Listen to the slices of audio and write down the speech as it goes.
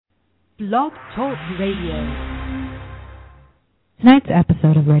Blog Talk Radio. Tonight's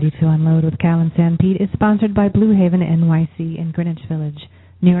episode of Ready to Unload with Cal and Sanpete is sponsored by Blue Haven NYC in Greenwich Village,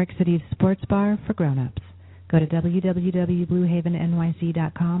 New York City's sports bar for grown-ups. Go to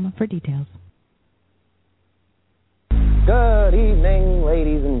www.bluehavennyc.com for details. Good evening,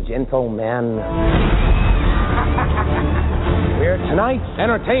 ladies and gentlemen. We're tonight's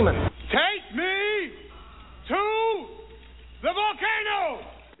entertainment. Take me to the volcano!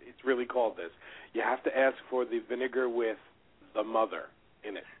 It's really called this. You have to ask for the vinegar with the mother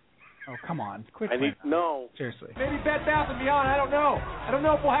in it. Oh, come on. Quit. No. Seriously. Maybe Bed Bath & Beyond, I don't know. I don't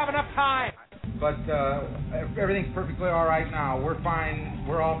know if we'll have enough time. But everything's perfectly all right now. We're fine.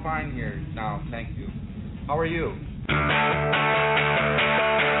 We're all fine here now. Thank you. How are you?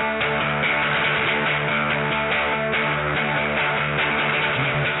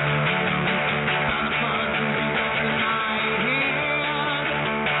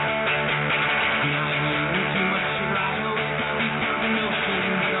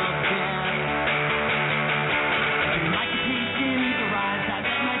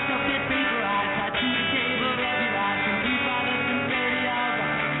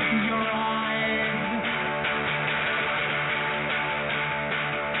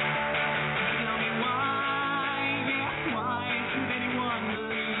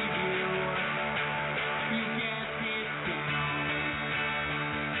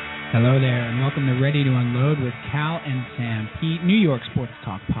 Hello there, and welcome to Ready to Unload with Cal and Sanpete, New York Sports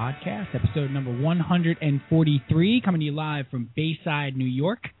Talk Podcast, episode number 143, coming to you live from Bayside, New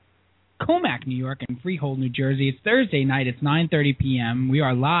York, Comac, New York, and Freehold, New Jersey. It's Thursday night. It's 9:30 p.m. We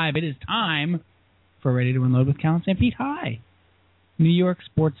are live. It is time for Ready to Unload with Cal and Sanpete. Hi. New York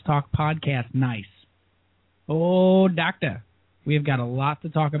Sports Talk Podcast. Nice. Oh, doctor. We have got a lot to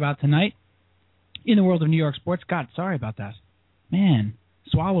talk about tonight in the world of New York sports. God, sorry about that. Man.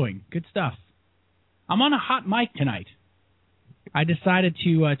 Swallowing. Good stuff. I'm on a hot mic tonight. I decided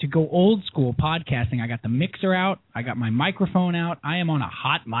to go old school podcasting. I got the mixer out. I got my microphone out. I am on a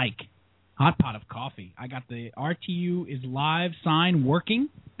hot mic. Hot pot of coffee. I got the RTU is live sign working,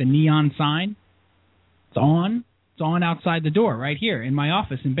 the neon sign. It's on. It's on outside the door right here in my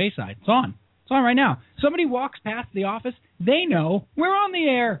office in Bayside. It's on. It's on right now. Somebody walks past the office. They know we're on the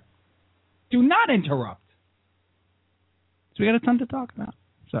air. Do not interrupt. So we got a ton to talk about.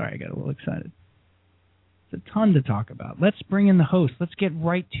 Sorry, I got a little excited. It's a ton to talk about. Let's bring in the host. Let's get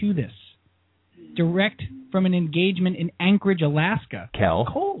right to this. Direct from an engagement in Anchorage, Alaska. Kel.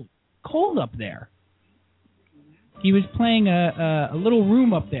 Cold up there. He was playing a little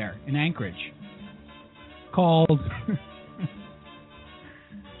room up there in Anchorage called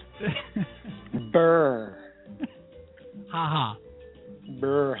Burr. Haha.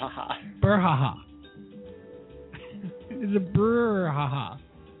 Burr, haha. Burr haha. It's a brr haha.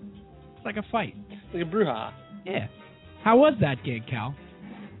 It's like a fight. Like a brouhaha. Yeah. How was that gig, Cal?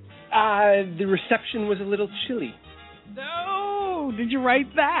 The reception was a little chilly. No! Did you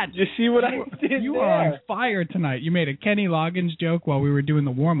write that? Did you see what I did You there? are on fire tonight. You made a Kenny Loggins joke while we were doing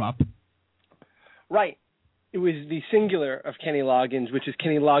the warm-up. Right. It was the singular of Kenny Loggins, which is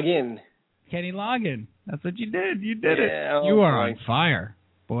Kenny Login. Kenny Loggin. That's what you did. You did it. Oh, you are boy. on fire.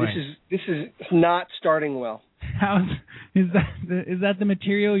 Boy. This is not starting well. Is that the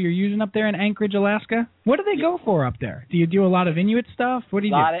material you're using up there in Anchorage, Alaska? What do they go for up there? Do you do a lot of Inuit stuff? What do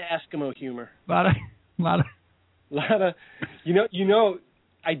you do? A lot of Eskimo humor. A lot of. You know,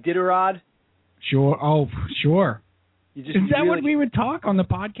 Iditarod. Sure. Oh, sure. Is that what we would talk on the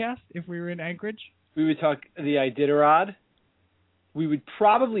podcast if we were in Anchorage? We would talk the Iditarod. We would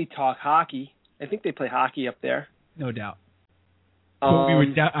probably talk hockey. I think they play hockey up there. No doubt. But we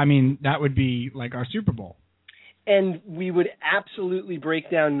would. That would be like our Super Bowl. And we would absolutely break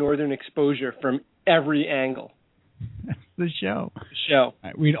down Northern Exposure from every angle. That's the show.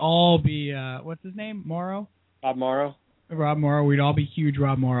 Right, we'd all be, what's his name? Morrow? Rob Morrow. We'd all be huge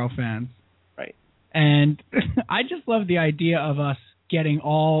Rob Morrow fans. Right. And I just love the idea of us getting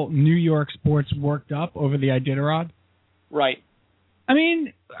all New York sports worked up over the Iditarod. Right. I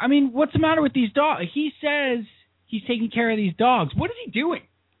mean, what's the matter with these dogs? He says he's taking care of these dogs. What is he doing?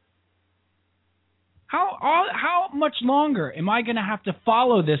 How much longer am I going to have to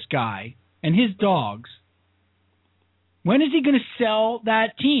follow this guy and his dogs? When is he going to sell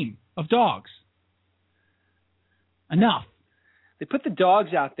that team of dogs? Enough. They put the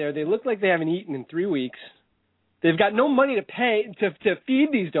dogs out there. They look like they haven't eaten in 3 weeks. They've got no money to pay to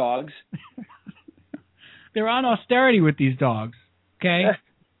feed these dogs. They're on austerity with these dogs. Okay.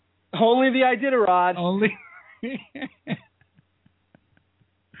 Only the Iditarod. Only.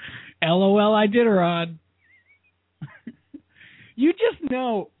 LOL, Iditarod. You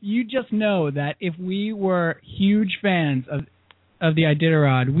just know that if we were huge fans of the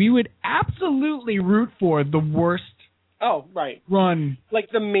Iditarod, we would absolutely root for the worst. Oh, right. Run. Like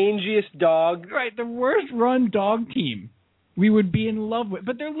the mangiest dog. Right, the worst run dog team. We would be in love with,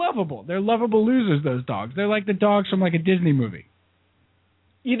 but they're lovable. They're lovable losers, those dogs. They're like the dogs from like a Disney movie.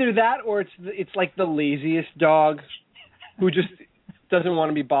 Either that or it's like the laziest dog who just doesn't want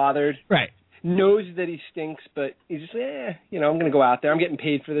to be bothered. Right. Knows that he stinks, but he's just, I'm going to go out there. I'm getting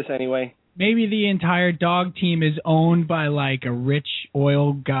paid for this anyway. Maybe the entire dog team is owned by like a rich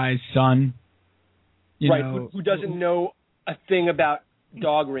oil guy's son. Who doesn't know a thing about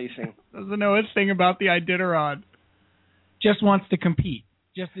dog racing. Doesn't know a thing about the Iditarod. Just wants to compete.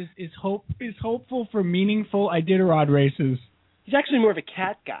 Just is hopeful for meaningful Iditarod races. He's actually more of a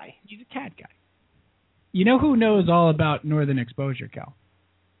cat guy. He's a cat guy. You know who knows all about Northern Exposure, Cal?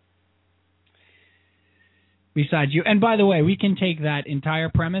 Besides you. And by the way, we can take that entire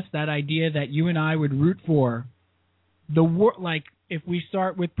premise, that idea that you and I would root for like if we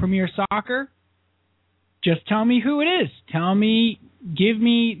start with Premier Soccer, just tell me who it is. Give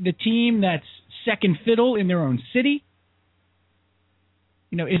me the team that's second fiddle in their own city.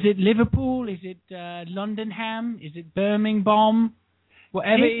 Is it Liverpool? Is it Londonham? Is it Birmingham?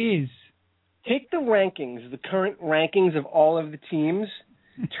 Whatever it is. Take the rankings, the current rankings of all of the teams,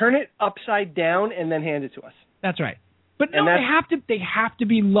 turn it upside down, and then hand it to us. That's right. But no, they have to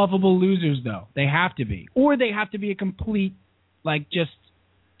be lovable losers, though. They have to be. Or they have to be a complete, like, just,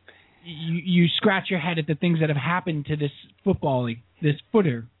 you scratch your head at the things that have happened to this footy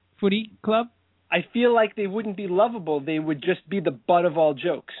club. I feel like they wouldn't be lovable. They would just be the butt of all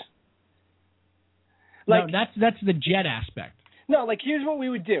jokes. Like, no, that's the Jet aspect. No, like, here's what we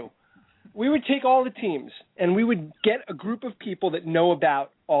would do. We would take all the teams, and we would get a group of people that know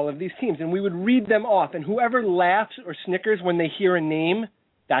about all of these teams, and we would read them off, and whoever laughs or snickers when they hear a name,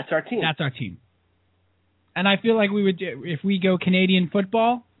 that's our team. That's our team. And I feel like we would, if we go Canadian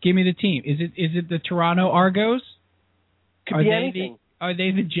football, give me the team. Is it the Toronto Argos? Could be anything. Are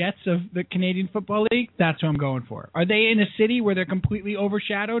they the Jets of the Canadian Football League? That's who I'm going for. Are they in a city where they're completely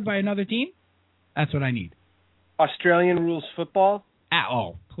overshadowed by another team? That's what I need. Australian rules football?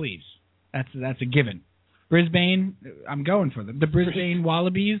 Oh, please. That's a given. Brisbane, I'm going for them. The Brisbane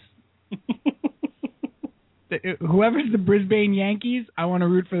Wallabies. Whoever's the Brisbane Yankees, I want to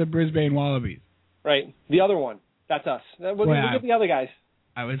root for the Brisbane Wallabies. Right. The other one. That's us. We'll get the other guys.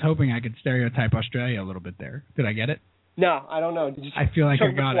 I was hoping I could stereotype Australia a little bit there. Did I get it? No, I don't know. I feel like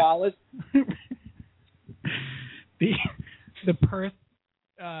I got it. The Perth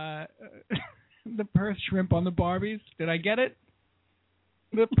the Perth shrimp on the Barbies. Did I get it?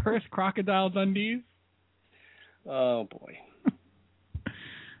 The Perth Crocodile Dundees. Oh boy.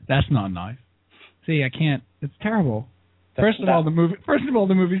 That's not nice. See, I can't. It's terrible. First of all, the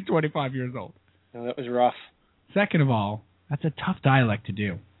movie's 25 years old. No, that was rough. Second of all, that's a tough dialect to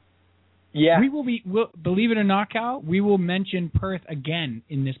do. Yeah. We'll, believe it or not, Cal, we will mention Perth again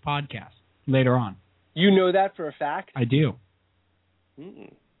in this podcast later on. You know that for a fact? I do.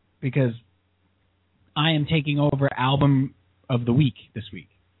 Because I am taking over album of the week this week.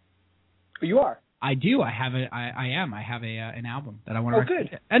 Oh, you are? I do. I have an album that I want to. Oh,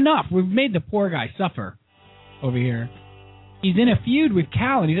 good. Enough. We've made the poor guy suffer over here. He's in a feud with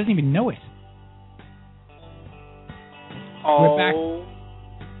Cal, and he doesn't even know it. Oh,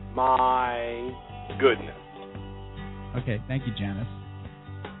 my goodness. Okay, thank you, Janice.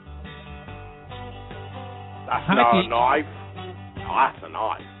 That's not a knife. No, that's a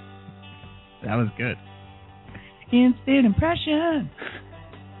knife. That was good. Instant impression.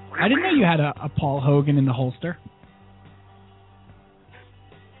 I didn't know you had a Paul Hogan in the holster.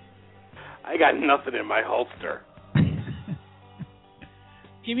 I got nothing in my holster.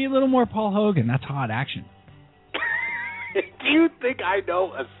 Give me a little more Paul Hogan. That's hot action. Do you think I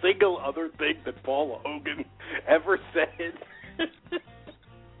know a single other thing that Paul Hogan ever said?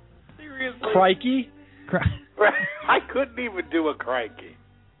 Seriously? Crikey? I couldn't even do a crikey.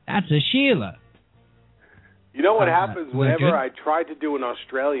 That's a Sheila. You know what happens whenever I try to do an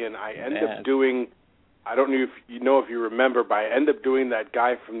Australian, I end up doing, I don't know if you remember, but I end up doing that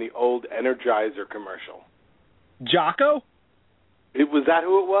guy from the old Energizer commercial. Jocko? Was that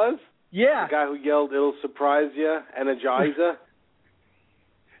who it was? Yeah. The guy who yelled, "It'll surprise you, Energizer."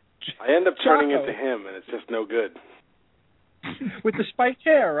 I end up turning into him, and it's just no good. With the spiked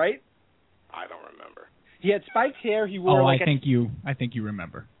hair, right? I don't remember. He had spiked hair. He wore I think you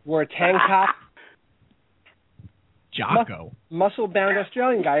remember. Wore a tank top. Jocko. Muscle-bound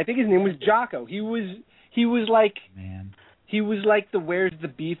Australian guy. I think his name was Jocko. He was like the Where's the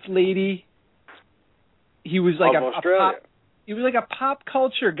Beef lady. He was like Australia. He was like a pop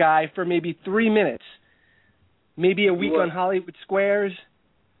culture guy for maybe 3 minutes. Maybe a week on Hollywood Squares.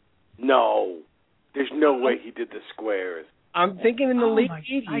 No. There's no way he did the squares. I'm thinking in the late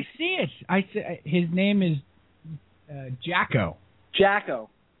 80s. I see it. His name is Jacko. Jacko.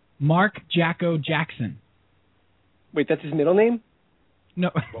 Mark Jacko Jackson. Wait, that's his middle name? No.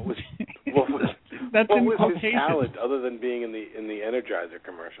 What was that's what in was quotation. his talent other than being in the Energizer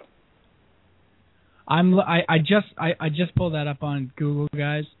commercial? I just pulled that up on Google,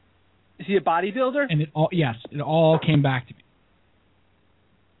 guys. Is he a bodybuilder? And it all came back to me.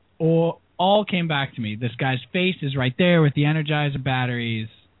 All came back to me. This guy's face is right there with the Energizer batteries.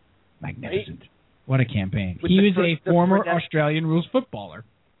 Magnificent. Right. What a campaign. He was a former Australian rules footballer.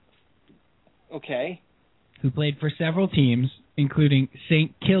 Okay. Who played for several teams, including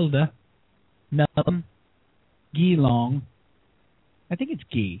St. Kilda, Melbourne, Geelong. I think it's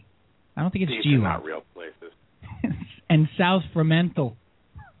Gee. I don't think it's Geelong. Geelong. Not real places. And South Fremantle.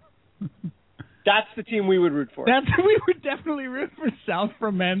 That's the team we would root for. We would definitely root for South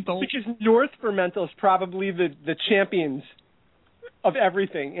Fremantle. Because North Fremantle is probably the champions of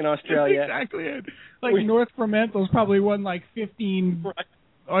everything in Australia. That's exactly it. North Fremantle's probably won 15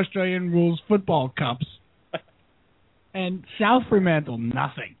 Australian rules football cups. And South Fremantle,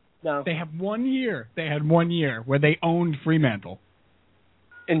 nothing. No. They have 1 year. They had 1 year where they owned Fremantle.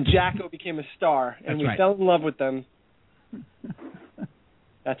 And Jacko became a star, and we fell in love with them.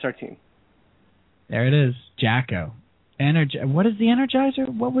 That's our team. There it is, Jacko. What is the Energizer?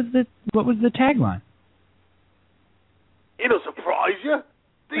 What was the tagline? It'll surprise you.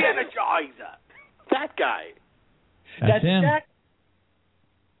 The Energizer. That guy. That's him. Jack.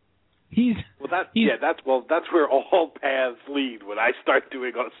 That's where all paths lead when I start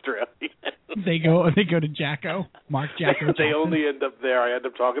doing Australia. They go to Jacko, Mark Jacko. They only end up there. I end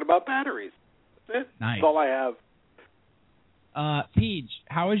up talking about batteries. That's it. Nice. That's all I have. Peach,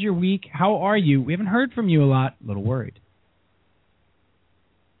 how was your week? How are you? We haven't heard from you a lot. A little worried.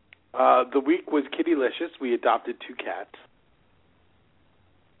 The week was kittylicious. We adopted 2 cats.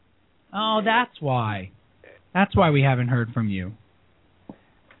 Oh, that's why. That's why we haven't heard from you.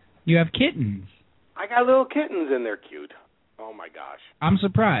 You have kittens. I got little kittens and they're cute. Oh, my gosh. I'm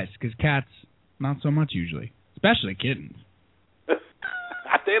surprised because cats, not so much usually, especially kittens.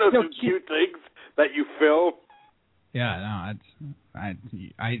 They don't do cute things that you film. Yeah, no,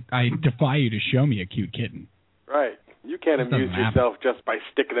 I defy you to show me a cute kitten. Right. You can't amuse yourself just by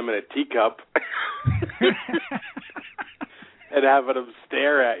sticking them in a teacup and having them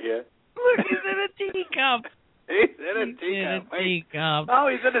stare at you. Look, he's in a teacup. He's in a teacup. Oh,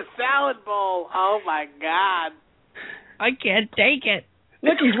 he's in a salad bowl. Oh, my God. I can't take it.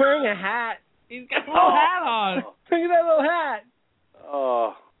 Look, he's wearing a hat. He's got a little hat on. Look at that little hat.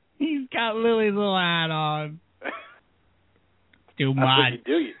 Oh. He's got Lily's little hat on. Too much. That's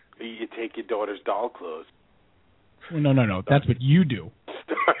what you do. You take your daughter's doll clothes. Well, no. That's what you do.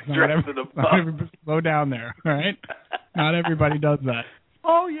 Start dressing them up. Slow down there, all right? Not everybody does that.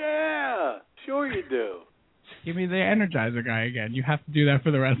 Oh, yeah. Sure you do. Give me the Energizer guy again. You have to do that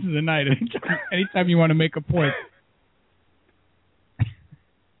for the rest of the night. Anytime you want to make a point.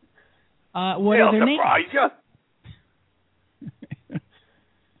 What are their names? Surprise you.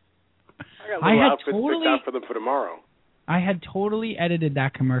 I got little outfits picked out for them for tomorrow. I had totally edited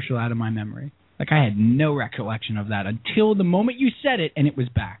that commercial out of my memory. I had no recollection of that until the moment you said it, and it was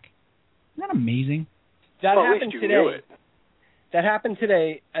back. Isn't that amazing? That happened today. That happened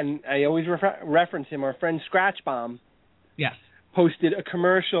today, and I always reference him. Our friend Scratch Bomb, yes, posted a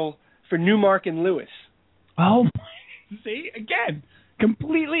commercial for Newmark and Lewis. Oh, see, again,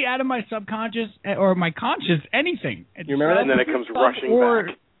 completely out of my subconscious or my conscious, anything. You remember that? And then it comes rushing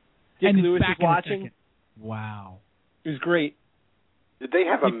back. Dick Lewis is watching. Wow. It was great. Did they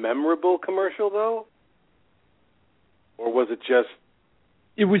have a memorable commercial, though? Or was it just...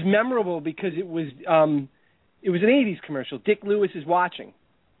 It was memorable because it was an 80s commercial. Dick Lewis is watching.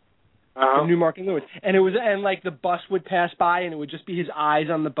 From Newmark and Lewis. And the bus would pass by and it would just be his eyes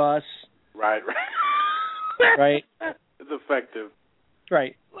on the bus. Right. Right. It's effective.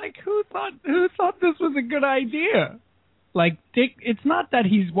 Right. Who thought this was a good idea? Dick, it's not that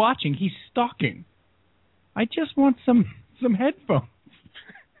he's watching, he's stalking. I just want some headphones.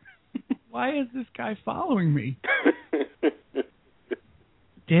 Why is this guy following me?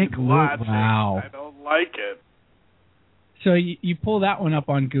 Dick Lewis. Wow. I don't like it. So you pull that one up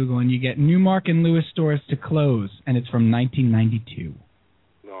on Google and you get Newmark and Lewis stores to close, and it's from 1992.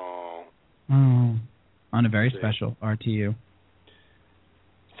 No. Oh. On a very special RTU.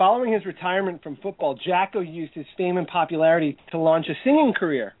 Following his retirement from football, Jacko used his fame and popularity to launch a singing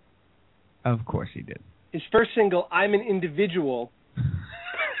career. Of course he did. his first single, I'm an Individual,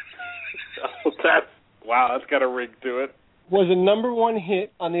 that's got a ring to it, was a #1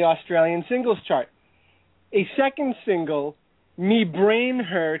 hit on the Australian singles chart. A second single, Me Brain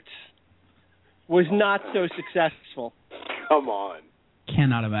Hurts, was not so successful. Come on.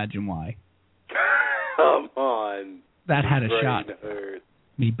 Cannot imagine why. Come on. That had a shot. Hurts.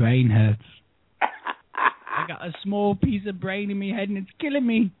 Me brain hurts. I got a small piece of brain in me head and it's killing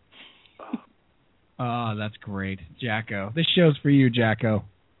me. Oh, that's great. Jacko. This show's for you, Jacko.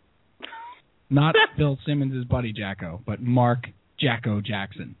 Not Bill Simmons' buddy Jacko, but Mark Jacko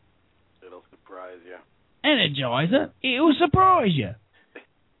Jackson. It'll surprise you. Energizer, it'll surprise you.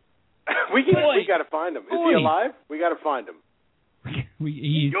 we got to find him. Is he alive? We got to find him.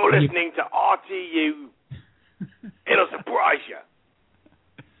 You're listening to RTU. It'll surprise you.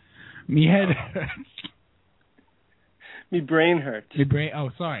 Me head hurts. Me brain hurts. Oh,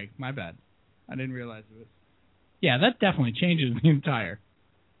 sorry. My bad. I didn't realize it was. Yeah, that definitely changes the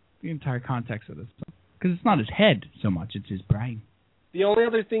entire context of this stuff. Because it's not his head so much; it's his brain. The only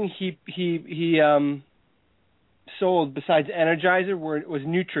other thing he sold besides Energizer was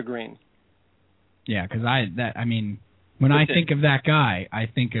Nutri-Grain. Yeah, because when I think of that guy, I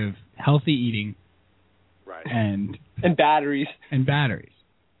think of healthy eating, right, and batteries. And batteries.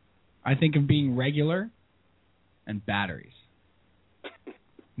 I think of being regular and batteries.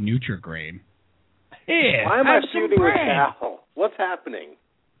 Nutri-Grain. Yeah, why am I shooting with Cal? What's happening?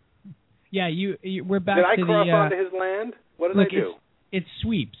 Yeah, we're back to the... Did I cross onto his land? What did I do? It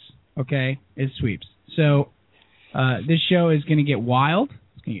sweeps, okay? It sweeps. So this show is going to get wild.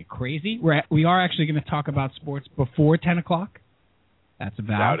 It's going to get crazy. We are actually going to talk about sports before 10 o'clock. That's a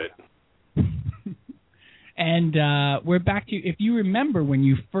vow. Doubt it. And we're back to... If you remember when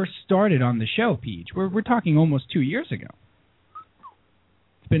you first started on the show, Peach, we're talking almost 2 years ago.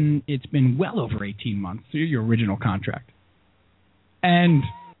 It's been well over 18 months through your original contract. And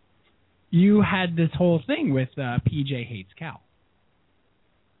you had this whole thing with PJ Hates Cal.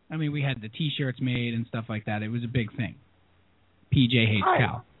 I mean, we had the T-shirts made and stuff like that. It was a big thing. PJ Hates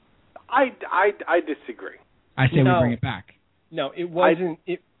Cal. I disagree. I say we bring it back. No, it wasn't.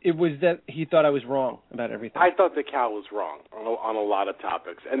 It was that he thought I was wrong about everything. I thought that Cal was wrong on a lot of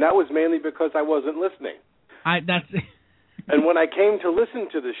topics, and that was mainly because I wasn't listening. And when I came to listen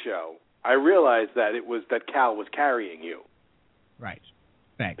to the show, I realized that it was that Cal was carrying you. Right.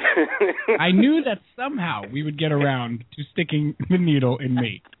 Thanks. I knew that somehow we would get around to sticking the needle in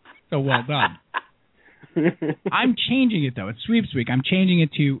me. So well done. I'm changing it, though. It's Sweeps Week. I'm changing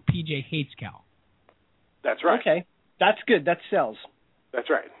it to PJ Hates Cal. That's right. Okay. That's good. That sells. That's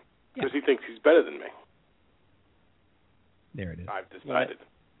right. Because he thinks he's better than me. There it is. I've decided.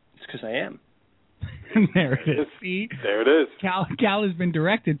 It's because I am. There it is. See? There it is. Cal has been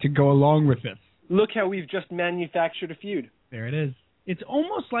directed to go along with this. Look how we've just manufactured a feud. There it is. It's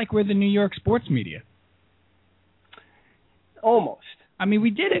almost like we're the New York sports media. Almost. I mean, we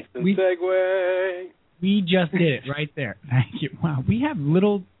did it. Segue. We just did it right there. Thank you. Wow, we have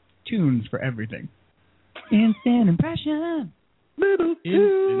little tunes for everything. Instant impression. Little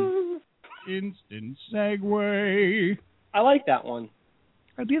tunes. Instant segue. I like that one.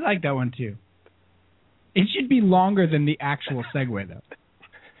 I do like that one, too. It should be longer than the actual segue, though.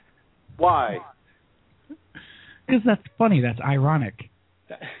 Why? Because that's funny. That's ironic.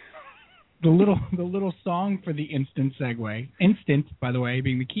 The little song for the instant segue, instant, by the way,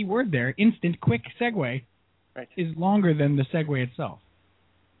 being the key word there, instant, quick segue, right, is longer than the segue itself.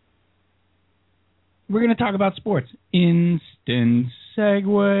 We're going to talk about sports. Instant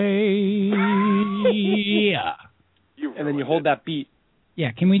segue. Yeah. And then you hold that beat.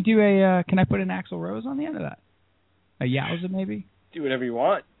 Yeah, can we do can I put an Axl Rose on the end of that? A Yowza, maybe? Do whatever you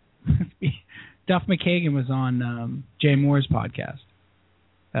want. Duff McKagan was on Jay Moore's podcast.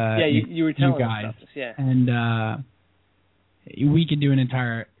 You were telling us guys. about this, yeah. And we could do an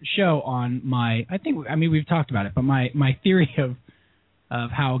entire show on we've talked about it, but my theory of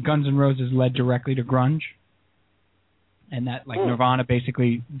how Guns N' Roses led directly to grunge, and that Nirvana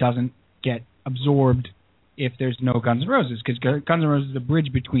basically doesn't get absorbed if there's no Guns N' Roses, because Guns N' Roses is a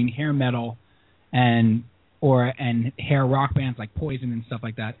bridge between hair metal and hair rock bands like Poison and stuff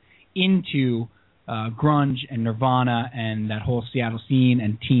like that into grunge and Nirvana and that whole Seattle scene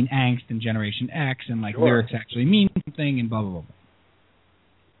and teen angst and Generation X and lyrics actually mean something and blah, blah,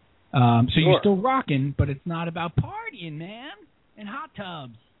 blah. So you're still rocking, but it's not about partying, man, and hot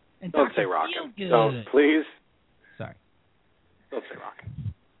tubs. And don't say rocking. Don't, please. Sorry. Don't say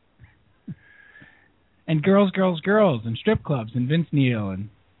rocking. And girls, girls, girls, and strip clubs and Vince Neil and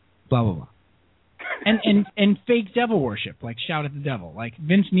blah, blah, blah. and fake devil worship, like shout at the devil. Like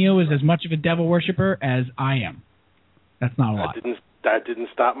Vince Neil is as much of a devil worshiper as I am. That's not a lot. That didn't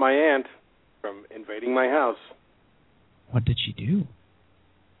stop my aunt from invading my house. What did she do?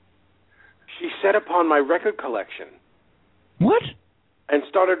 She set upon my record collection. What? And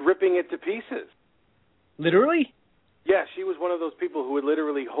started ripping it to pieces. Literally? Yeah, she was one of those people who would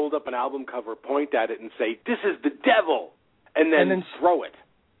literally hold up an album cover, point at it, and say, "This is the devil," and then throw it.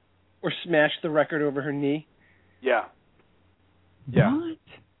 Or smash the record over her knee. Yeah. Yeah. What?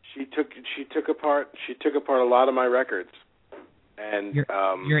 She took apart a lot of my records. And your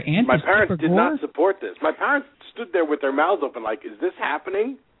aunt my is parents super did gore? not support this. My parents stood there with their mouths open like, is this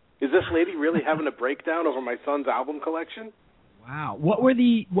happening? Is this lady really having a breakdown over my son's album collection? Wow. What were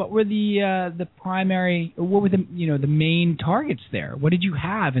the primary, what were the main targets there? What did you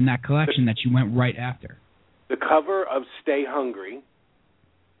have in that collection that you went right after? The cover of Stay Hungry,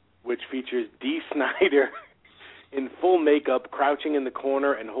 which features Dee Snider in full makeup, crouching in the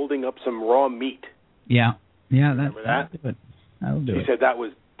corner and holding up some raw meat. Yeah. Yeah, Remember that? That'll do it. He said that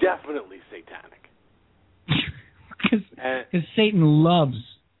was definitely satanic. Because Satan loves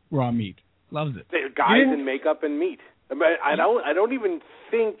raw meat. Loves it. Guys in makeup and meat. I don't even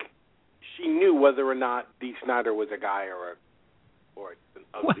think she knew whether or not Dee Snider was a guy or an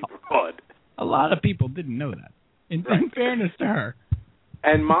ugly broad. A lot of people didn't know that. In fairness to her.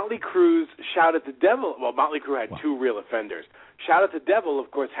 And Motley Crue's Shout at the Devil. Well, Motley Crue had two real offenders. Shout at the Devil,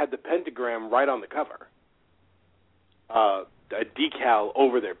 of course, had the pentagram right on the cover. A decal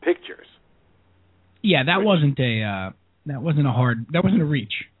over their pictures. Yeah, that wasn't a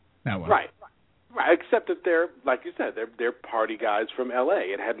reach. That one. Right. Except that they're, like you said, they're party guys from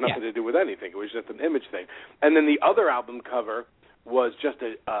L.A. It had nothing to do with anything. It was just an image thing. And then the other album cover was just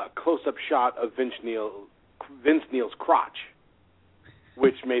a close-up shot of Vince Neil's crotch,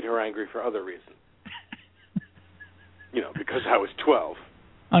 which made her angry for other reasons. Because I was 12.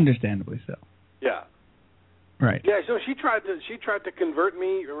 Understandably so. Yeah. Right. Yeah. So she tried to convert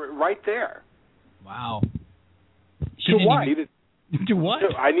me right there. Wow. To what? To what?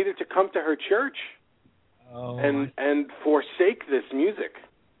 I needed to come to her church and forsake this music.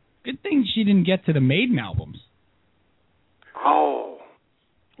 Good thing she didn't get to the Maiden albums. Oh.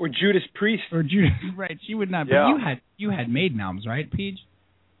 Or Judas Priest. Right. She would not. But you had Maiden albums, right, Peach?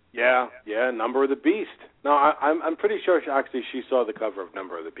 Yeah. Number of the Beast. No, I'm pretty sure she saw the cover of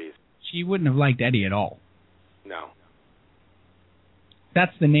Number of the Beast. She wouldn't have liked Eddie at all. No.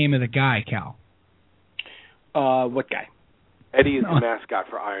 That's the name of the guy, Cal. What guy? Eddie is the mascot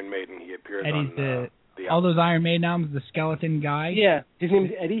for Iron Maiden. He appears Eddie's on the all those Iron Maiden albums, the skeleton guy. Yeah. His name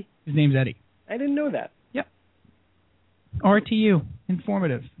is Eddie? His name's Eddie. I didn't know that. Yep. RTU.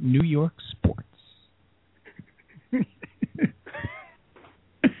 Informative. New York sports.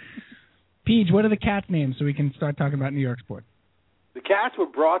 Peach, what are the cats' names so we can start talking about New York sports? The cats were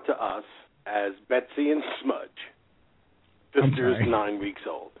brought to us as Betsy and Smudge. Sisters 9 weeks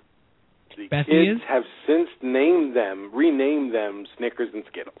old. The kids have since renamed them Snickers and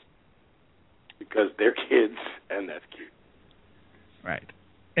Skittles. Because they're kids, and that's cute. Right.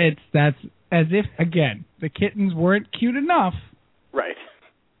 That's as if, again, the kittens weren't cute enough. Right.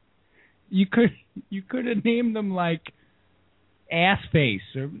 You could have named them like Ass Face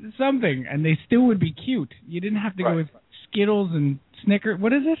or something, and they still would be cute. You didn't have to go with Skittles and Snickers.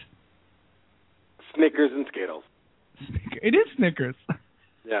 What is it? Snickers and Skittles. It is Snickers.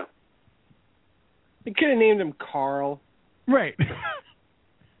 Yeah. They could have named him Carl. Right.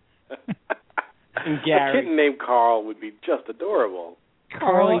 And Gary. A kitten named Carl would be just adorable.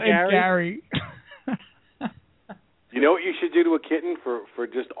 Carl and Gary. You know what you should do to a kitten for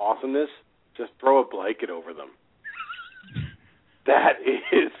just awesomeness? Just throw a blanket over them.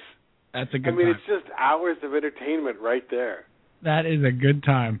 That's a good time. It's just hours of entertainment right there. That is a good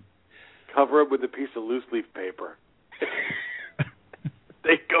time. Cover it with a piece of loose leaf paper.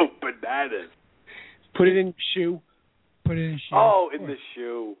 They go bananas. Put it in your shoe. Oh, in the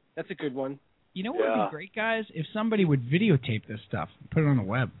shoe. That's a good one. You know what would be great, guys? If somebody would videotape this stuff and put it on the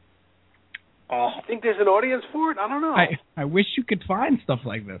web. Oh, I think there's an audience for it? I don't know. I wish you could find stuff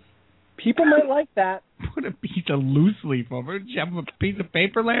like this. People might like that. Put a piece of loose leaf over it. You have a piece of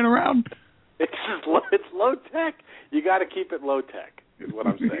paper laying around. It's low tech. You got to keep it low tech, is what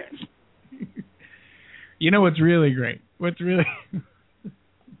I'm saying. You know what's really great? It's really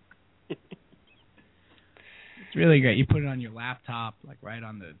great. You put it on your laptop, like right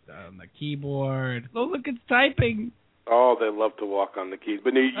on the keyboard. Oh, look, it's typing. Oh, they love to walk on the keys,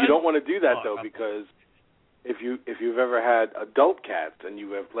 but you don't want to do that though, because if you've ever had adult cats and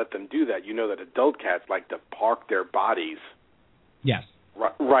you have let them do that, you know that adult cats like to park their bodies. Yes.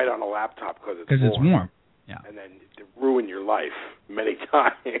 right on a laptop because it's warm. Yeah. And then to ruin your life many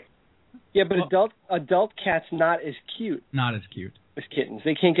times. Yeah, but adult cats not as cute. Not as cute as kittens.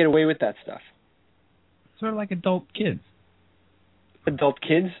 They can't get away with that stuff. Sort of like adult kids. Adult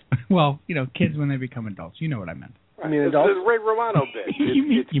kids? Well, kids when they become adults. You know what I meant. I mean, adults. It's Ray Romano bit.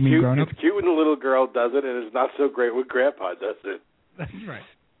 You mean grown up? It's cute when the little girl does it, and it's not so great when Grandpa does it. That's right.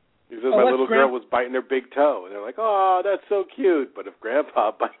 He says my little girl was biting her big toe, and they're like, "Oh, that's so cute." But if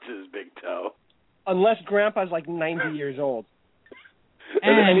Grandpa bites his big toe, unless Grandpa's like 90 years old,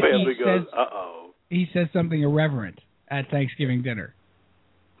 and the family goes, "Uh-oh." He says something irreverent at Thanksgiving dinner.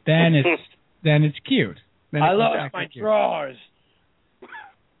 Then it's cute. Then I love my drawers.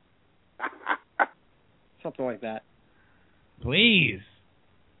 Something like that. Please.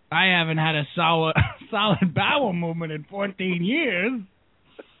 I haven't had a solid bowel movement in 14 years.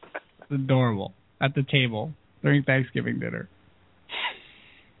 It's adorable. At the table during Thanksgiving dinner.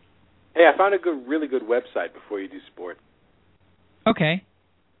 Hey, I found a really good website before you do sport. Okay.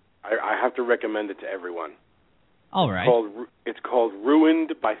 I have to recommend it to everyone. All right. It's called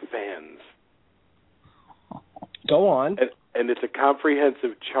Ruined by Fans. Go on. And it's a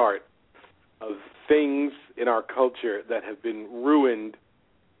comprehensive chart of things in our culture that have been ruined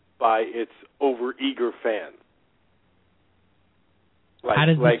by its overeager fans. How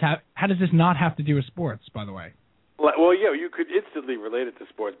does this not have to do with sports, by the way? Well, yeah, you could instantly relate it to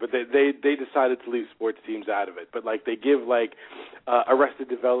sports, but they decided to leave sports teams out of it. But they give Arrested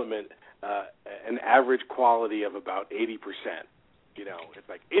Development an average quality of about 80%. It's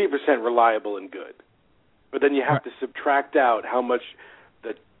like 80% reliable and good. But then you have to subtract out how much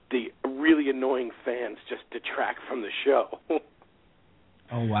the really annoying fans just detract from the show.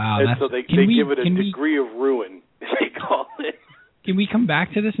 Oh, wow. And so they give it a degree of ruin, they call it. Can we come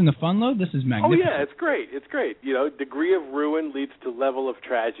back to this in the fun load? This is magnificent. Oh, yeah, it's great. It's great. Degree of ruin leads to level of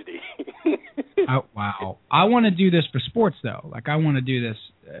tragedy. Oh, wow. I want to do this for sports, though. I want to do this.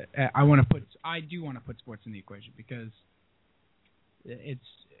 I do want to put sports in the equation because it's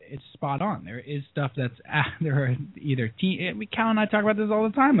spot on. There is stuff that's there are either Cal and I talk about this all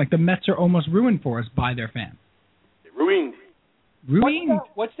the time. The Mets are almost ruined for us by their fans. Ruined.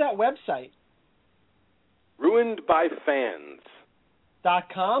 What's that website?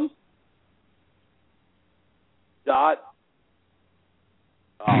 RuinedByFans.com.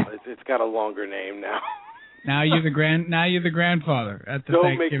 It's got a longer name now. Now you're the grandfather at the Don't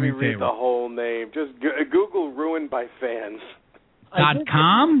Thanksgiving make me read table. the whole name. Just Google Ruined by Fans.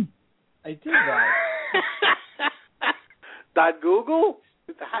 .com? I did that. .google?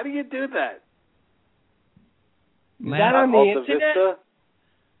 How do you do that? Is that on the internet? Vista?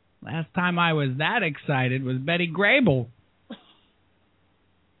 Last time I was that excited was Betty Grable.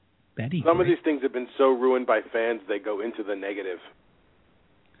 Some of these things have been so ruined by fans they go into the negative.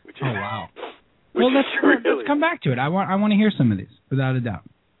 Wow. Well, let's come back to it. I want to hear some of these, without a doubt.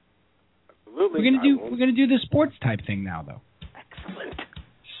 Absolutely. We're gonna do the sports type thing now, though. Excellent.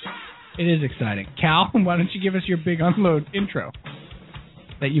 It is exciting. Cal, why don't you give us your big unload intro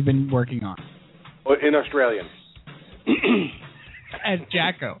that you've been working on? In Australian. As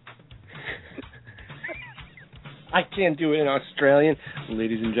Jacko. I can't do it in Australian.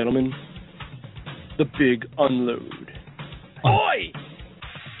 Ladies and gentlemen, the big unload. Oi!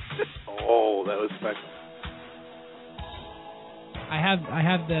 Oh, that was special. I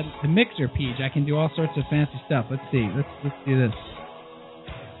have the mixer, Peach. I can do all sorts of fancy stuff. Let's see. Let's do this.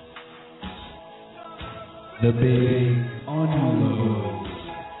 The big unload.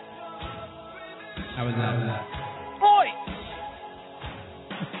 How was that? Oi!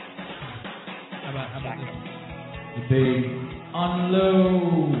 How about this? The big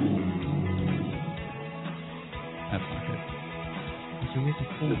unload. That's not good. It's really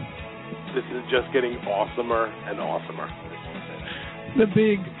cool. This is just getting awesomer and awesomer. The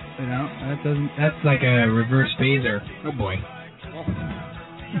big, that's like a reverse phaser. Oh boy.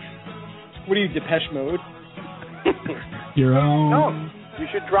 What are you, Depeche Mode? Your own. No, you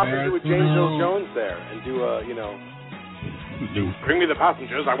should drop into a James Earl Jones there and do bring me the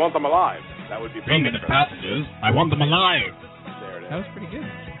passengers, I want them alive. That would be bring me the passengers, I want them alive. There it is. That was pretty good.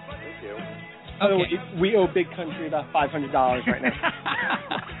 Thank you. Okay. We owe Big Country about $500 right now.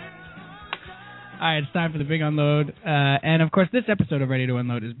 All right, it's time for the big unload. And, of course, this episode of Ready to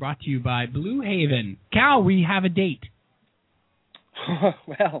Unload is brought to you by Blue Haven. Cal, we have a date.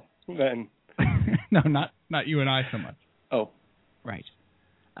 Well, then. No, not you and I so much. Oh. Right.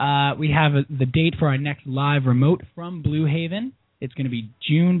 We have the date for our next live remote from Blue Haven. It's going to be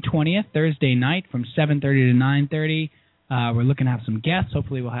June 20th, Thursday night from 7:30 to 9:30. We're looking to have some guests.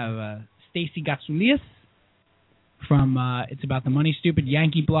 Hopefully we'll have Stacy Gatsulias from It's About the Money Stupid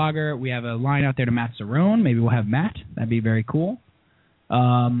Yankee blogger. We have a line out there to Matt Cerrone. Maybe we'll have Matt. That'd be very cool.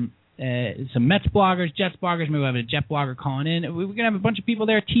 Some Mets bloggers, Jets bloggers. Maybe we'll have a Jet blogger calling in. We're going to have a bunch of people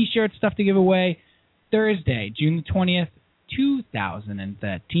there, T-shirts, stuff to give away. Thursday, June the 20th,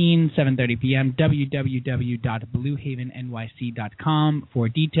 2013, 7:30 p.m., www.bluehavennyc.com for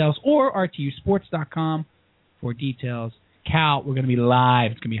details, or rtusports.com for details. Cal, we're going to be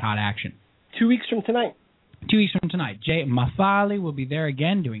live. It's going to be hot action. 2 weeks from tonight. 2 weeks from tonight. Jay Mafali will be there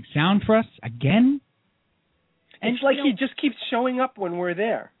again doing sound for us again. And it's like he just keeps showing up when we're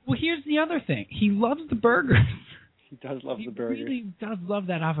there. Well, here's the other thing. He loves the burgers. He does love the burgers. He really does love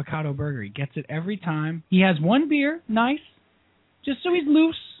that avocado burger. He gets it every time. He has one beer, nice, just so he's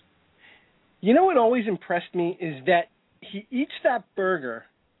loose. You know what always impressed me is that he eats that burger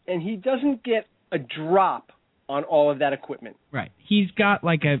and he doesn't get a drop on all of that equipment. Right. He's got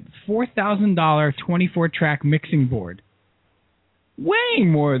like a $4,000 24-track mixing board. Way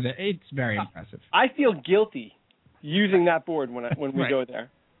more than... It's very impressive. I feel guilty using that board when we go there.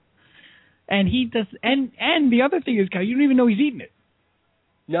 And he does... And the other thing is, Kyle, you don't even know he's eating it.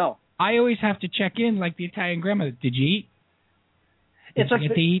 No. I always have to check in like the Italian grandmother. Did you eat? Did it's you like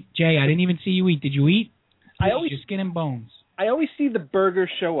get to eat? Jay, I didn't even see you eat. Did you eat? Just skin and bones. I always see the burger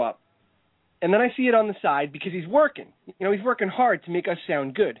show up, and then I see it on the side because he's working. You know, he's working hard to make us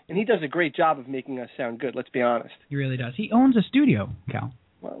sound good, and he does a great job of making us sound good, let's be honest. He really does. He owns a studio, Cal.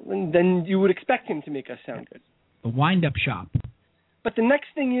 Well, and then you would expect him to make us sound good. The wind-up shop. But the next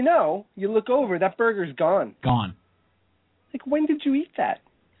thing you know, you look over, that burger's gone. Gone. Like, when did you eat that?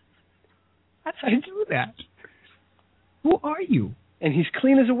 How did I do that? Who are you? And he's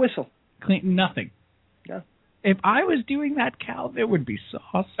clean as a whistle. Clean nothing. Yeah. If I was doing that, Cal, there would be sauce.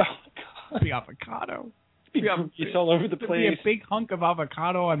 Oh, God. There'd be avocado. It's all over the place. There'd be a big hunk of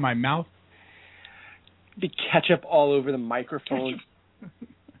avocado on my mouth. Be ketchup all over the microphone.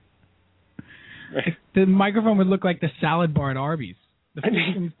 Right. The microphone would look like the salad bar at Arby's.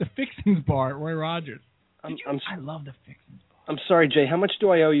 The Fixins bar at Roy Rogers. I love the Fixins bar. I'm sorry, Jay. How much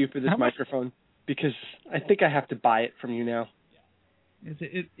do I owe you for this microphone? Because I think I have to buy it from you now.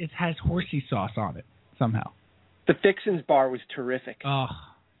 It has horsey sauce on it somehow. The Fixins bar was terrific. Oh,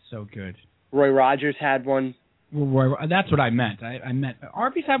 so good. Roy Rogers had one. That's what I meant. I meant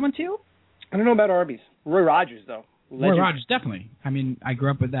Arby's had one too? I don't know about Arby's. Roy Rogers, though. Legend. Roy Rogers, definitely. I mean, I grew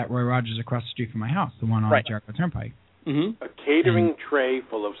up with that Roy Rogers across the street from my house, the one on Jericho Turnpike. Mm-hmm. A catering tray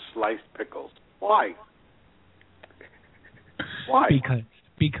full of sliced pickles. Why? Why?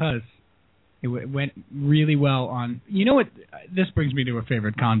 Because it went really well on... You know what? This brings me to a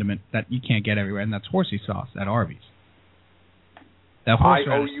favorite condiment that you can't get everywhere, and that's horsey sauce at Arby's. I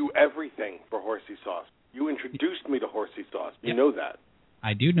owe you everything for horsey sauce. You introduced me to horsey sauce. You know that.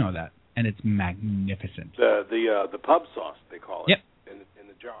 I do know that, and it's magnificent. The pub sauce, they call it. Yep. In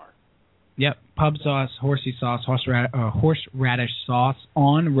the jar. Yep, pub sauce, horsey sauce, horseradish sauce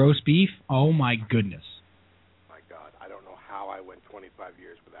on roast beef. Oh, my goodness. My God, I don't know how I went 25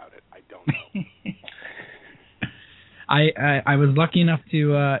 years without it. I don't know. I was lucky enough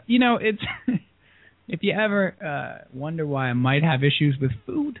to, it's... If you ever wonder why I might have issues with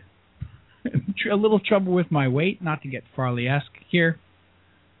food, a little trouble with my weight, not to get Farley-esque here,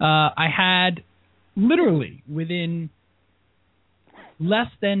 I had literally within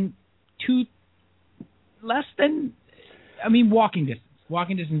walking distance.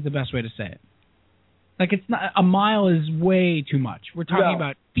 Walking distance is the best way to say it. Like, it's not, a mile is way too much. We're talking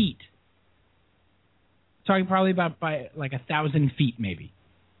about feet. Talking probably about by like 1,000 feet maybe.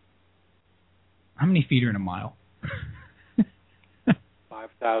 How many feet are in a mile?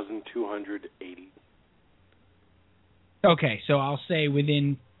 5,280. Okay, so I'll say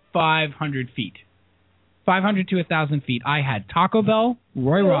within 500 feet. 500 to 1,000 feet. I had Taco Bell,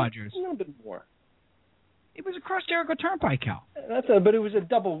 Roy Rogers. A little bit more. It was across Jericho Turnpike, Cal. But it was a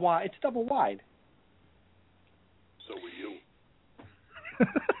double wide. It's double wide. So were you.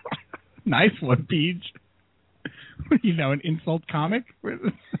 Nice one, Peach. An insult comic?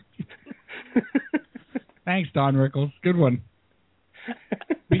 Thanks, Don Rickles. Good one.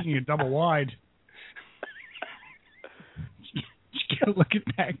 Speaking of double wide. Did you get a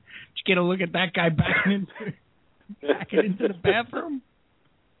look at that guy backing into the bathroom?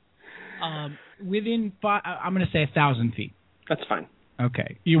 Within I'm going to say 1,000 feet. That's fine.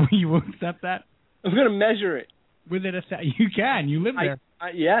 Okay. You will accept that? I'm going to measure it. You can. You live there.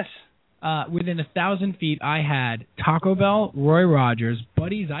 Yes. Within 1,000 feet, I had Taco Bell, Roy Rogers,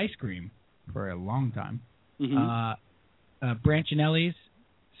 Buddy's Ice Cream for a long time, Branchinelli's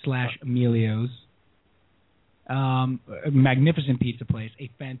 / Emilio's, a magnificent pizza place, a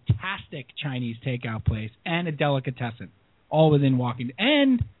fantastic Chinese takeout place, and a delicatessen, all within walking.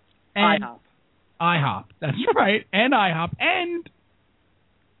 And IHOP. That's right. And IHOP. And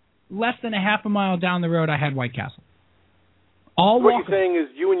less than a half a mile down the road, I had White Castle. All what you're saying is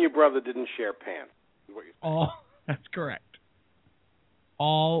you and your brother didn't share pants. Is what you're saying. That's correct.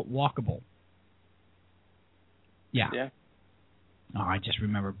 All walkable. Yeah. Oh, I just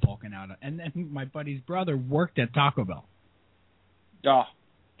remember bulking out. And then my buddy's brother worked at Taco Bell. Oh.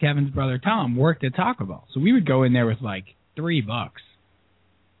 Kevin's brother Tom worked at Taco Bell. So we would go in there with like $3.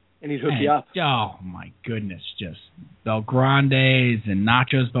 And he'd hook you up. Oh, my goodness. Just Belgrandes and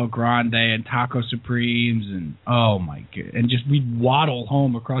Nachos Belgrande and Taco Supremes. And, oh, my goodness. And just we'd waddle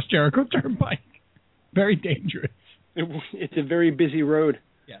home across Jericho Turnpike. Very dangerous. It's a very busy road.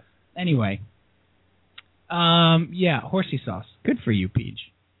 Yes. Anyway. Horsey sauce. Good for you, Peach.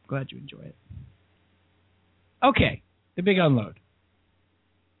 Glad you enjoy it. Okay. The big unload.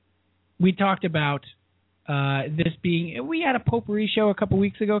 We talked about this being, we had a potpourri show a couple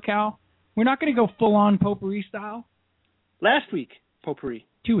weeks ago, Cal. We're not going to go full-on potpourri style. Last week, potpourri.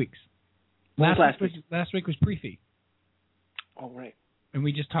 2 weeks. Last week was pre-fee. Oh, right. And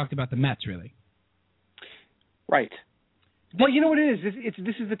we just talked about the Mets, really. Right. Well, you know what it is?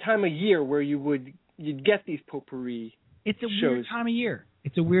 This is the time of year where you'd get these potpourri It's a shows. weird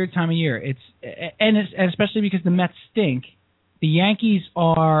time of year. And especially because the Mets stink. The Yankees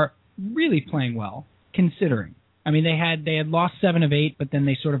are really playing well, considering. I mean, they had lost 7 of 8, but then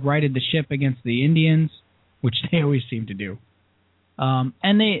they sort of righted the ship against the Indians, which they always seem to do.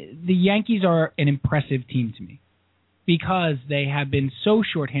 And the Yankees are an impressive team to me because they have been so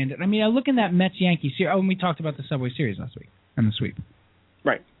shorthanded. I mean, I look in that Mets-Yankees series. Oh, and we talked about the Subway Series last week and the sweep.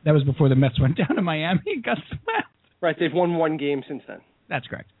 Right. That was before the Mets went down to Miami and got swept. Right. They've won 1 game since then. That's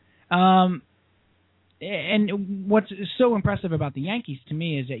correct. And what's so impressive about the Yankees to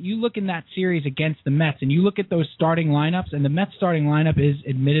me is that you look in that series against the Mets and you look at those starting lineups, and the Mets starting lineup is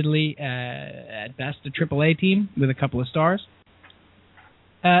admittedly at best a AAA team with a couple of stars.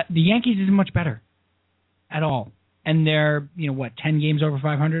 The Yankees isn't much better at all. And they're, 10 games over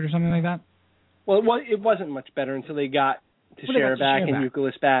 500 or something like that? Well, it wasn't much better until they got Teixeira back and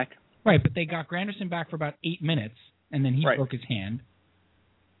Youkilis back. Right, but they got Granderson back for about 8 minutes, and then he broke his hand.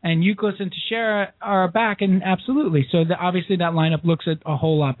 And Youkilis and Teixeira are back, and absolutely. So obviously that lineup looks a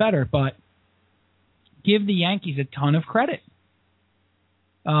whole lot better, but give the Yankees a ton of credit.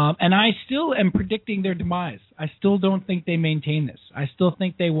 And I still am predicting their demise. I still don't think they maintain this. I still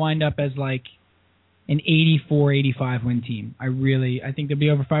think they wind up as like an 84-85 win team. I think they'll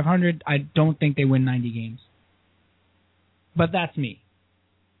be over 500. I don't think they win 90 games. But that's me.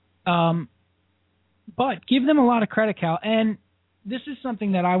 But give them a lot of credit, Cal. And this is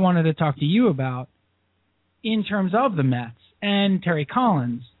something that I wanted to talk to you about in terms of the Mets and Terry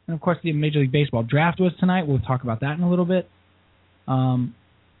Collins. And, of course, the Major League Baseball draft was tonight. We'll talk about that in a little bit.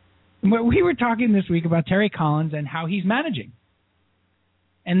 We were talking this week about Terry Collins and how he's managing.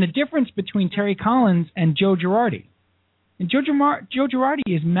 And the difference between Terry Collins and Joe Girardi. And Joe Girardi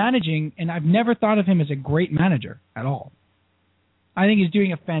is managing, and I've never thought of him as a great manager at all. I think he's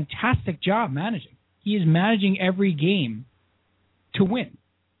doing a fantastic job managing. He is managing every game to win.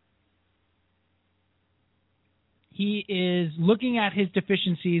 He is looking at his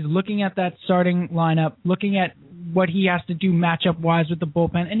deficiencies, looking at that starting lineup, looking at what he has to do matchup-wise with the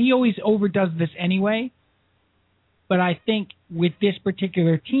bullpen, and he always overdoes this anyway. But I think with this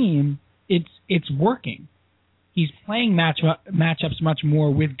particular team, it's working. He's playing matchups much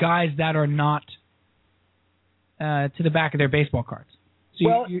more with guys that are not to the back of their baseball cards.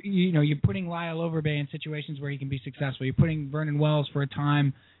 So you're putting Lyle Overbay in situations where he can be successful. You're putting Vernon Wells for a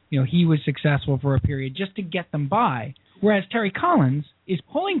time. He was successful for a period just to get them by. Whereas Terry Collins is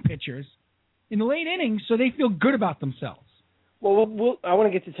pulling pitchers in the late innings so they feel good about themselves. Well, I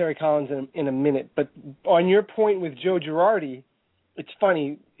want to get to Terry Collins in a minute, but on your point with Joe Girardi, it's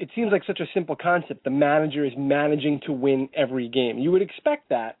funny. It seems like such a simple concept. The manager is managing to win every game. You would expect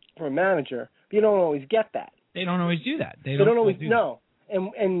that from a manager, but you don't always get that. They don't always do that. They don't always know.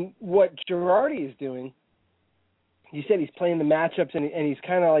 And what Girardi is doing, you said he's playing the matchups and he's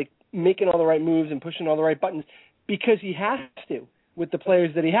kind of like making all the right moves and pushing all the right buttons because he has to with the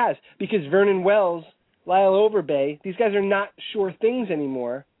players that he has. Because Vernon Wells, Lyle Overbay, these guys are not sure things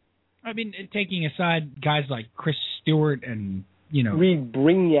anymore. I mean, taking aside guys like Chris Stewart and, Reed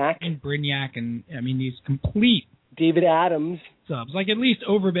Brignac. And I mean, these complete David Adams subs. Like, at least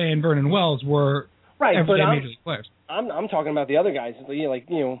Overbay and Vernon Wells were everyday major league players. I'm talking about the other guys, like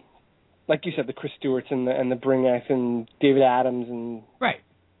you said, the Chris Stewarts and the Brignacs and David Adams and right,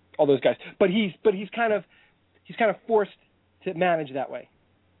 all those guys. But he's he's kind of forced to manage that way.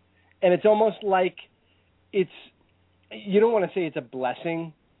 And it's almost like you don't want to say it's a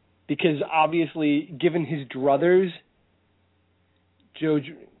blessing, because obviously, given his druthers, Joe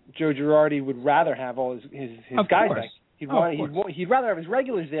Girardi would rather have all his guys back. He'd rather have his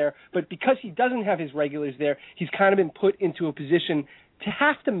regulars there, but because he doesn't have his regulars there, he's kind of been put into a position to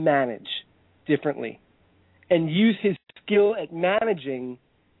have to manage differently and use his skill at managing.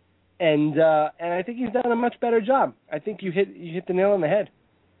 And I think he's done a much better job. I think you hit the nail on the head.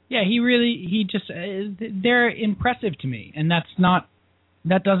 Yeah, they're impressive to me, and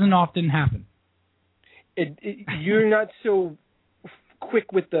that doesn't often happen. You're not so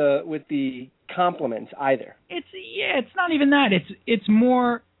quick with the compliments either. It's not even that. It's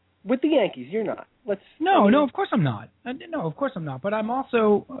more with the Yankees. You're not. No, of course I'm not. No, of course I'm not. But I'm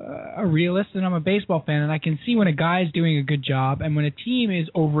also a realist, and I'm a baseball fan, and I can see when a guy's doing a good job and when a team is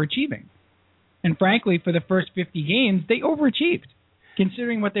overachieving. And frankly, for the first 50 games, they overachieved,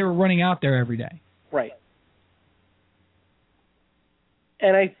 considering what they were running out there every day. Right.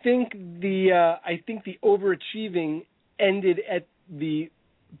 And I think the overachieving ended at the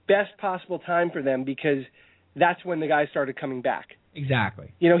best possible time for them, because that's when the guys started coming back.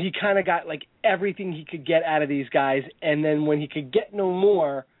 Exactly. He kind of got like everything he could get out of these guys, and then when he could get no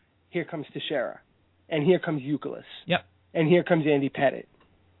more, here comes Teixeira, and here comes Youkilis. Yep. And here comes Andy Pettitte.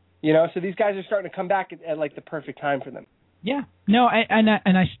 So these guys are starting to come back at like the perfect time for them. Yeah. No,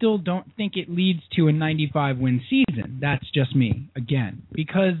 I still don't think it leads to a 95-win season. That's just me, again.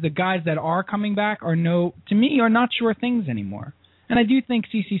 Because the guys that are coming back are not sure things anymore. And I do think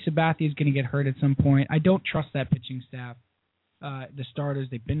CeCe Sabathia is going to get hurt at some point. I don't trust that pitching staff. The starters,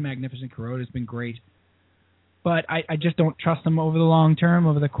 they've been magnificent. Kuroda's been great. But I just don't trust them over the long term,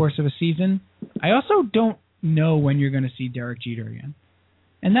 over the course of a season. I also don't know when you're going to see Derek Jeter again.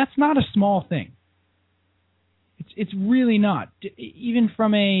 And that's not a small thing. It's really not. Even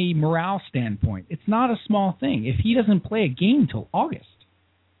from a morale standpoint, it's not a small thing. If he doesn't play a game till August,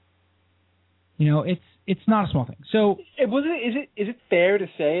 it's not a small thing. So, is it fair to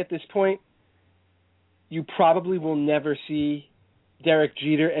say at this point you probably will never see Derek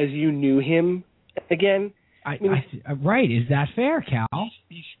Jeter as you knew him again? Right. Is that fair, Cal?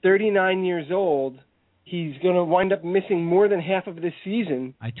 He's 39 years old. He's going to wind up missing more than half of this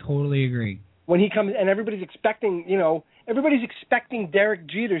season. I totally agree. When he comes, and everybody's expecting Derek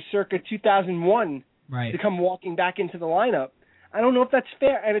Jeter circa 2001 to come walking back into the lineup. I don't know if that's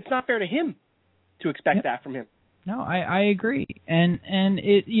fair, and it's not fair to him to expect that from him. No, I agree. And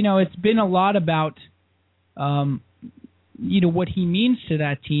it it's been a lot about what he means to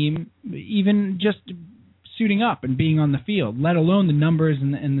that team, even just suiting up and being on the field, let alone the numbers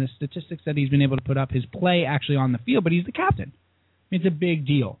and the statistics that he's been able to put up, his play actually on the field, but he's the captain. It's a big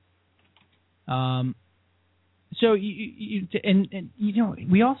deal. So we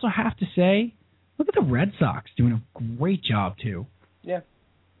also have to say, look at the Red Sox doing a great job too. Yeah,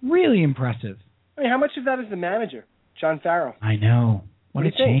 really impressive. I mean, how much of that is the manager, John Farrell? I know. What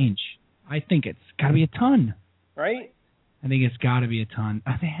a change! I think it's got to be a ton. Right? I think it's got to be a ton.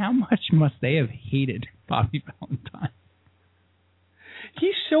 I mean, how much must they have hated Bobby Valentine?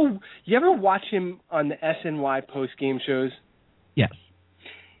 He's so. You ever watch him on the SNY post-game shows? Yes.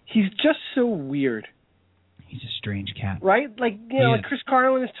 He's just so weird. He's a strange cat. Right? Like, like Chris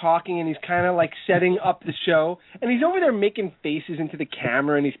Carlin is talking, and he's kind of like setting up the show, and he's over there making faces into the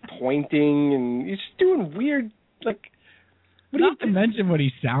camera, and he's pointing, and he's doing weird, like... Not to mention what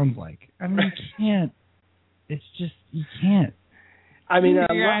he sounds like. I mean, you can't. It's just, you can't. I mean...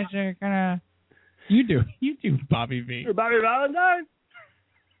 you guys are gonna... You do, Bobby V. Or Bobby Valentine?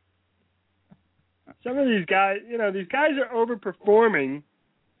 Some of these guys, these guys are overperforming.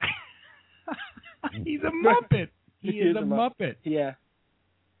 He's a Muppet. He is a Muppet. Yeah.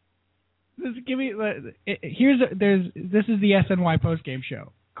 This is the SNY postgame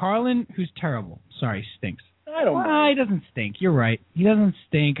show. Carlin, who's terrible. Sorry, stinks. I don't know. He doesn't stink. You're right. He doesn't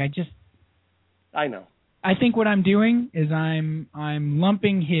stink. I know. I think what I'm doing is I'm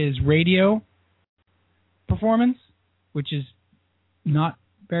lumping his radio performance, which is not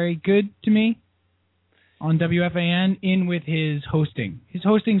very good to me, on WFAN, in with his hosting. His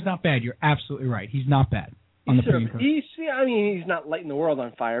hosting's not bad. You're absolutely right. He's not bad. He's not lighting the world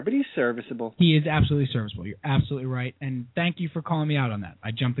on fire, but he's serviceable. He is absolutely serviceable. You're absolutely right, and thank you for calling me out on that.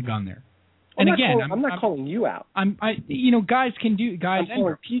 I jumped the gun there. I'm not calling you out. Guys can do guys. I'm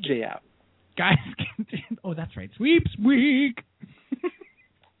calling PJ out. Guys can do. Oh, that's right. Sweeps week.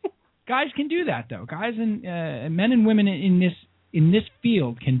 Guys can do that though. Guys and men and women in this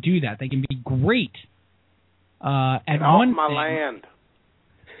field can do that. They can be great. At off my land.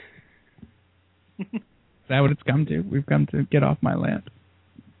 that what it's come to? We've come to get off my land.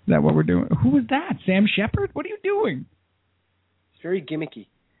 Is that what we're doing? Who was that? Sam Shepard? What are you doing? It's very gimmicky.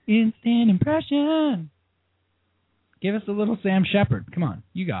 Instant impression. Give us a little Sam Shepard. Come on,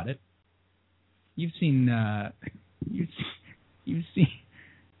 you got it. You've seen you've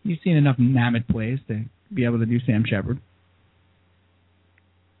seen enough Mammoth plays to be able to do Sam Shepard.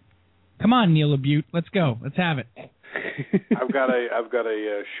 Come on, Neil LaBute. Let's go. Let's have it. I've got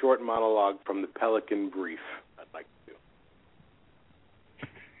a short monologue from the Pelican Brief I'd like to do.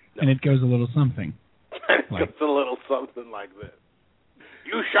 No. And it goes a little something. It's a little something like this.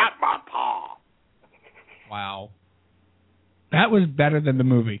 You shot my paw. Wow. That was better than the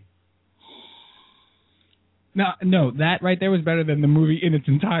movie. No, that right there was better than the movie in its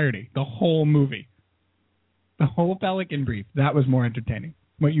entirety. The whole movie. The whole Pelican Brief. That was more entertaining.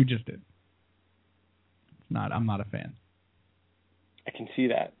 What you just did. I'm not a fan. I can see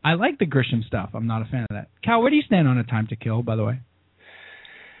that. I like the Grisham stuff. I'm not a fan of that. Cal, where do you stand on A Time to Kill, by the way?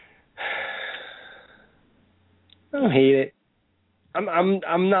 I don't hate it.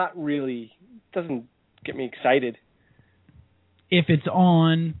 I'm not really. It doesn't get me excited. If it's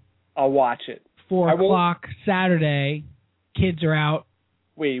on, I'll watch it. 4 o'clock Saturday, kids are out.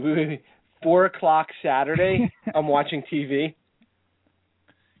 Wait. 4 o'clock Saturday, I'm watching TV.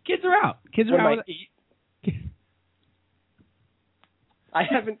 Kids are out. Kids are out.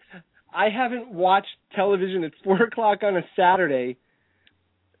 I haven't watched television at 4 o'clock on a Saturday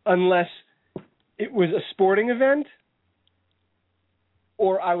unless it was a sporting event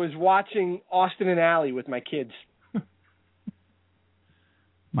or I was watching Austin and Ally with my kids.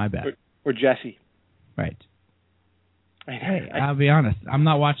 My bad. Or Jesse. Right. Hey, I'll be honest. I'm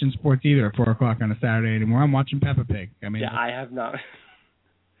not watching sports either at 4 o'clock on a Saturday anymore. I'm watching Peppa Pig. I mean, I have not.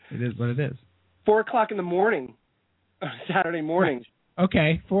 It is what it is. 4 o'clock in the morning on a Saturday morning. Right.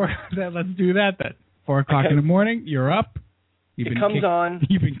 Okay, let's do that then. 4 o'clock in the morning, you're up. It comes on.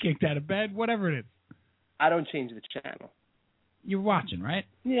 You've been kicked out of bed, whatever it is. I don't change the channel. You're watching, right?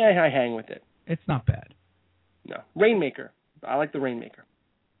 Yeah, I hang with it. It's not bad. No. Rainmaker. I like the Rainmaker.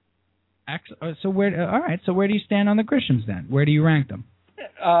 So where do you stand on the Grishams then? Where do you rank them?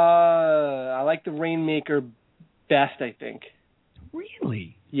 I like the Rainmaker best, I think.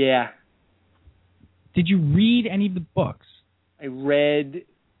 Really? Yeah. Did you read any of the books? I read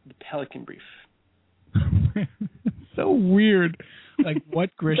the Pelican Brief. So weird. Like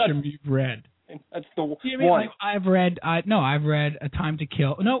what Grisham you've read? That's the one. Like, I've read A Time to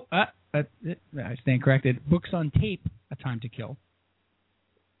Kill. No, I stand corrected. Books on tape, A Time to Kill.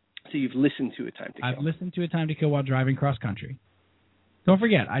 So you've listened to A Time to Kill. I've listened to A Time to Kill while driving cross country. Don't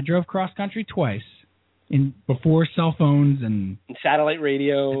forget, I drove cross country twice before cell phones and satellite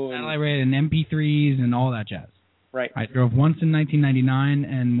radio and MP3s and all that jazz. Right. I drove once in 1999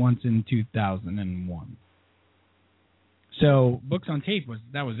 and once in 2001. So books on tape was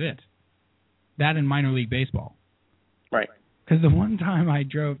it. That and minor league baseball. Right. Because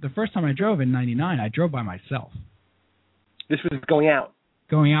the first time I drove in 99, I drove by myself. This was going out.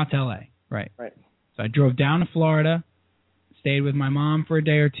 Going out to L.A., right. Right. So I drove down to Florida, stayed with my mom for a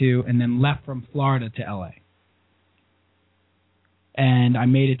day or two, and then left from Florida to L.A. And I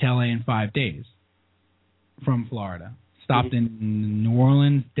made it to L.A. in 5 days from Florida. Stopped in New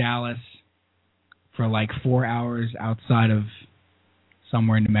Orleans, Dallas, for like 4 hours outside of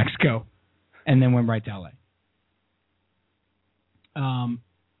somewhere in New Mexico, and then went right to L.A.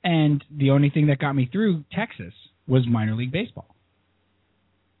 And the only thing that got me through Texas was minor league baseball.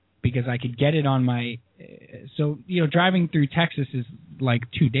 Because I could get it on my... So, driving through Texas is like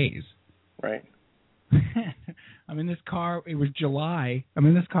 2 days. Right. I'm in this car. It was July. I'm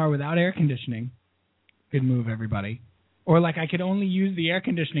in this car without air conditioning. Good move, everybody. Or, I could only use the air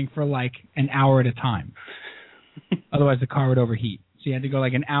conditioning for, an hour at a time. Otherwise, the car would overheat. So you had to go,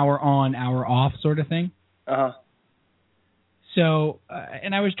 an hour on, hour off sort of thing. Uh-huh. So,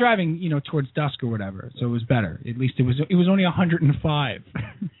 and I was driving, towards dusk or whatever, so it was better. At least it was only 105.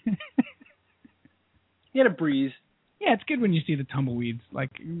 You had a breeze. Yeah, it's good when you see the tumbleweeds,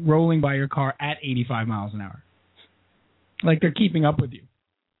 rolling by your car at 85 miles an hour. They're keeping up with you.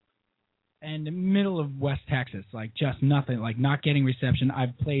 And the middle of West Texas, just nothing, not getting reception.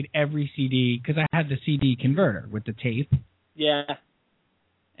 I've played every CD, because I had the CD converter with the tape. Yeah.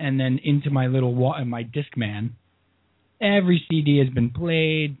 And then into my my Discman. Every CD has been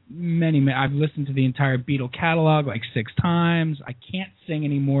played. I've listened to the entire Beatle catalog 6 times. I can't sing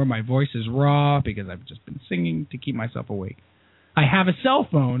anymore. My voice is raw because I've just been singing to keep myself awake. I have a cell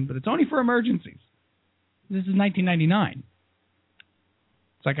phone, but it's only for emergencies. This is 1999.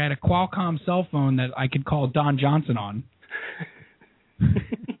 It's I had a Qualcomm cell phone that I could call Don Johnson on.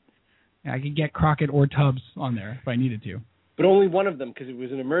 I could get Crockett or Tubbs on there if I needed to. But only one of them because it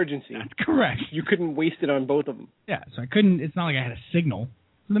was an emergency. That's correct. You couldn't waste it on both of them. Yeah, so I couldn't. It's not like I had a signal.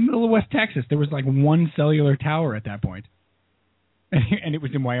 In the middle of West Texas, there was like one cellular tower at that point, and it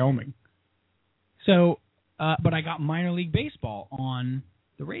was in Wyoming. So, but I got minor league baseball on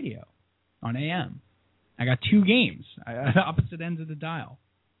the radio, on AM. I got 2 games at opposite ends of the dial,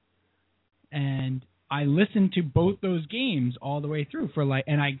 and I listened to both those games all the way through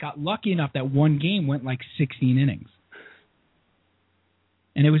and I got lucky enough that one game went like 16 innings.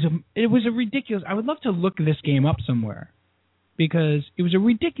 And it was a ridiculous. I would love to look this game up somewhere because it was a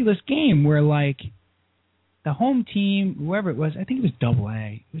ridiculous game where like the home team, whoever it was, I think it was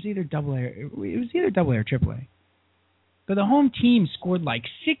AA. It was either AA or AAA. But the home team scored like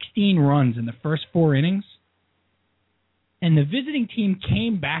 16 runs in the first 4 innings, and the visiting team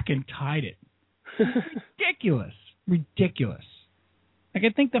came back and tied it. Ridiculous. Like I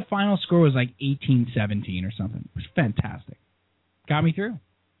think the final score was like 18-17 or something. It was fantastic. Got me through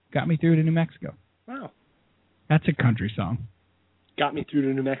to New Mexico. Wow. That's a country song. Got me through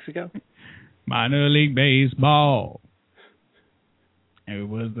to New Mexico? Minor league baseball. It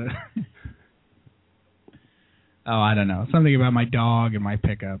was the... I don't know. Something about my dog and my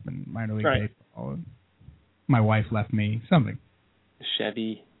pickup and minor league baseball. My wife left me. Something.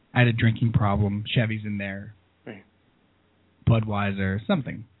 Chevy. I had a drinking problem. Chevy's in there. Right. Budweiser.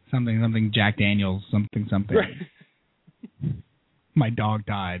 Something. Jack Daniels. Something. Right. My dog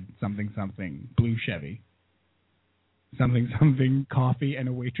died. Something. Blue Chevy. Something. Coffee and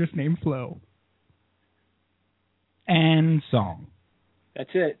a waitress named Flo. And song.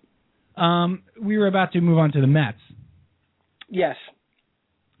 That's it. We were about to move on to the Mets. Yes.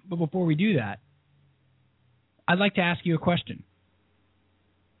 But before we do that, I'd like to ask you a question.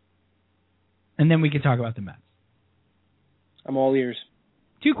 And then we can talk about the Mets. I'm all ears.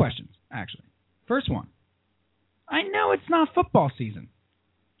 2 questions, actually. First one. I know it's not football season,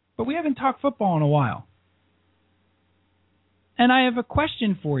 but we haven't talked football in a while. And I have a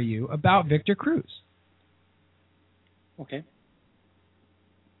question for you about Victor Cruz. Okay.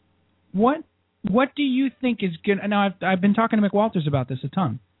 What do you think is good? Now, I've been talking to Mick Walters about this a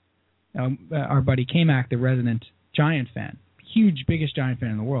ton. Our buddy K-Mac, the resident Giant fan, biggest Giant fan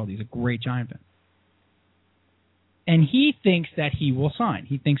in the world. He's a great Giant fan. And he thinks that he will sign.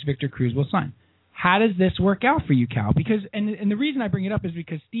 He thinks Victor Cruz will sign. How does this work out for you, Cal? Because and the reason I bring it up is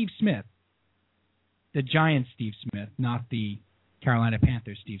because Steve Smith, the Giant Steve Smith, not the Carolina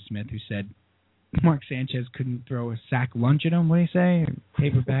Panthers Steve Smith, who said Mark Sanchez couldn't throw a sack lunch at him. What did he say? A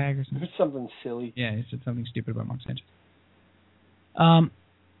paper bag or something? Something silly. Yeah, he said something stupid about Mark Sanchez.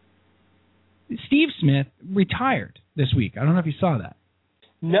 Steve Smith retired this week. I don't know if you saw that.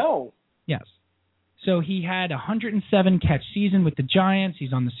 No. Yes. So he had a 107-catch season with the Giants.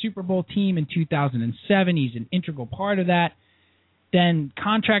 He's on the Super Bowl team in 2007. He's an integral part of that. Then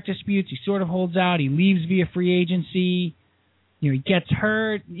contract disputes. He sort of holds out. He leaves via free agency. He gets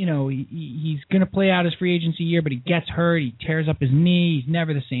hurt. He's going to play out his free agency year, but he gets hurt. He tears up his knee. He's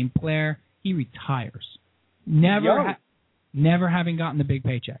never the same player. He retires. Never having gotten the big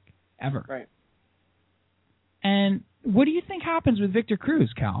paycheck, ever. Right. And what do you think happens with Victor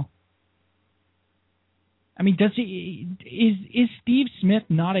Cruz, Cal? I mean, is Steve Smith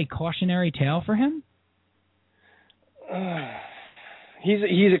not a cautionary tale for him? He's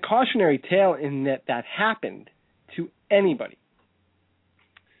a cautionary tale in that happened to anybody.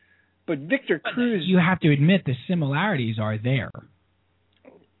 But Victor Cruz... You have to admit the similarities are there.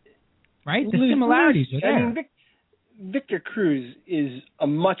 Right? The similarities are there. I mean, Victor Cruz is a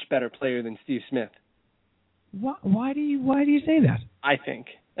much better player than Steve Smith. Why do you say that? I think.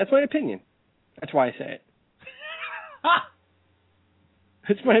 That's my opinion. That's why I say it.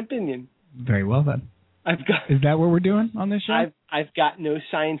 That's my opinion. Very well then. Is that what we're doing on this show? I've got no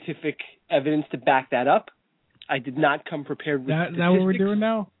scientific evidence to back that up. I did not come prepared with statistics. Is that what we're doing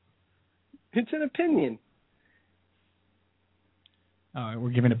now? It's an opinion. Oh,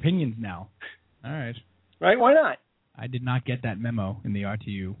 we're giving opinions now. All right. Right? Why not? I did not get that memo in the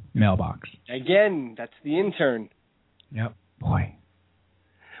RTU mailbox. Again, that's the intern. Yep. Boy.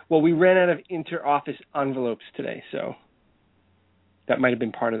 Well, we ran out of inter-office envelopes today, so that might have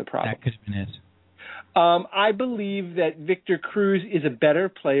been part of the problem. That could have been it. I believe that Victor Cruz is a better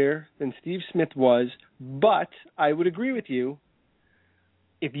player than Steve Smith was, but I would agree with you.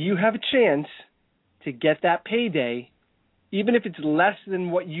 If you have a chance to get that payday, even if it's less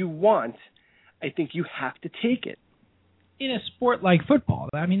than what you want, I think you have to take it. In a sport like football,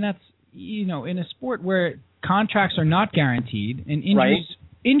 I mean, that's, in a sport where contracts are not guaranteed and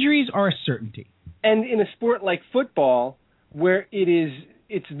injuries are a certainty. And in a sport like football, where it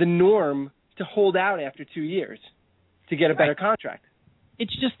it's the norm to hold out after 2 years to get a better contract.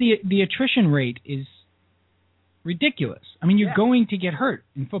 It's just the attrition rate is ridiculous. I mean, you're going to get hurt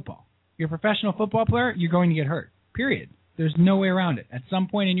in football. You're a professional football player, you're going to get hurt, period. There's no way around it. At some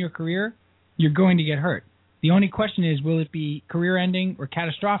point in your career, you're going to get hurt. The only question is, will it be career-ending or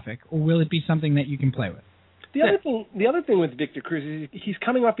catastrophic, or will it be something that you can play with? The other thing with Victor Cruz is he's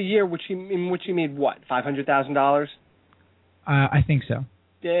coming off a year in which he made what, $500,000? I think so.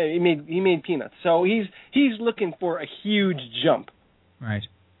 Yeah, he made peanuts. So he's looking for a huge jump. Right.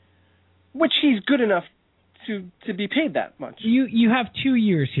 Which he's good enough to be paid that much. You have 2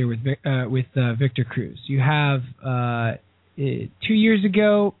 years here with Victor Cruz. You have 2 years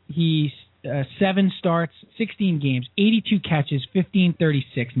ago he 7 starts, 16 games, 82 catches,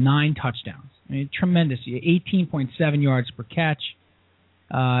 1536, 9 touchdowns. I mean, tremendous. 18.7 yards per catch.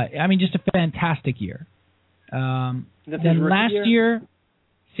 I mean, just a fantastic year. Then last year,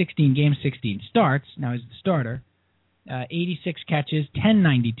 16 games, 16 starts. Now he's the starter. 86 catches,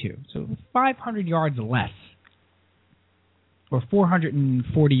 1092. So 500 yards less. Or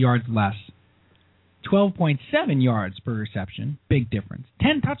 440 yards less. 12.7 yards per reception. Big difference.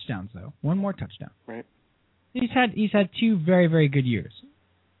 10 touchdowns, though. 1 more touchdown. Right. He's had 2 very, very good years.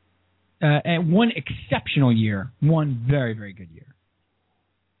 And 1 exceptional year. 1 very, very good year.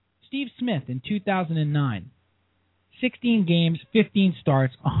 Steve Smith in 2009. 16 games, 15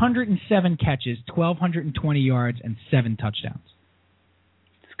 starts, 107 catches, 1,220 yards, and 7 touchdowns.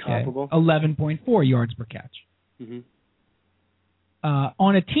 It's comparable. 11.4 yards per catch. Mm-hmm.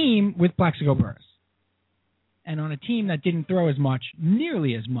 On a team with Plaxico Burress. And on a team that didn't throw as much,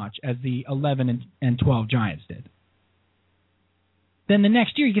 nearly as much, as the 11 and 12 Giants did. Then the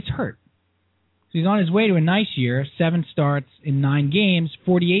next year he gets hurt. So he's on his way to a nice year, 7 starts in 9 games,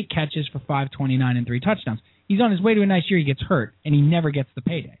 48 catches for 529 and 3 touchdowns. He's on his way to a nice year, he gets hurt, and he never gets the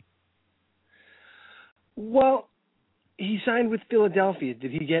payday. Well, he signed with Philadelphia.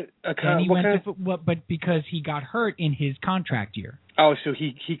 Did he get a contract? But because he got hurt in his contract year. Oh, so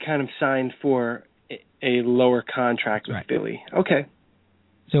he kind of signed for a lower contract with Philly. Okay.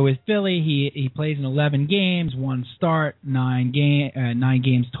 So with Philly, he plays in 11 games, 1 start, 9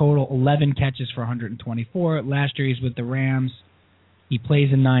 games total, 11 catches for 124. Last year he's with the Rams. He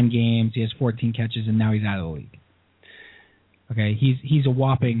plays in 9 games. He has 14 catches, and now he's out of the league. Okay, he's a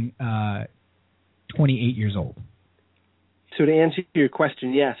whopping 28 years old. So to answer your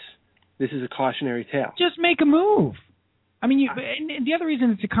question, yes, this is a cautionary tale. Just make a move. I mean, and the other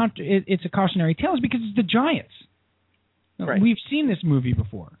reason it's a cautionary tale is because it's the Giants. Right. We've seen this movie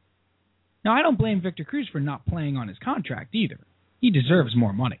before. Now, I don't blame Victor Cruz for not playing on his contract either. He deserves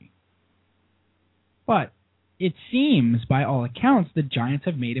more money. But it seems, by all accounts, the Giants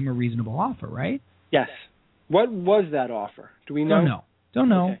have made him a reasonable offer, right? Yes. What was that offer? Do we know? Don't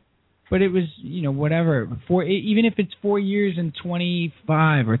know. Okay. But it was, whatever. Even if it's 4 years and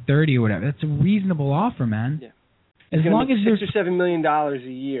 25 or 30 or whatever, that's a reasonable offer, man. Yeah. As long as there's $6 or $7 million a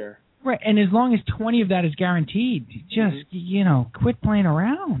year. Right, and as long as 20 of that is guaranteed, just, quit playing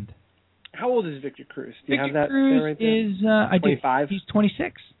around. How old is Victor Cruz? Do you Victor have that Cruz there right there? is 25. He's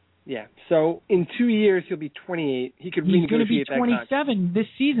 26. Yeah. So in 2 years he'll be 28. He could He's going to be renegotiate that 27 this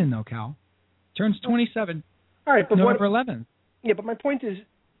season, though, Cal. Turns 27. All right, but November 11th. Yeah, but my point is,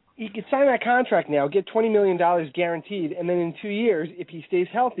 he could sign that contract now, get $20 million guaranteed, and then in 2 years, if he stays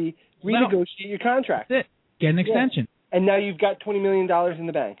healthy, renegotiate your contract. That's it. Get an extension. And now you've got $20 million in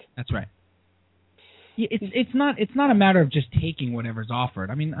the bank. That's right. Yeah, it's not a matter of just taking whatever's offered.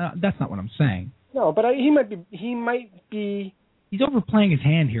 I mean, that's not what I'm saying. No, but he might be. He's overplaying his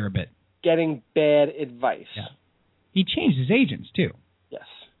hand here a bit. Getting bad advice. Yeah. He changed his agents too. Yes.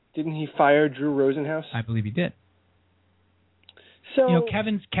 Didn't he fire Drew Rosenhaus? I believe he did. So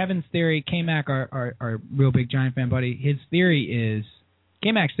Kevin's theory, K-Mac, our real big Giant fan buddy,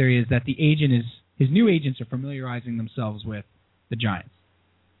 K-Mac's theory is that his new agents are familiarizing themselves with the Giants.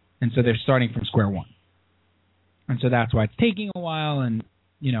 And so they're starting from square one. And so that's why it's taking a while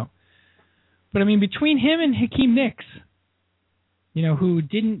But I mean, between him and Hakeem Nicks, who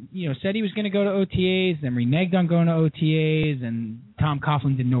didn't, said he was going to go to OTAs, then reneged on going to OTAs, and Tom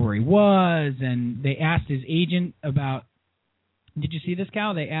Coughlin didn't know where he was, and they asked his agent about, did you see this,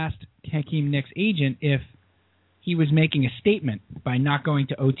 Cal? They asked Hakeem Nicks' agent if he was making a statement by not going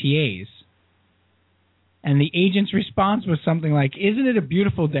to OTAs. And the agent's response was something like, "Isn't it a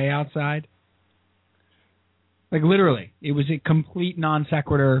beautiful day outside?" Like, literally. It was a complete non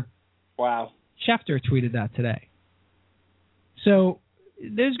sequitur. Wow. Schefter tweeted that today. So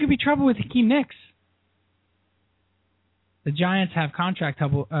there's going to be trouble with Hakeem Nicks. The Giants have contract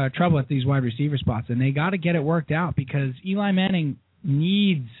trouble at these wide receiver spots, and they got to get it worked out because Eli Manning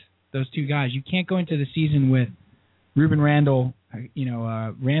needs those two guys. You can't go into the season with Ruben Randall,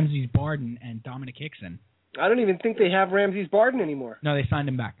 Ramses Barden, and Dominic Hickson. I don't even think they have Ramses Barden anymore. No, they signed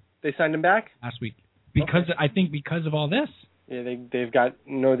him back. They signed him back? Last week. I think because of all this. Yeah, they've got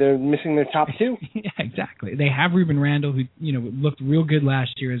they're missing their top two. Yeah, exactly. They have Ruben Randall, who looked real good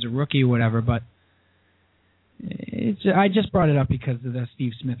last year as a rookie or whatever, but I just brought it up because of the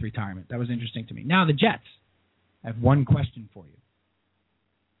Steve Smith retirement. That was interesting to me. Now the Jets. I have one question for you.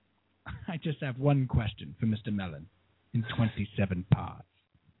 I just have one question for Mr. Mellon in 27 parts.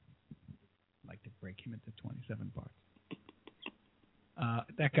 I'd like to break him into 27 parts.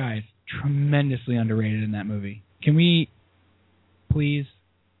 That guy is tremendously underrated in that movie. Can we please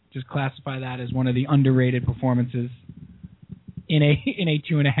just classify that as one of the underrated performances in a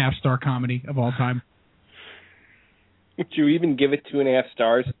 2.5-star comedy of all time? Would you even give it 2.5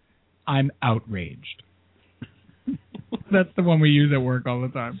 stars? I'm outraged. That's the one we use at work all the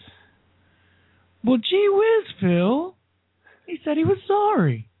time. Well, gee whiz, Phil. He said he was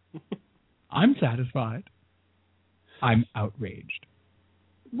sorry. I'm satisfied. I'm outraged.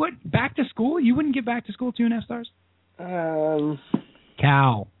 What, back to school? You wouldn't give Back to School 2.5 stars?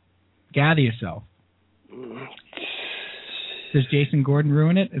 Cal, gather yourself. Does Jason Gordon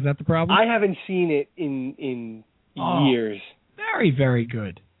ruin it? Is that the problem? I haven't seen it in years. Very, very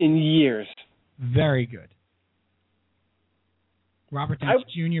good. In years. Very good. Robert Downey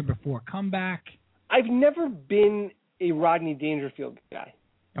Jr. before comeback. I've never been a Rodney Dangerfield guy.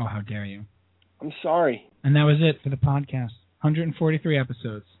 Oh, how dare you. I'm sorry. And that was it for the podcast. 143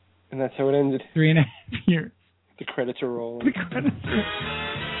 episodes. And that's how it ended. 3.5 years. The credits are rolling. The credits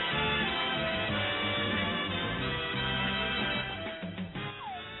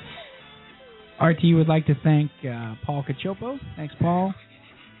are... RTU would like to thank Paul Cacioppo. Thanks, Paul.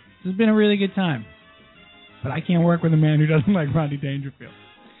 This has been a really good time. But I can't work with a man who doesn't like Rodney Dangerfield.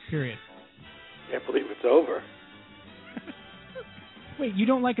 Period. Can't believe it's over. Wait, you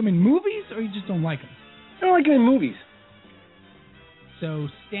don't like him in movies, or you just don't like him? I don't like him in movies. So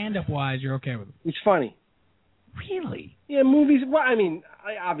stand-up-wise, you're okay with him? He's funny. Really? Yeah, movies. Well, I mean,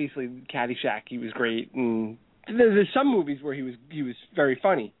 obviously, Caddyshack, he was great, and there's some movies where he was very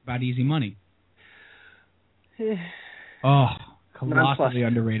funny. About Easy Money. Oh, colossally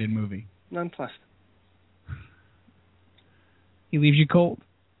underrated movie. Nonplussed. He leaves you cold?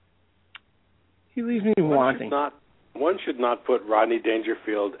 He leaves me wanting. One should not put Rodney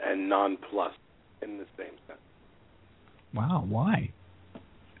Dangerfield and nonplussed in the same sentence. Wow, why?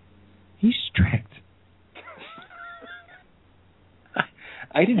 He's strict.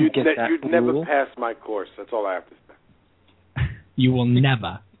 I didn't get that You'd never pass my course. That's all I have to say. You will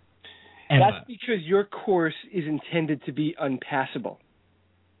never, ever. That's because your course is intended to be unpassable.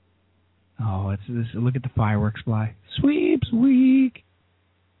 Oh, it's this. Look at the fireworks fly. Sweeps week.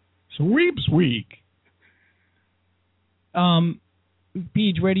 Sweeps week.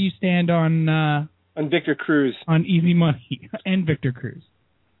 Peach, where do you stand on Victor Cruz? On Easy Money and Victor Cruz.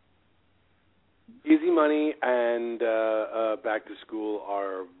 Easy Money and Back to School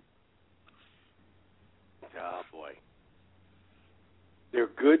are, oh boy, they're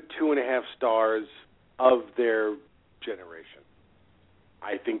good 2.5 stars of their generation.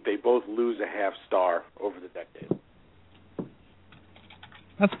 I think they both lose a half star over the decade.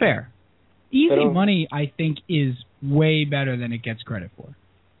 That's fair. Easy Money, I think, is way better than it gets credit for,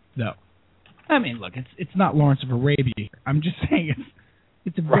 though. I mean, look, it's not Lawrence of Arabia here. I'm just saying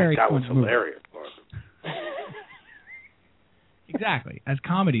it's a very that fun was movie. Hilarious. Exactly, as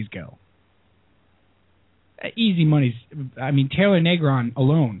comedies go. Easy Money's, I mean, Taylor Negron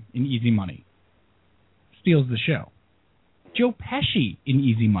alone in Easy Money steals the show. Joe Pesci in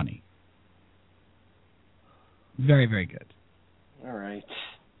Easy Money. Very, very good. All right.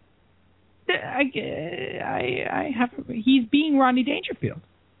 He's being Rodney Dangerfield.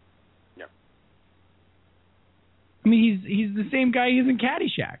 Yeah. I mean, he's the same guy he is in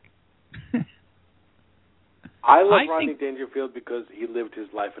Caddyshack. I love Rodney Dangerfield because he lived his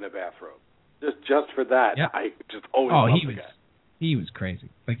life in a bathrobe. Just for that, yeah. I just always loved the guy. He was crazy.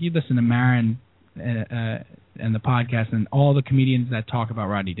 Like, you listen to Marin and the podcast and all the comedians that talk about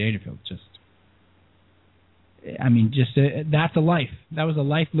Rodney Dangerfield. That's a life. That was a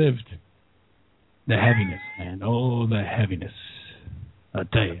life lived. The heaviness, man. Oh, the heaviness. I'll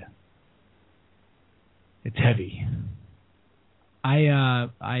tell you. It's heavy. I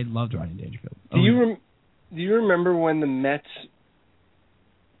loved Rodney Dangerfield. Do you remember when the Mets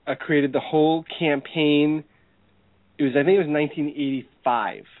created the whole campaign? I think it was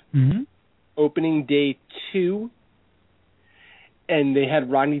 1985. Mm-hmm. Opening day 2, and they had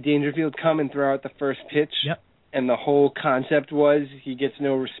Rodney Dangerfield come and throw out the first pitch. Yep. and the whole concept was he gets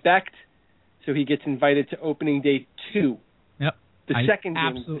no respect, so he gets invited to opening day 2. Yep. The second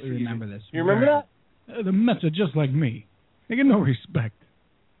game. Absolutely remember this. You remember that? The Mets are just like me. They get no respect.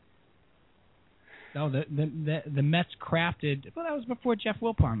 No, the Mets crafted. Well, that was before Jeff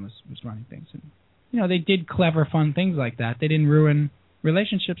Wilpon was running things. And, they did clever, fun things like that. They didn't ruin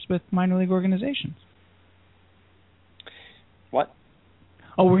relationships with minor league organizations. What?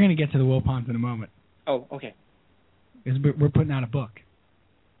 Oh, we're going to get to the Wilpons in a moment. Oh, okay. We're putting out a book.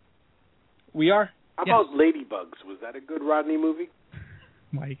 We are? How about Ladybugs? Was that a good Rodney movie?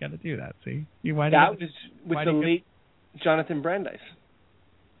 Why you got to do that? See, that was with the late Jonathan Brandis.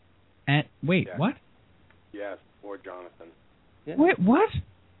 And wait, yes. What? Yes, poor Jonathan. Yeah. Wait, what?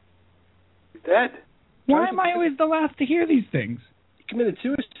 He's dead. Why am I always the last to hear these things? He committed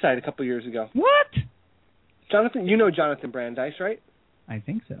suicide a couple years ago. What? Jonathan, you know Jonathan Brandis, right? I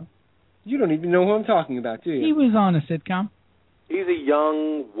think so. You don't even know who I'm talking about, do you? He was on a sitcom. He's a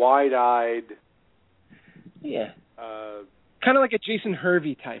young, wide-eyed... Yeah. Kind of like a Jason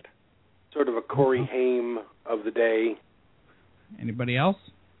Hervey type. Sort of a Corey Haim of the day. Anybody else?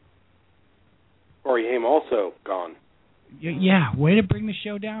 Corey Haim also gone. Yeah, way to bring the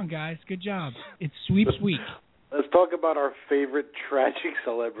show down, guys. Good job. It's Sweeps Week. Let's talk about our favorite tragic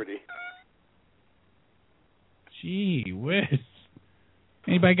celebrity. Gee whiz.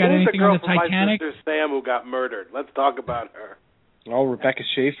 Anybody got anything on the Titanic? My sister Sam who got murdered. Let's talk about her. Oh, Rebecca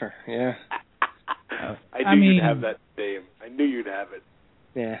Schaefer, yeah. I knew you'd have that name. I knew you'd have it.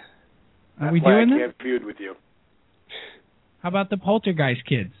 Yeah. Are we doing this? I can't feud with you. How about the Poltergeist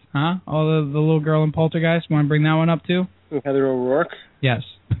kids, huh? All the little girl in Poltergeist. Want to bring that one up too? Heather O'Rourke? Yes.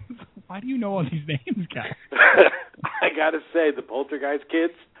 Why do you know all these names, guys? I gotta say, the Poltergeist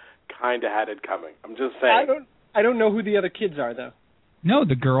kids kind of had it coming. I'm just saying. I don't know who the other kids are, though. No,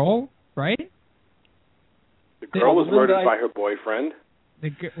 the girl, right? The girl was murdered by her boyfriend.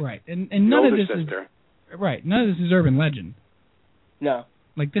 Right, and none of this sister. Is right. None of this is urban legend. No,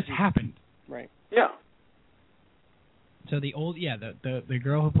 like this happened. Right. Yeah. So the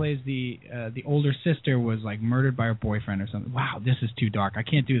girl who plays the older sister was like murdered by her boyfriend or something. Wow, this is too dark. I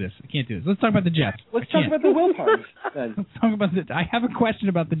can't do this. Let's talk about the Jets. Let's talk about the Wilpons then. Let's talk about I have a question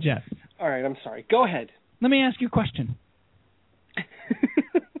about the Jets. All right, I'm sorry. Go ahead. Let me ask you a question.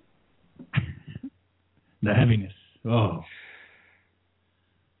 The heaviness. Oh.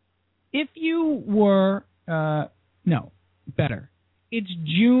 If you were better. It's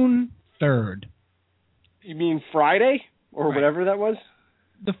June 3rd. You mean Friday? Or right. Whatever that was?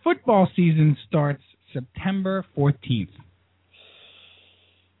 The football season starts September 14th.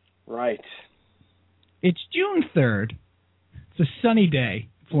 Right. It's June 3rd. It's a sunny day,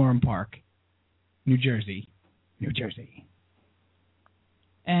 Florham Park, New Jersey.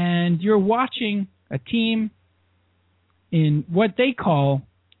 And you're watching a team in what they call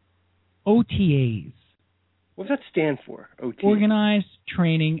OTAs. What does that stand for, OTA? Organized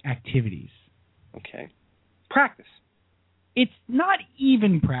Training Activities. Okay. Practice. It's not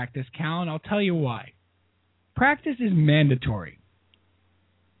even practice, Cal, and I'll tell you why. Practice is mandatory.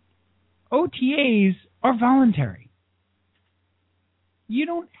 OTAs are voluntary. You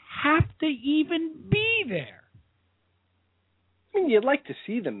don't have to even be there. I mean, you'd like to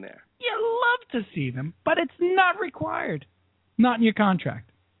see them there. You love to see them, but it's not required. Not in your contract.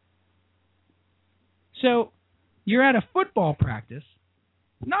 So, you're at a football practice,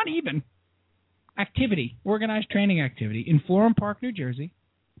 not even, activity, organized training activity in Florham Park, New Jersey.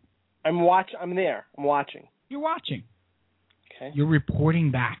 I'm there. I'm watching. You're watching. Okay. You're reporting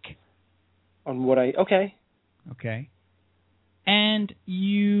back. On what Okay. And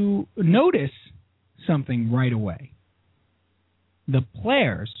you notice something right away. The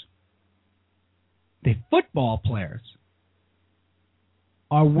football players,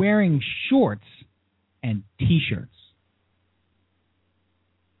 are wearing shorts and T-shirts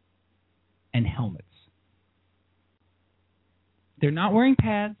and helmets. They're not wearing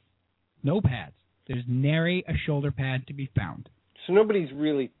pads, no pads. There's nary a shoulder pad to be found. So nobody's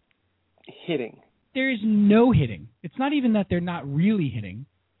really hitting. There is no hitting. It's not even that they're not really hitting.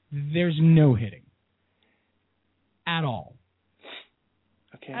 There's no hitting. At all.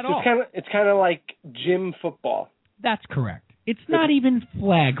 Okay. At so all. It's kind of like gym football. That's correct. It's not even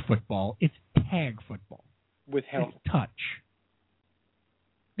flag football. It's tag football. With helmet. It's touch.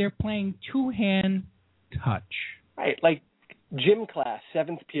 They're playing two-hand touch. Right, like gym class,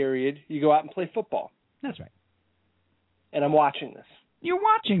 7th period, you go out and play football. That's right. And I'm watching this. You're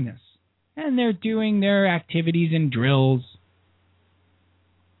watching this. And they're doing their activities and drills.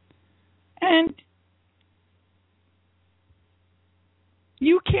 And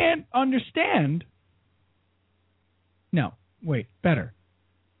you can't understand No, wait, better.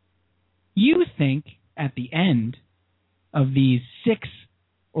 You think at the end of these 6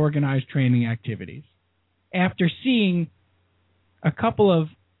 organized training activities, after seeing a couple of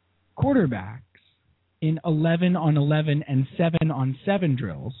quarterbacks in 11 on 11 and 7 on 7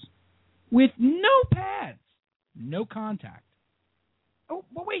 drills with no pads, no contact. Oh,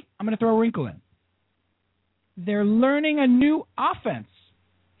 but wait, I'm going to throw a wrinkle in. They're learning a new offense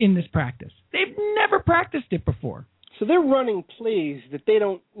in this practice. They've never practiced it before. So they're running plays that they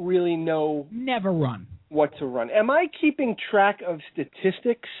don't really know. Never run. What to run. Am I keeping track of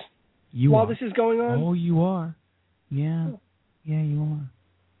statistics while this is going on? Oh, you are. Yeah. Yeah, you are.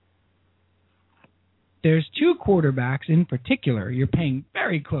 There's 2 quarterbacks in particular you're paying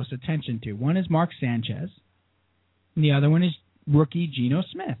very close attention to. One is Mark Sanchez, and the other one is rookie Geno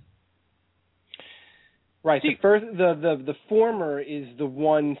Smith. Right. The former is the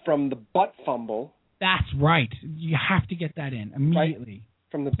one from the butt fumble. That's right. You have to get that in immediately. Right.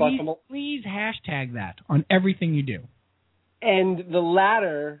 From the butt fumble. Please hashtag that on everything you do. And the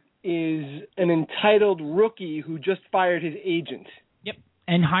latter is an entitled rookie who just fired his agent. Yep.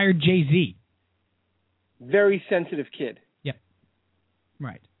 And hired Jay-Z. Very sensitive kid. Yep.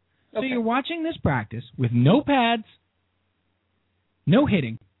 Right. So you're watching this practice with no pads, no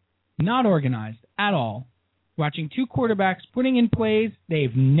hitting, not organized at all, watching 2 quarterbacks putting in plays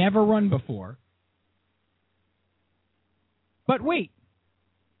they've never run before. But wait,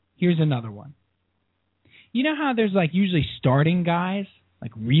 here's another one. You know how there's like usually starting guys,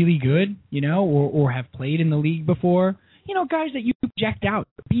 like really good, you know, or have played in the league before? You know, guys that you project out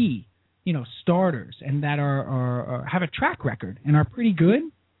to be, you know, starters and that are have a track record and are pretty good.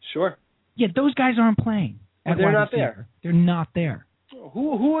 Sure. Yeah, those guys aren't playing. They're not there. They're not there.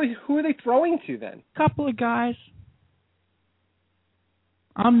 Who are they throwing to then? Couple of guys.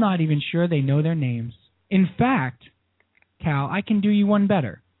 I'm not even sure they know their names. In fact, Cal, I can do you one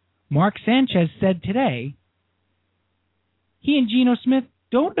better. Mark Sanchez said today he and Geno Smith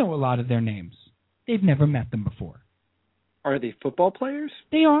don't know a lot of their names. They've never met them before. Are they football players?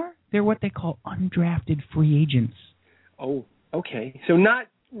 They are. They're what they call undrafted free agents. Oh, okay. So not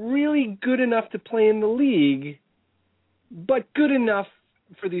really good enough to play in the league, but good enough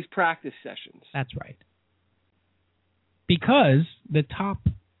for these practice sessions. That's right. Because the top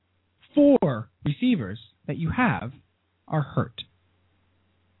 4 receivers that you have are hurt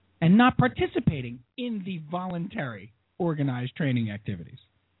and not participating in the voluntary organized training activities.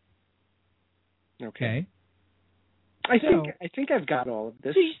 Okay. I think I've got all of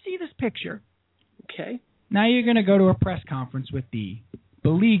this. So you see this picture. Okay. Now you're going to go to a press conference with the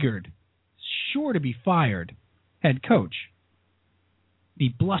beleaguered, sure to be fired head coach, the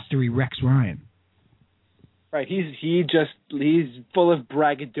blustery Rex Ryan. Right. He's full of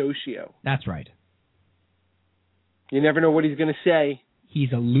braggadocio. That's right. You never know what he's going to say.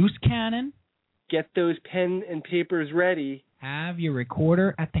 He's a loose cannon. Get those pen and papers ready. Have your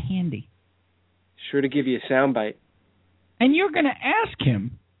recorder at the handy. Sure to give you a soundbite. And you're going to ask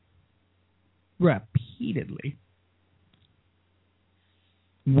him repeatedly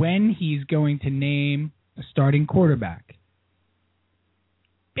when he's going to name a starting quarterback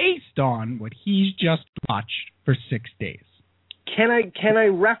based on what he's just watched for 6 days. Can I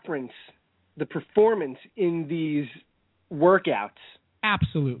reference the performance in these workouts?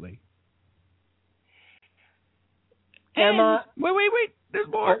 Absolutely. Wait. There's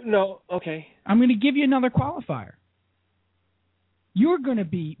more. Oh, no, okay. I'm going to give you another qualifier. You're going to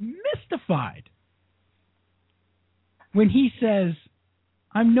be mystified when he says,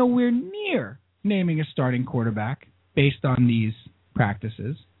 I'm nowhere near naming a starting quarterback based on these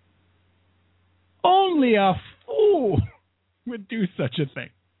practices. Only a fool would do such a thing.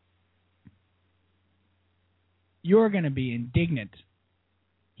 You're going to be indignant.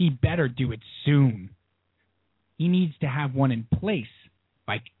 He better do it soon. He needs to have one in place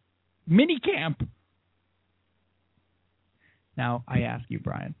by minicamp. Now, I ask you,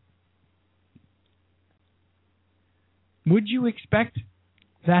 Brian, would you expect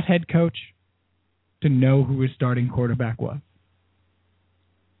that head coach to know who his starting quarterback was?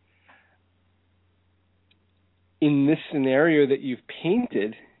 In this scenario that you've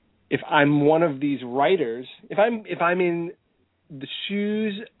painted, if I'm one of these writers, if I'm in the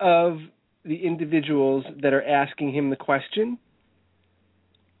shoes of the individuals that are asking him the question,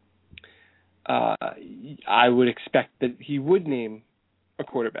 I would expect that he would name a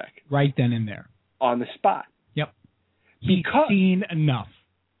quarterback. Right then and there. On the spot. Yep. He's seen enough.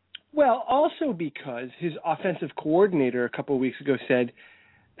 Well, also because his offensive coordinator a couple of weeks ago said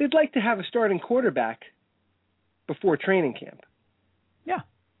they'd like to have a starting quarterback before training camp. Yeah.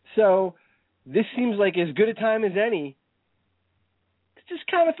 So this seems like as good a time as any Just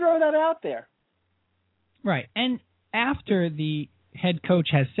kind of throw that out there. Right. And after the head coach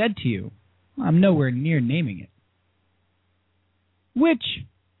has said to you, I'm nowhere near naming it, which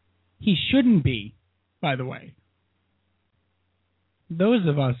he shouldn't be, by the way. Those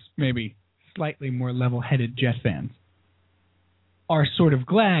of us, maybe slightly more level-headed Jet fans, are sort of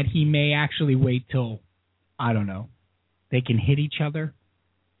glad he may actually wait till, I don't know, they can hit each other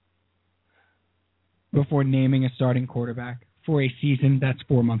before naming a starting quarterback for a season that's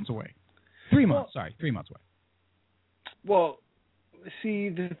 4 months away. 3 months, 3 months away. Well, see,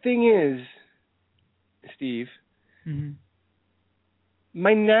 the thing is, Steve,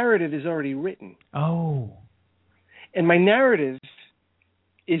 my narrative is already written. Oh. And my narrative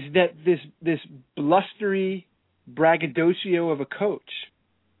is that this blustery braggadocio of a coach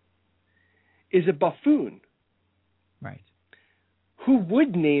is a buffoon. Right. Who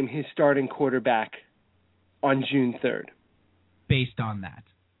would name his starting quarterback on June 3rd? Based on that.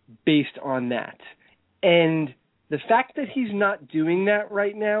 Based on that. And the fact that he's not doing that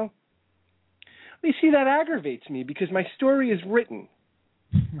right now, you see, that aggravates me because my story is written.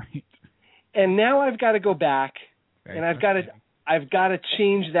 Right. And now I've got to go back and I've got to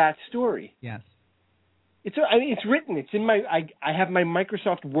change that story. Yes. It's written. It's in my I have my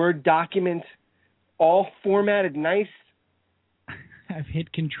Microsoft Word document all formatted nice. I've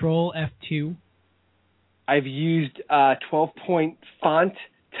hit Control F2. I've used 12-point font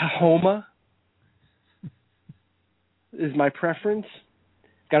Tahoma is my preference.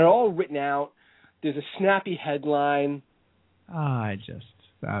 Got it all written out. There's a snappy headline.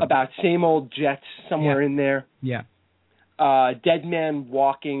 About same old Jets somewhere in there. Yeah. Dead man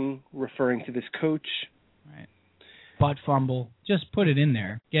walking, referring to this coach. Right. Butt fumble. Just put it in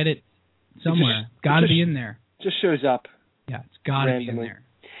there. Get it somewhere. Got to be in there. Just shows up. Yeah, it's got to be in there.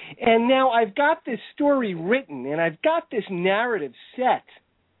 And now I've got this story written, and I've got this narrative set.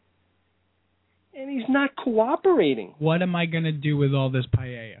 And he's not cooperating. What am I going to do with all this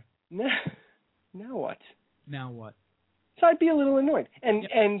paella? Now what? Now what? So I'd be a little annoyed.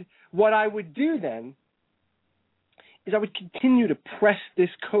 And what I would do then is I would continue to press this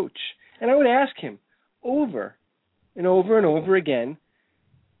coach. And I would ask him over and over and over again,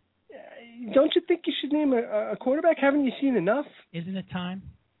 don't you think you should name a quarterback? Haven't you seen enough? Isn't it time?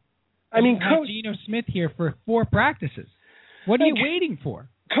 I mean, Coach, Geno Smith here for 4 practices. What are you waiting for?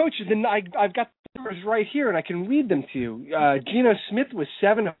 Coach, then I've got the numbers right here, and I can read them to you. Geno Smith was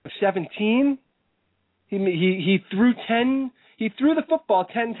 7 of 17. He threw 10. He threw the football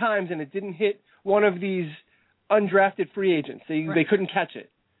 10 times, and it didn't hit one of these undrafted free agents. They couldn't catch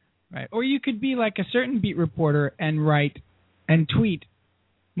it. Right. Or you could be like a certain beat reporter and write and tweet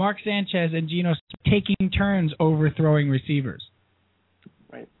Mark Sanchez and Geno taking turns overthrowing receivers.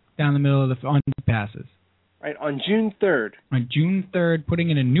 Right. Down the middle of on passes. Right, on June 3rd. On June 3rd, putting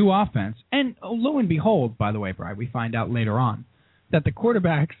in a new offense. And lo and behold, by the way, Brian, we find out later on that the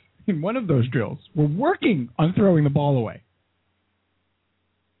quarterbacks in one of those drills were working on throwing the ball away.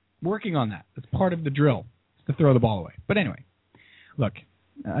 Working on that. That's part of the drill, to throw the ball away. But anyway, look,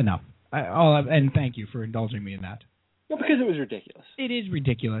 enough. And thank you for indulging me in that. No, because it was ridiculous. It is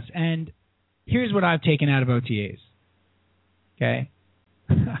ridiculous. And here's what I've taken out of OTAs. Okay?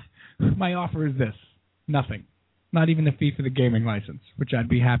 My offer is this. Nothing. Not even the fee for the gaming license, which I'd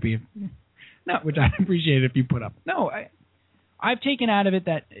be happy which I'd appreciate if you put up. No, I've taken out of it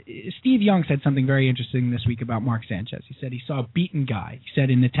that Steve Young said something very interesting this week about Mark Sanchez. He said he saw a beaten guy. He said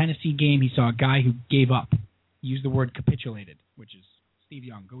in the Tennessee game he saw a guy who gave up. He used the word capitulated, which is Steve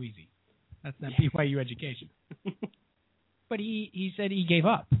Young, go easy. That's not BYU education. But he said he gave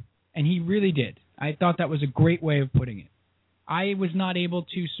up, and he really did. I thought that was a great way of putting it. I was not able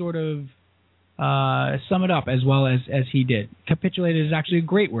to sort of sum it up as well as he did. Capitulated is actually a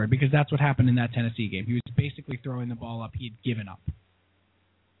great word because that's what happened in that Tennessee game. He was basically throwing the ball up. He had given up.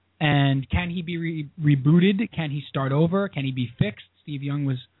 And can he be rebooted? Can he start over? Can he be fixed? Steve Young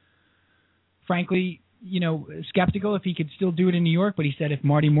was, frankly, skeptical if he could still do it in New York, but he said if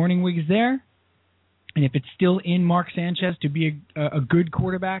Marty Morningwig is there, and if it's still in Mark Sanchez to be a good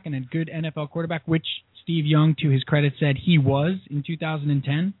quarterback and a good NFL quarterback, which Steve Young, to his credit, said he was in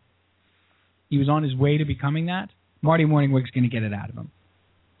 2010, he was on his way to becoming that, Marty Morningwig's going to get it out of him.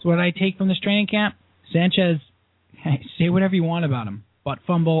 So what I take from this training camp, Sanchez, say whatever you want about him, butt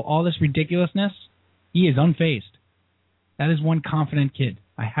fumble, all this ridiculousness, he is unfazed. That is one confident kid.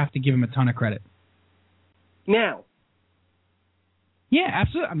 I have to give him a ton of credit. Now. Yeah,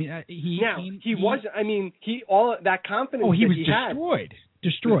 absolutely. I mean, all that confidence. Oh, he was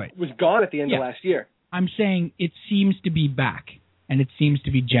destroyed. Was gone at the end of last year. I'm saying it seems to be back, and it seems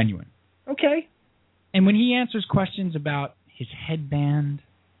to be genuine. Okay. And when he answers questions about his headband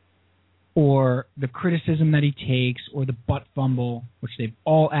or the criticism that he takes or the butt fumble, which they've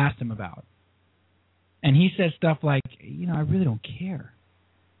all asked him about. And he says stuff like, I really don't care.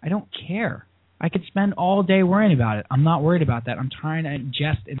 I don't care. I could spend all day worrying about it. I'm not worried about that. I'm trying to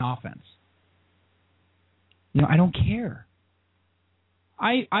ingest an offense. I don't care.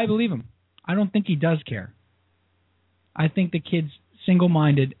 I believe him. I don't think he does care. I think the kid's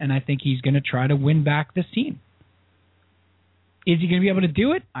single-minded, and I think he's going to try to win back this team. Is he going to be able to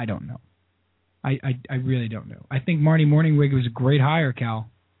do it? I don't know. I really don't know. I think Marty Morningwig was a great hire, Cal.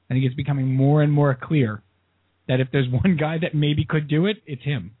 I think it's becoming more and more clear that if there's one guy that maybe could do it, it's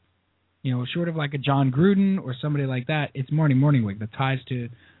him. Short of like a John Gruden or somebody like that, it's Marty Morningwig. The ties to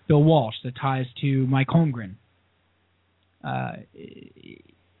Bill Walsh, the ties to Mike Holmgren.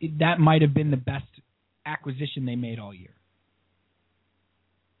 That might have been the best acquisition they made all year.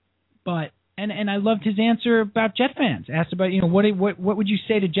 But and I loved his answer about Jet fans. Asked about what would you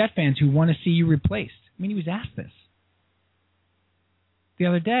say to Jet fans who want to see you replaced? I mean, he was asked this the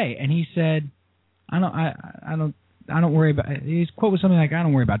other day, and he said, I don't worry about. His quote was something like, "I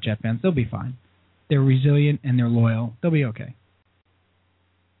don't worry about Jet fans. They'll be fine. They're resilient and they're loyal. They'll be okay."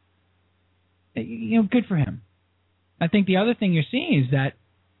 Good for him. I think the other thing you're seeing is that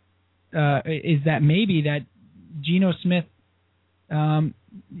maybe that Geno Smith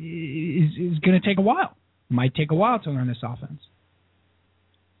is going to take a while. Might take a while to learn this offense,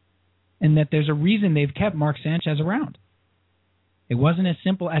 and that there's a reason they've kept Mark Sanchez around. It wasn't as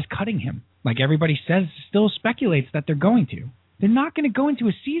simple as cutting him, like everybody says. Still speculates that they're going to. They're not going to go into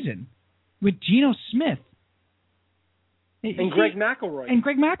a season with Geno Smith and Greg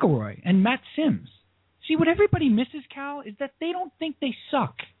McElroy and Matt Sims. See, what everybody misses, Cal, is that they don't think they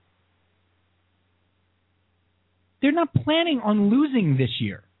suck. They're not planning on losing this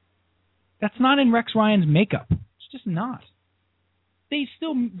year. That's not in Rex Ryan's makeup. It's just not. They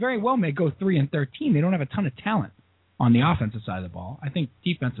still very well may go 3-13. They don't have a ton of talent on the offensive side of the ball. I think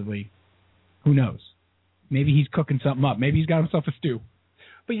defensively, who knows? Maybe he's cooking something up. Maybe he's got himself a stew.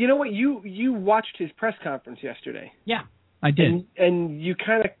 But you know what? You watched his press conference yesterday. Yeah, I did. And you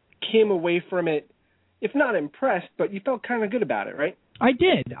kind of came away from it, if not impressed, but you felt kind of good about it, right? I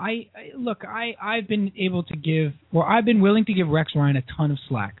did. I've been willing to give Rex Ryan a ton of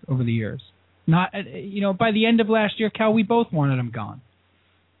slack over the years. Not, by the end of last year, Cal, we both wanted him gone.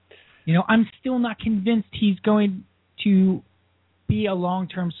 I'm still not convinced he's going to be a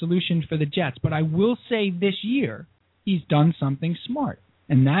long-term solution for the Jets, but I will say this year he's done something smart,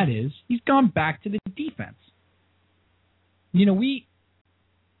 and that is he's gone back to the defense. We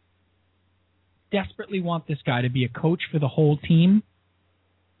desperately want this guy to be a coach for the whole team.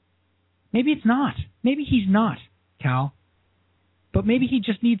 Maybe it's not. Maybe he's not, Cal. But maybe he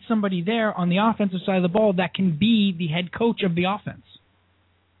just needs somebody there on the offensive side of the ball that can be the head coach of the offense.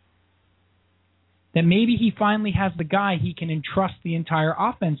 That maybe he finally has the guy he can entrust the entire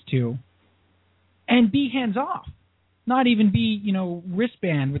offense to and be hands-off. Not even be,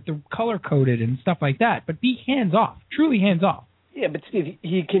 wristband with the color-coded and stuff like that, but be hands-off, truly hands-off. Yeah, but Steve,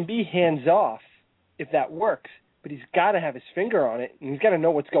 he can be hands-off if that works, but he's got to have his finger on it, and he's got to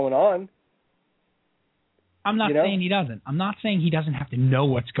know what's going on. I'm not saying he doesn't. I'm not saying he doesn't have to know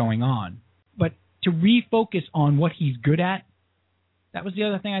what's going on. But to refocus on what he's good at, that was the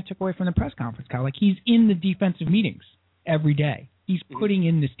other thing I took away from the press conference, Kyle. Like, he's in the defensive meetings every day. He's putting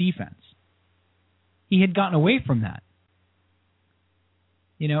in this defense. He had gotten away from that.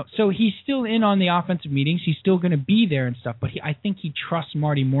 So he's still in on the offensive meetings. He's still going to be there and stuff. But I think he trusts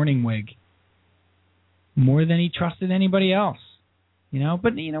Marty Morningwig more than he trusted anybody else.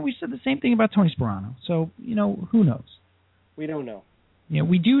 But we said the same thing about Tony Sparano. So, who knows? We don't know.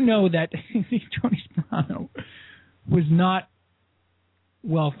 We do know that Tony Sparano was not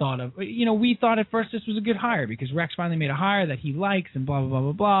well thought of. We thought at first this was a good hire because Rex finally made a hire that he likes and blah, blah, blah,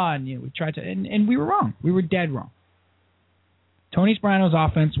 blah, blah. And we tried to, and we were wrong. We were dead wrong. Tony Sparano's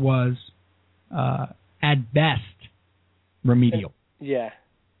offense was, at best, remedial. Yeah.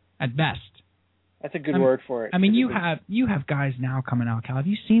 At best. That's a good word for it. I mean, you have guys now coming out, Cal. Have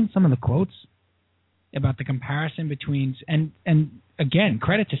you seen some of the quotes about the comparison between and again,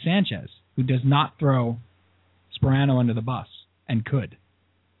 credit to Sanchez, who does not throw Sparano under the bus and could.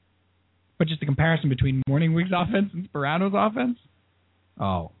 But just the comparison between Morningwig's offense and Sparano's offense.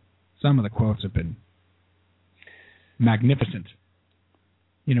 Oh, some of the quotes have been magnificent.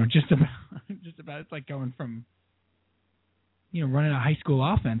 Just about it's like going from running a high school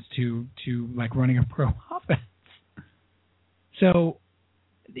offense to like running a pro offense. So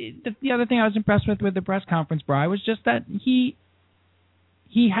the other thing I was impressed with the press conference, Bri, was just that he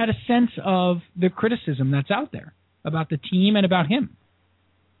had a sense of the criticism that's out there. about the team and about him.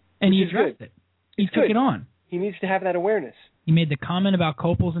 And he addressed it. He took it on. He needs to have that awareness. He made the comment about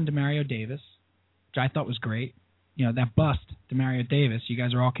Copels and Demario Davis, which I thought was great. You know, that bust, Demario Davis, you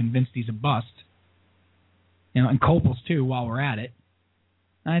guys are all convinced he's a bust. You know, and Copels, too, while we're at it.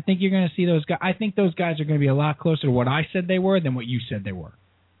 And I think you're going to see those guys. I think those guys are going to be a lot closer to what I said they were than what you said they were.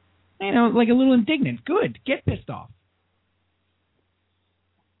 You know, like a little indignant. Good. Get pissed off.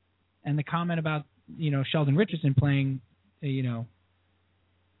 And the comment about, you know, Sheldon Richardson playing, you know,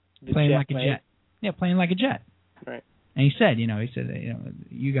 playing like a jet. Yeah, playing like a jet. Right. And he said, you know,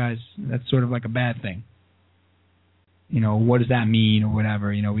 you guys, that's sort of like a bad thing. You know, what does that mean or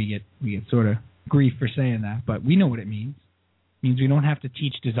whatever? You know, we get sort of grief for saying that, but we know what it means. It means we don't have to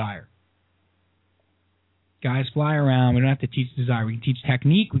teach desire. Guys fly around. We don't have to teach desire. We can teach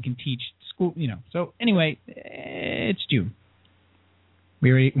technique. We can teach school. You know. So anyway, it's June.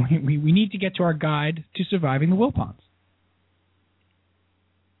 We need to get to our guide to surviving the Wilpons.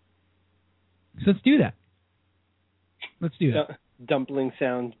 So let's do that. Let's do that. Dumpling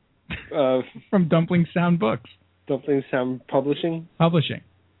Sound. From Dumpling Sound Books. Dumpling Sound Publishing.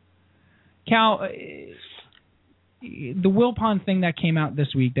 Cal, the Wilpon thing that came out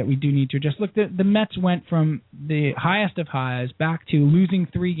this week that we do need to address. Look, the Mets went from the highest of highs back to losing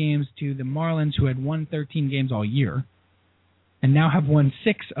 3 games to the Marlins, who had won 13 games all year, and now have won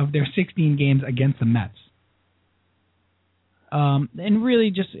 6 of their 16 games against the Mets. And really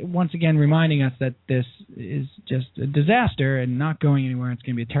just once again reminding us that this is just a disaster and not going anywhere. It's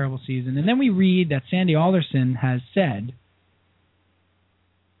going to be a terrible season. And then we read that Sandy Alderson has said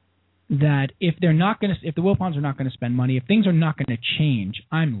that if the Wilpons are not going to spend money, if things are not going to change,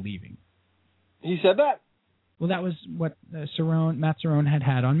 I'm leaving. He said that? Well, that was what Matt Cerrone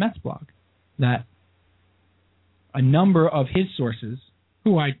had on Mets blog. That a number of his sources,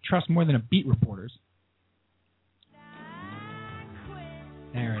 who I trust more than a beat reporter's.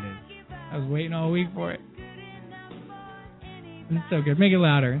 There it is. I was waiting all week for it. It's so good. Make it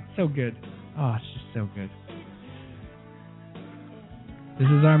louder. It's so good. Oh, it's just so good. This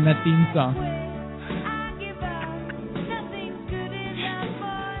is our Met theme song.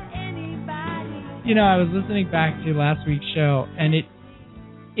 You know, I was listening back to last week's show, and it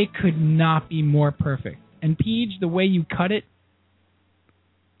could not be more perfect. And Peach, the way you cut it,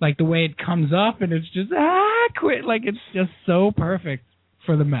 like the way it comes up, and it's just, quit. Like, it's just so perfect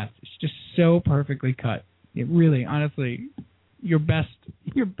for the Mets. It's just so perfectly cut. It really, honestly, your best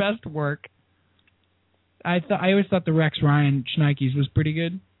work. I always thought the Rex Ryan Schneikes was pretty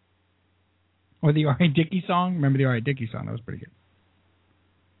good. Or the R.A. Dickey song. Remember the R.A. Dickey song? That was pretty good.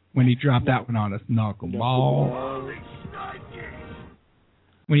 When he dropped that one on us, Knuckleball.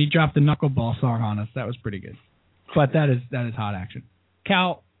 When he dropped the Knuckleball song on us, that was pretty good. But that is hot action.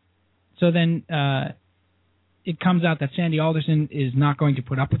 Cal, so then it comes out that Sandy Alderson is not going to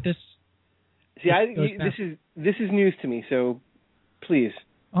put up with this. See, this is news to me, so please.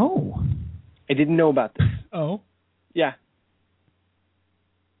 Oh. I didn't know about this. Oh? Yeah.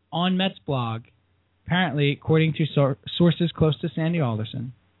 On Mets blog, apparently, according to sources close to Sandy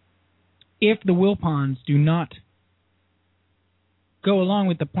Alderson, if the Wilpons do not go along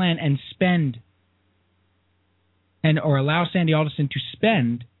with the plan and spend or allow Sandy Alderson to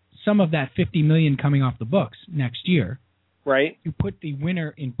spend some of that $50 million coming off the books next year, right, to put the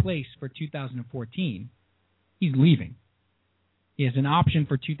winner in place for 2014, he's leaving. He has an option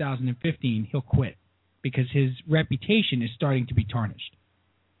for 2015. He'll quit because his reputation is starting to be tarnished.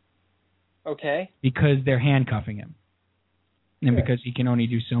 Okay. Because they're handcuffing him. And because he can only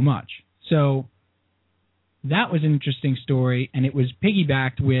do so much. So that was an interesting story, and it was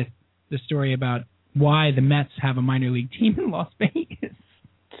piggybacked with the story about why the Mets have a minor league team in Las Vegas.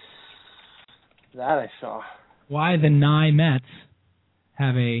 That I saw. Why the Nye Mets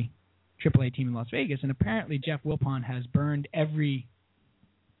have a AAA team in Las Vegas, and apparently Jeff Wilpon has burned every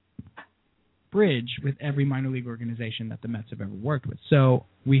bridge with every minor league organization that the Mets have ever worked with. So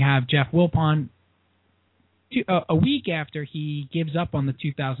we have Jeff Wilpon a week after he gives up on the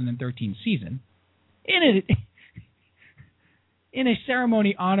 2013 season in a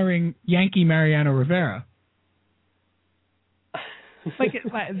ceremony honoring Yankee Mariano Rivera. Like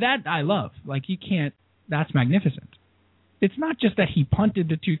that I love. Like you can't, that's magnificent. It's not just that he punted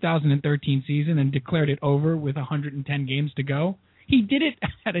the 2013 season and declared it over with 110 games to go. He did it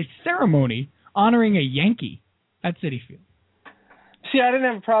at a ceremony honoring a Yankee at Citi Field. See, I didn't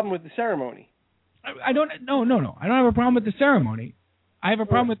have a problem with the ceremony. I don't have a problem with the ceremony. I have a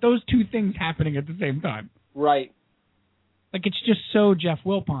problem with those two things happening at the same time. Right. Like it's just so Jeff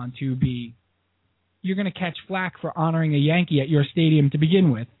Wilpon to be, you're going to catch flack for honoring a Yankee at your stadium to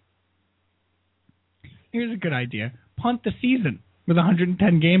begin with. Here's a good idea. Punt the season with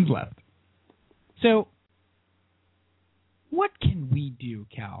 110 games left. So, what can we do,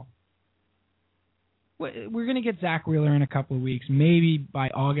 Cal? We're going to get Zach Wheeler in a couple of weeks. Maybe by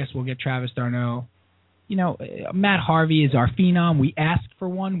August we'll get Travis d'Arnaud. You know, Matt Harvey is our phenom. We asked for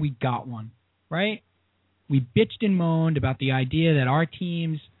one. We got one, right? We bitched and moaned about the idea that our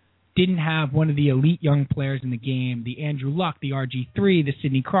teams didn't have one of the elite young players in the game, the Andrew Luck, the RG3, the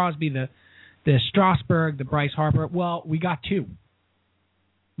Sidney Crosby, the Strasburg, the Bryce Harper. Well, we got two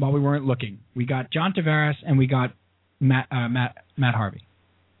while we weren't looking. We got John Tavares and we got Matt Harvey.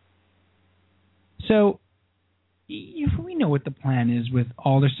 So we know what the plan is with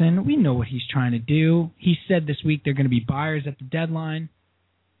Alderson. We know what he's trying to do. He said this week they're going to be buyers at the deadline.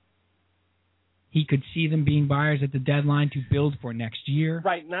 He could see them being buyers at the deadline to build for next year.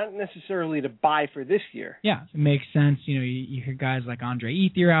 Right, not necessarily to buy for this year. Yeah, it makes sense. You know, you hear guys like Andre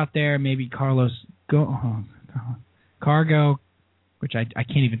Ethier out there, maybe Cargo, which I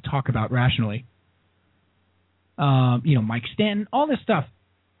can't even talk about rationally. You know, Mike Stanton, all this stuff.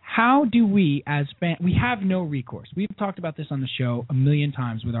 How do we, as fans, we have no recourse. We've talked about this on the show a million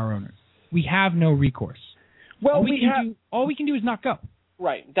times with our owners. We have no recourse. Well, all we can do is not go.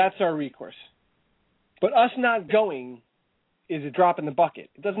 Right, that's our recourse. But us not going is a drop in the bucket.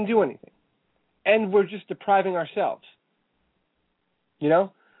 It doesn't do anything. And we're just depriving ourselves. You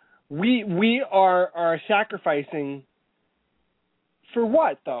know? We are sacrificing for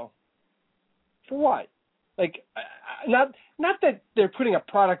what, though? For what? Like, not that they're putting a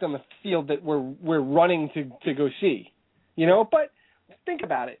product on the field that we're running to go see, you know. But think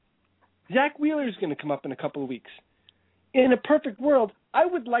about it. Zach Wheeler is going to come up in a couple of weeks. In a perfect world, I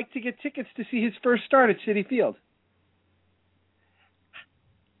would like to get tickets to see his first start at Citi Field.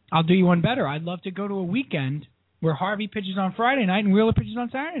 I'll do you one better. I'd love to go to a weekend where Harvey pitches on Friday night and Wheeler pitches on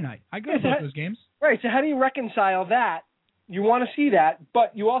Saturday night. I go to both those games. Right. So how do you reconcile that? You want to see that,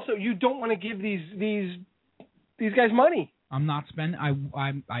 but you don't want to give these guys money. I'm not spending.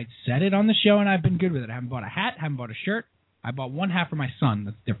 I said it on the show, and I've been good with it. I haven't bought a hat, haven't bought a shirt. I bought one hat for my son.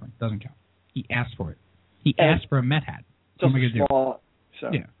 That's different. Doesn't count. He asked for it. He asked for a Met hat. What am I going to do? So.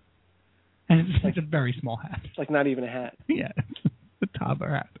 Yeah. And it's a very small hat. It's like not even a hat. Yeah. It's a toddler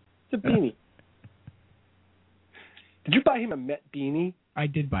hat. It's a beanie. Did you buy him a Met beanie? I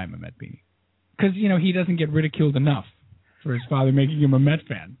did buy him a Met beanie. Because, you know, he doesn't get ridiculed enough for his father making him a Met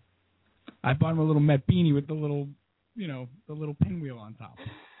fan. I bought him a little Met beanie with the little, you know, the little pinwheel on top.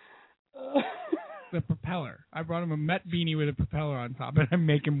 The propeller. I brought him a Met beanie with a propeller on top, and I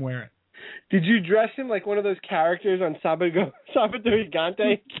make him wear it. Did you dress him like one of those characters on Sábado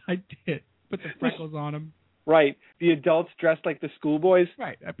Gigante? I did. Put the freckles on him. Right. The adults dressed like the schoolboys?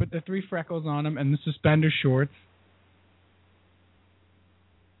 Right. I put the 3 freckles on him and the suspender shorts.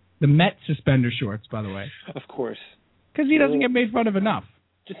 The Met suspender shorts, by the way. Of course. Because he doesn't get made fun of enough.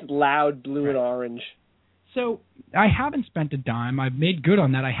 Just loud blue and orange. So I haven't spent a dime. I've made good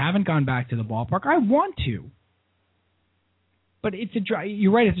on that. I haven't gone back to the ballpark. I want to. But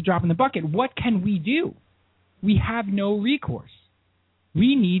you're right, it's a drop in the bucket. What can we do? We have no recourse.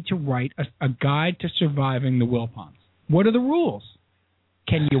 We need to write a guide to surviving the Wilpons. What are the rules?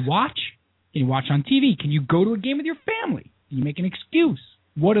 Can you watch? Can you watch on TV? Can you go to a game with your family? Can you make an excuse?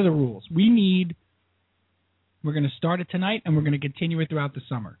 What are the rules? We're going to start it tonight, and we're going to continue it throughout the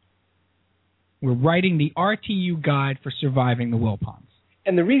summer. We're writing the RTU guide for surviving the Wilpons.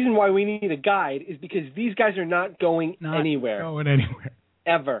 And the reason why we need a guide is because these guys are not going anywhere. Going anywhere.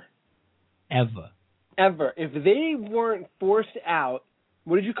 Ever. If they weren't forced out,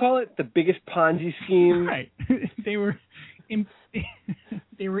 what did you call it? The biggest Ponzi scheme? Right. They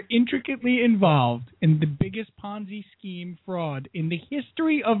were intricately involved in the biggest Ponzi scheme fraud in the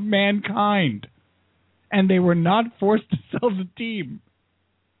history of mankind. And they were not forced to sell the team.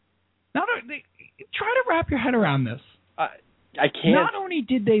 Try to wrap your head around this. I can't. Not only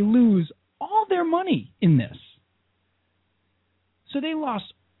did they lose all their money in this, so they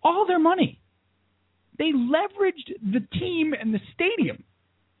lost all their money. They leveraged the team and the stadium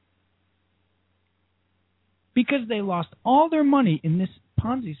because they lost all their money in this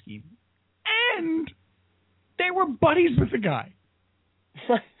Ponzi scheme, and they were buddies with the guy.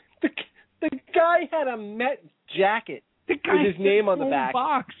 The guy had a Met jacket with his name on the back.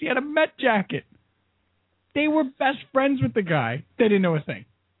 Box. He had a Met jacket. They were best friends with the guy. They didn't know a thing.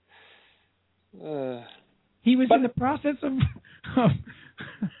 He was in the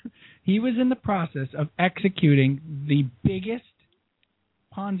process of executing the biggest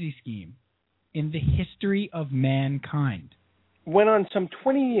Ponzi scheme in the history of mankind. Went on some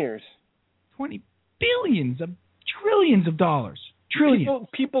 20 years. 20 billions of trillions of dollars. Trillions.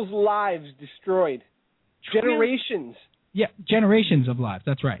 People's lives destroyed. Generations. Yeah, generations of lives.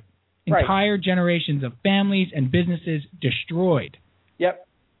 That's right. Entire generations of families and businesses destroyed. Yep.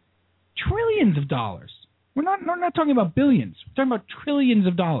 Trillions of dollars. We're not talking about billions. We're talking about trillions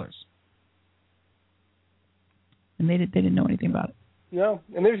of dollars. And they didn't know anything about it. No.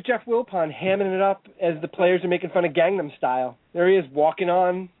 And there's Jeff Wilpon hamming it up as the players are making fun of Gangnam Style. There he is walking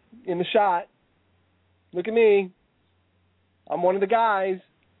on in the shot. Look at me. I'm one of the guys.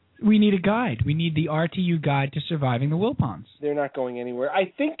 We need a guide. We need the RTU guide to surviving the Wilpons. They're not going anywhere.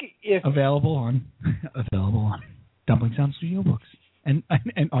 I think if available on Dumpling Sound Studio books and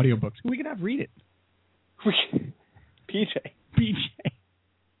audiobooks. We can have read it. PJ.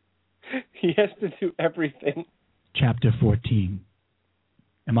 He has to do everything. Chapter 14.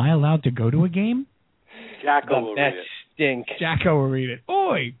 Am I allowed to go to a game? Jacko will read it. Stink. Jacko will read it.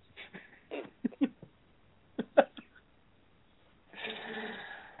 Oi!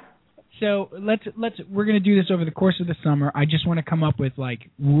 So we're going to do this over the course of the summer. I just want to come up with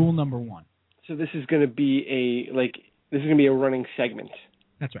rule number 1. So this is going to be a running segment.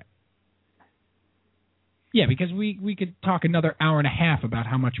 That's right. Yeah, because we could talk another hour and a half about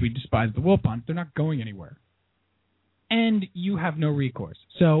how much we despise the Wilpons. They're not going anywhere. And you have no recourse.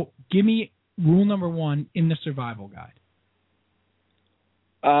 So give me rule number 1 in the survival guide.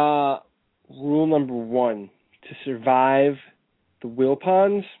 Rule number 1, to survive the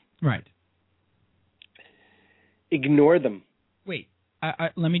Wilpons. Right. Ignore them. Wait.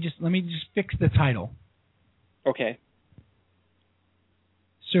 Let me just fix the title. Okay.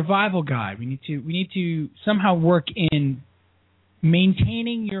 Survival guide. We need to somehow work in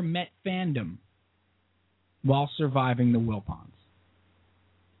maintaining your Met fandom while surviving the Wilpons.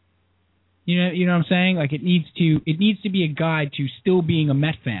 You know what I'm saying? It needs to be a guide to still being a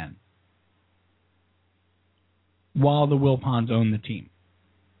Met fan while the Wilpons own the team.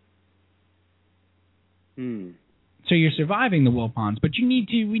 So you're surviving the Wilpons, but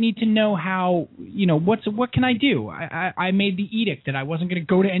we need to know how, what can I do? I made the edict that I wasn't going to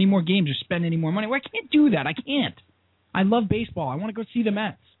go to any more games or spend any more money. Well, I can't do that. I can't. I love baseball. I want to go see the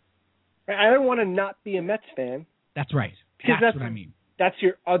Mets. I don't want to not be a Mets fan. That's right. That's what I mean. That's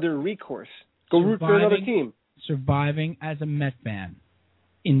your other recourse. Go root for another team. Surviving as a Met fan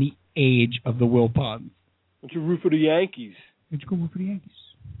in the age of the Wilpons. Why don't you root for the Yankees? Why don't you go root for the Yankees?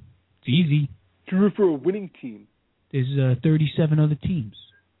 It's easy. To root for a winning team. There's 37 other teams.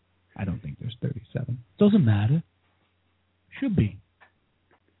 I don't think there's 37. Doesn't matter. Should be.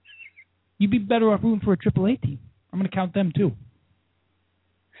 You'd be better off rooting for a AAA team. I'm going to count them too.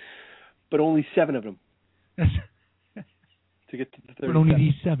 But only 7 of them. To get to the 37. But only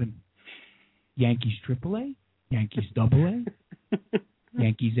these 7. Yankees AAA, Yankees AA,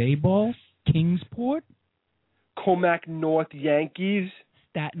 Yankees A-ball, Kingsport, Comac North Yankees,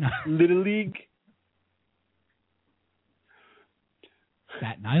 Staten Island. Little League.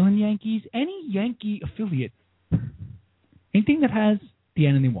 Staten Island Yankees, any Yankee affiliate. Anything that has the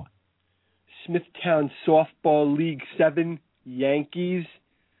N in the 1. Smithtown Softball League 7 Yankees.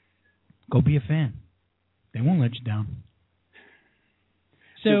 Go be a fan. They won't let you down.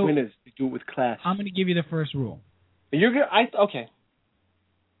 So the winners, they do it with class. I'm going to give you the first rule. Okay.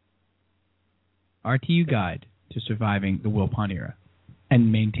 RTU guide to surviving the Wilpon era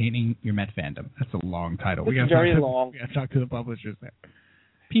and maintaining your Met fandom. That's a long title. It's very long. We got to talk to the publishers there.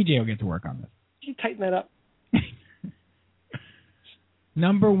 PJ will get to work on this. Can you tighten that up?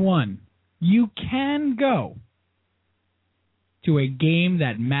 Number 1, you can go to a game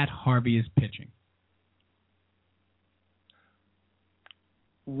that Matt Harvey is pitching.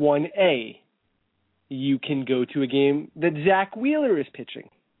 1A, you can go to a game that Zach Wheeler is pitching.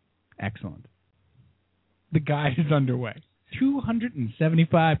 Excellent. The guide is underway.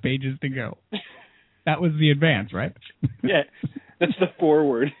 275 pages to go. That was the advance, right? Yeah, that's the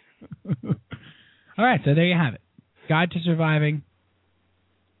forward. All right, so there you have it. Guide to surviving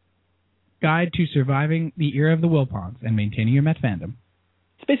the era of the Wilpons and maintaining your Met fandom.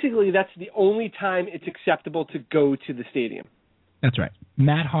 It's basically, that's the only time it's acceptable to go to the stadium. That's right.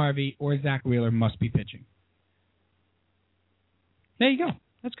 Matt Harvey or Zach Wheeler must be pitching. There you go.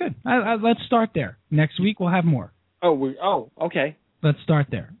 That's good. Let's start there. Next week we'll have more. Okay. Let's start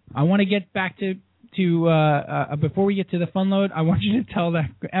there. I want to get back to before we get to the fun load. I want you to tell that.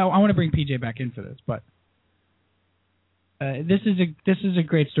 I want to bring PJ back in for this, but this is a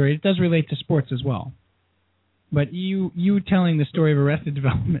great story. It does relate to sports as well. But you telling the story of Arrested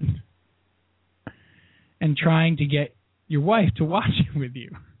Development and trying to get your wife to watch it with you.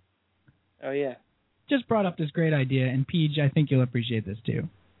 Oh, yeah. Just brought up this great idea, and Peach, I think you'll appreciate this too.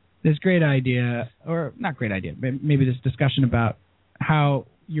 This great idea, or not great idea, but maybe this discussion about how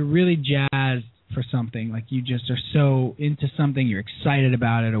you're really jazzed for something, like you just are so into something, you're excited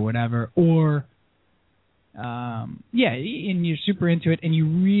about it or whatever, or and you're super into it, and you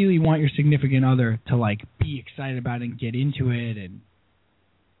really want your significant other to like be excited about it and get into it,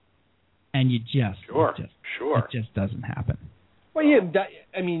 and you just it just doesn't happen. Well, yeah,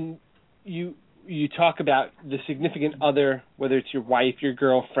 I mean, you talk about the significant other, whether it's your wife, your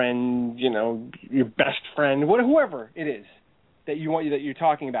girlfriend, your best friend, whoever it is that you're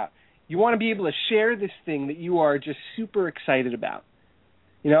talking about. You want to be able to share this thing that you are just super excited about,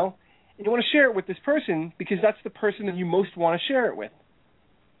 and you want to share it with this person because that's the person that you most want to share it with.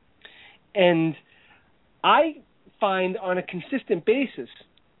 And I find on a consistent basis,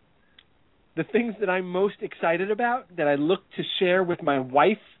 the things that I'm most excited about, that I look to share with my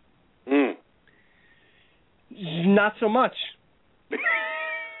wife, not so much.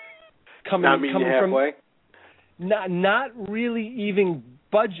 Not meeting halfway? Not really even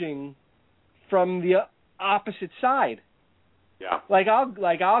budging from the opposite side. Yeah. Like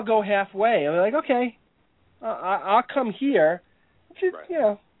I'll go halfway. I'm like, okay, I'll come here. Just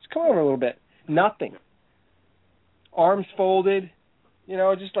just come over a little bit. Nothing. Arms folded.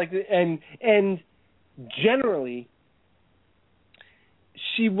 Just like and generally,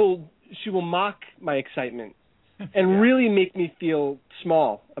 she will mock my excitement and really make me feel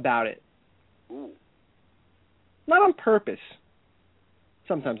small about it. Ooh. Not on purpose.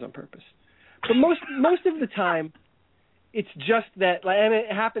 Sometimes on purpose, but most of the time, it's just that. And it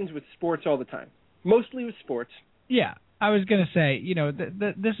happens with sports all the time. Mostly with sports. Yeah. I was going to say,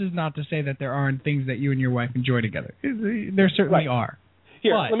 this is not to say that there aren't things that you and your wife enjoy together. There certainly are.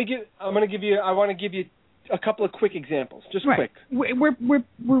 Here, I want to give you a couple of quick examples, just quick. We're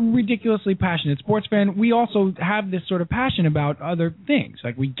ridiculously passionate sports fan. We also have this sort of passion about other things.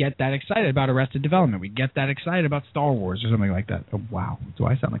 Like we get that excited about Arrested Development. We get that excited about Star Wars or something like that. Oh wow, do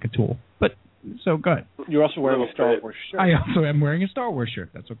I sound like a tool? But so good. You're also wearing a Star Wars shirt. I also am wearing a Star Wars shirt.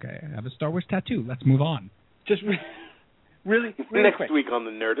 That's okay. I have a Star Wars tattoo. Let's move on. Just really next quick. Week on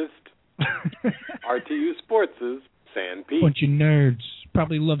the Nerdist, RTU Sports' San Pete. Bunch of nerds.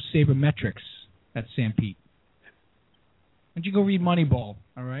 Probably love sabermetrics. That's Sam Pete. Why don't you go read Moneyball,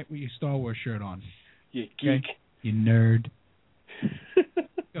 all right, with your Star Wars shirt on? You geek. Okay? You nerd.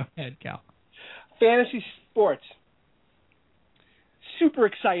 Go ahead, Cal. Fantasy sports. Super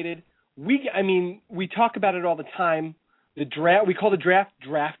excited. We talk about it all the time. The draft, we call the draft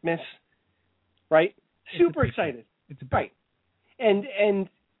Draftmas, right? Super excited. It's a right. And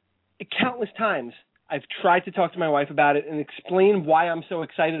countless times I've tried to talk to my wife about it and explain why I'm so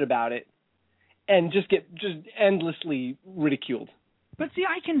excited about it, and just get endlessly ridiculed. But see,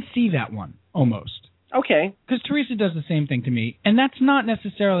 I can see that one almost. Okay. Because Teresa does the same thing to me, and that's not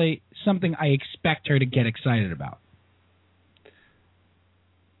necessarily something I expect her to get excited about.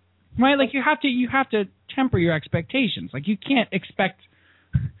 Right? Like you have to temper your expectations. Like you can't expect.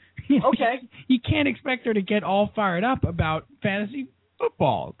 Okay. You can't expect her to get all fired up about fantasy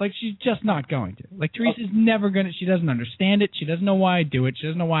football. Like she's just not going to. Like Teresa's never going to. She doesn't understand it. She doesn't know why I do it. She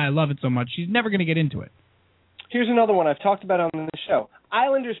doesn't know why I love it so much. She's never going to get into it. Here's another one I've talked about on the show.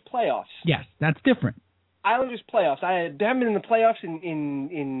 Islanders playoffs. Yes, that's different. Islanders playoffs. I haven't been in the playoffs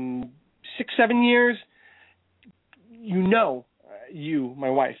in 6-7 years. You, my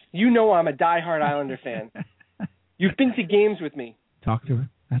wife, I'm a diehard Islander fan. You've been to games with me. Talk to her.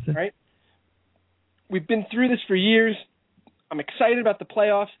 That's it. Right? We've been through this for years. I'm excited about the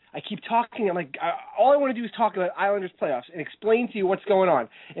playoffs. I keep talking. I'm like, all I want to do is talk about Islanders playoffs and explain to you what's going on.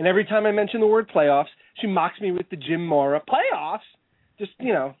 And every time I mention the word playoffs, she mocks me with the Jim Mora playoffs. Just,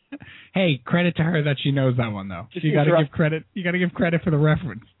 Hey, credit to her that she knows that one, though. You got to give credit. You got to give credit for the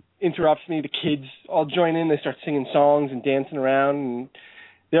reference. Interrupts me. The kids all join in. They start singing songs and dancing around. And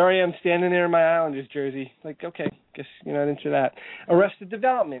there I am standing there in my Islanders jersey. Like, okay, guess you're not into that. Arrested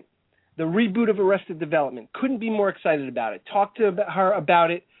Development. The reboot of Arrested Development. Couldn't be more excited about it. Talked to her about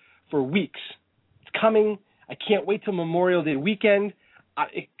it for weeks. It's coming. I can't wait till Memorial Day weekend.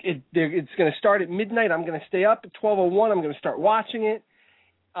 It's going to start at midnight. I'm going to stay up at 12:01. I'm going to start watching it.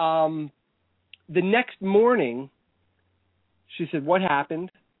 The next morning, she said, "What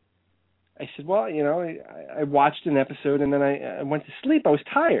happened?" I said, "Well, I watched an episode and then I went to sleep. I was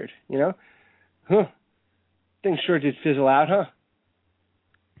tired, Huh. Things sure did fizzle out, huh?"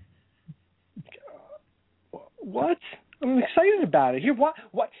 What? I'm excited about it. Here, why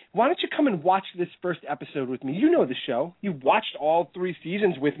don't you come and watch this first episode with me? You know the show. You watched all 3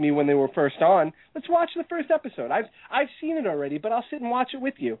 seasons with me when they were first on. Let's watch the first episode. I've seen it already, but I'll sit and watch it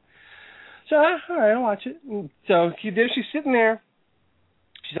with you. So, all right, I'll watch it. And so she's sitting there.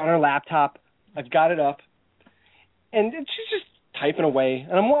 She's on her laptop. I've got it up. And she's just typing away,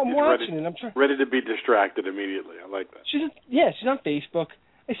 and I'm watching it. I'm ready to be distracted immediately. I like that. She's on Facebook.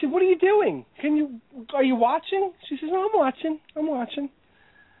 I said, "What are you doing? Are you watching?" She says, "No, I'm watching."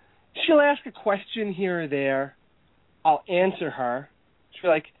 She'll ask a question here or there. I'll answer her. She'll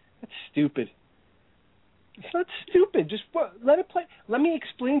be like, "That's stupid." It's not stupid. Just let it play. Let me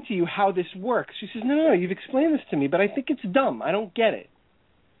explain to you how this works. She says, No, you've explained this to me, but I think it's dumb. I don't get it.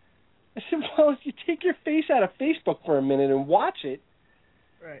 I said, well, if you take your face out of Facebook for a minute and watch it.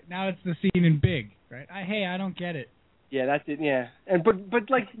 Right. Now it's the scene in Big, right? I don't get it. Yeah, that's it, yeah. And but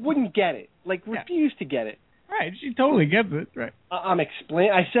like, wouldn't get it. Like, refused to get it. Right, she totally gets it, right. I'm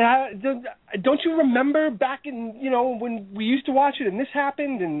explaining. I said, don't you remember back in, when we used to watch it and this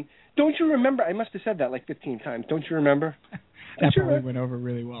happened? And don't you remember? I must have said that like 15 times. Don't you remember? That probably went over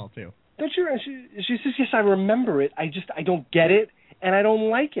really well, too. Don't you? She says, yes, I remember it. I don't get it, and I don't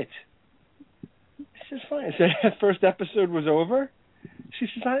like it. I said, fine. I said, that first episode was over? She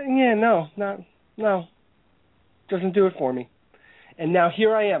says, no. Doesn't do it for me. And now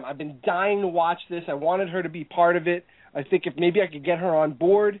here I am. I've been dying to watch this. I wanted her to be part of it. I think if maybe I could get her on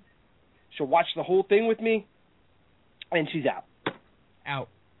board, she'll watch the whole thing with me. And she's out. Out.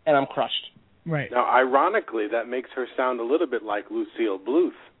 And I'm crushed. Right. Now, ironically, that makes her sound a little bit like Lucille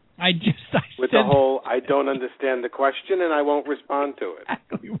Bluth. With the whole, I don't understand the question and I won't respond to it.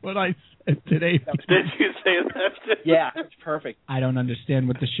 Exactly what I said today. Did you say that? Yeah, it's perfect. I don't understand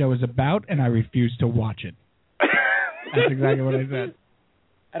what the show is about and I refuse to watch it. That's exactly what I said.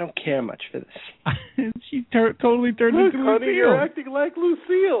 I don't care much for this. She totally turned into Lucille. Honey, you're acting like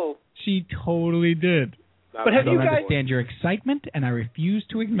Lucille. She totally did. But have you guys understand your excitement, and I refuse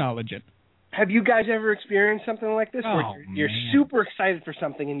to acknowledge it. Have you guys ever experienced something like this? Where you're super excited for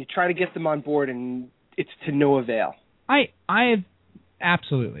something, and you try to get them on board, and it's to no avail? I've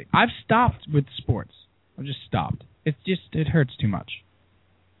absolutely. I've stopped with sports. I've just stopped. It hurts too much.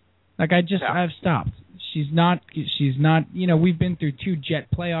 Like I've stopped. She's not, we've been through 2 Jet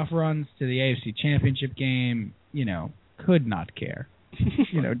playoff runs to the AFC Championship game, could not care.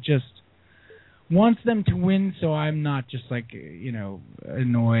 Just wants them to win so I'm not just like,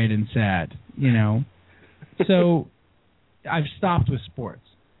 annoyed and sad, So I've stopped with sports.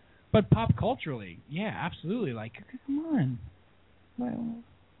 But pop culturally, yeah, absolutely. Like, come on. Well,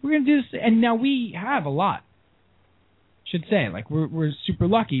 we're going to do this. And now we have a lot. Should say, like, we're super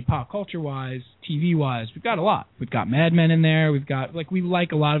lucky pop culture-wise, TV-wise. We've got a lot. We've got Mad Men in there. We've got, we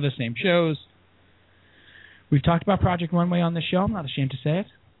like a lot of the same shows. We've talked about Project Runway on the show. I'm not ashamed to say it.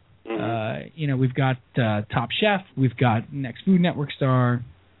 Mm-hmm. We've got Top Chef. We've got Next Food Network Star.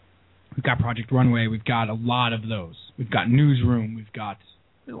 We've got Project Runway. We've got a lot of those. We've got Newsroom. We've got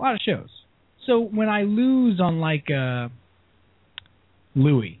a lot of shows. So when I lose on, like,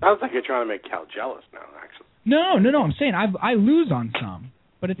 Louis. Sounds like you're trying to make Cal jealous now, actually. No. I'm saying I lose on some,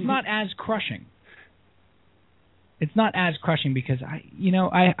 but it's not as crushing. It's not as crushing because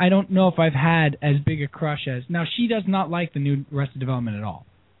I don't know if I've had as big a crush as now. She does not like the new Arrested Development at all.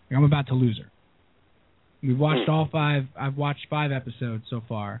 I'm about to lose her. We've watched all 5. I've watched 5 episodes so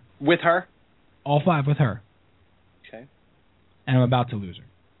far. With her? All 5 with her. Okay. And I'm about to lose her.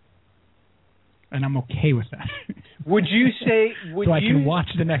 And I'm okay with that. Would you say? I can watch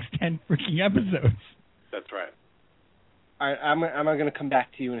the next 10 freaking episodes. That's right. All right, I'm going to come back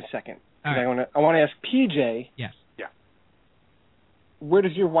to you in a second. All right. I want to ask PJ. Yes. Yeah. Where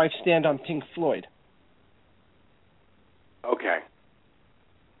does your wife stand on Pink Floyd? Okay.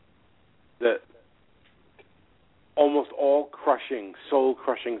 Almost all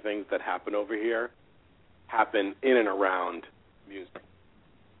soul-crushing things that happen over here happen in and around music.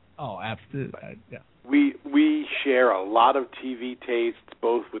 Oh, absolutely. Yeah. We share a lot of TV tastes,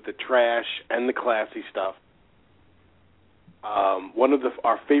 both with the trash and the classy stuff. One of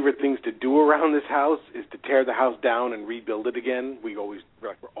our favorite things to do around this house is to tear the house down and rebuild it again. We're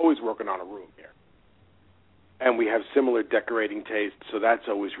always working on a room here, and we have similar decorating tastes, so that's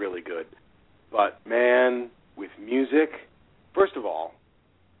always really good. But man, with music, first of all,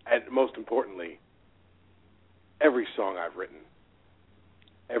 and most importantly, every song I've written,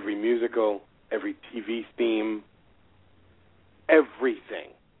 every musical, every TV theme,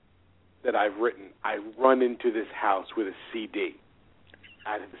 everything that I've written, I run into this house with a CD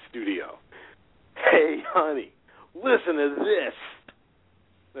out of the studio. Hey, honey, listen to this.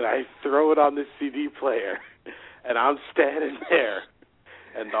 And I throw it on the CD player, and I'm standing there,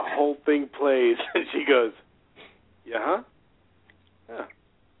 and the whole thing plays, and she goes, yeah, huh? Yeah.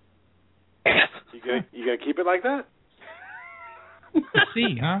 You gonna keep it like that?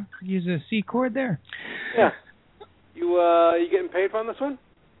 C, huh? Use a C chord there. Yeah. You getting paid on this one?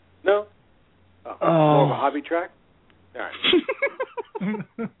 No? More of a hobby track? All right.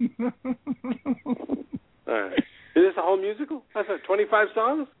 All right. Is this a whole musical? That's 25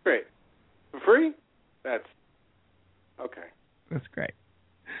 songs? Great. For free? That's okay. That's great.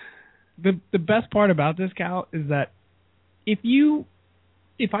 The best part about this, Cal, is that if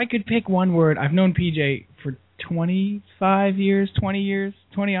I could pick one word, I've known PJ for 25 years, 20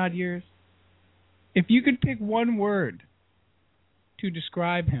 odd years. If you could pick one word to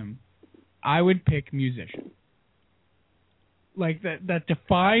describe him, I would pick musician. Like that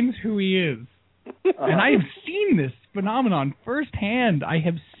defines who he is. And I have seen this phenomenon firsthand. I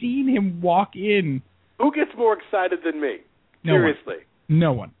have seen him walk in. Who gets more excited than me? Seriously.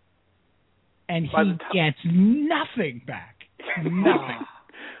 No one. And he gets nothing back. Nothing.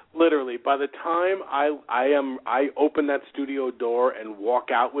 Literally, by the time I open that studio door and walk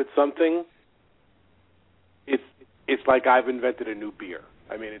out with something, it's like I've invented a new beer.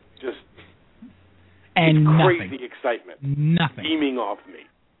 I mean, it's just crazy excitement. Nothing. Beaming off me.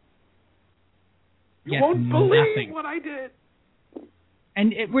 You Yes, won't believe nothing. what I did.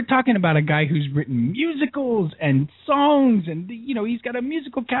 And we're talking about a guy who's written musicals and songs, and he's got a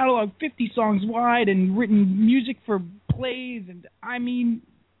musical catalog 50 songs wide, and written music for plays, and I mean,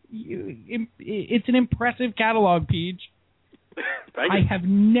 it's an impressive catalog, Peach. Thank you. I have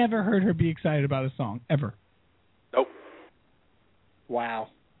never heard her be excited about a song ever. Nope. Wow.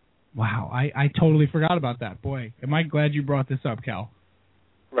 I totally forgot about that. Boy, am I glad you brought this up, Cal.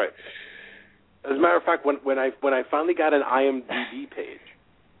 Right. As a matter of fact, when I finally got an IMDb page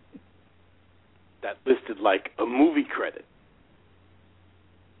that listed like a movie credit,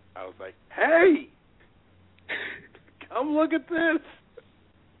 I was like, "Hey, come look at this!"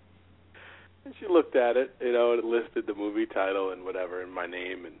 And she looked at it, and it listed the movie title and whatever, and my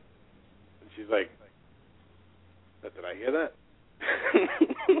name, and she's like, "Did I hear that?"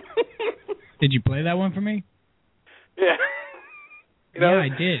 Did you play that one for me? Yeah. Yeah, I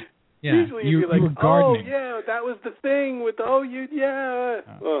did. Yeah, usually you were gardening. "Oh, yeah, that was the thing with you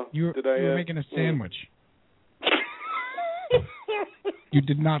did were making a sandwich. You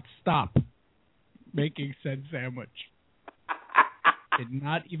did not stop making said sandwich. Did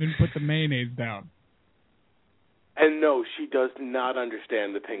not even put the mayonnaise down. And no, she does not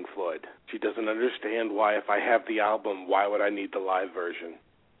understand the Pink Floyd. She doesn't understand why, if I have the album, why would I need the live version,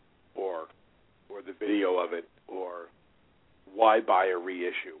 or the video of it, or why buy a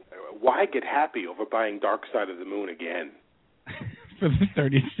reissue? Why get happy over buying Dark Side of the Moon again? For the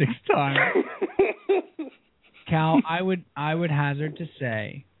 36th time. Cal, I would hazard to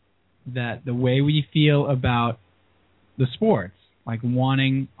say that the way we feel about the sports, like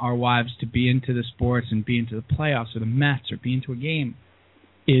wanting our wives to be into the sports and be into the playoffs or the Mets or be into a game,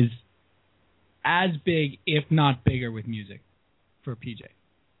 is as big, if not bigger, with music for PJ.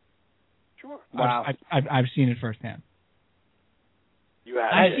 Sure. Wow. I've seen it firsthand.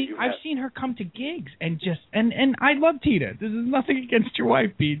 I've seen her come to gigs and I love Tita. This is nothing against your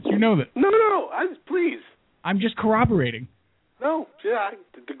wife, Pete. You know that. No. Please. I'm just corroborating. No, yeah,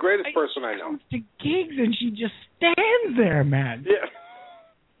 the greatest person I know. She comes to gigs and she just stands there, man.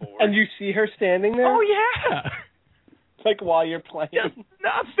 Yeah. And you see her standing there? Oh, yeah. Like while you're playing? Just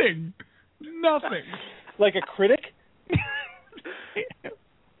nothing. Like a critic?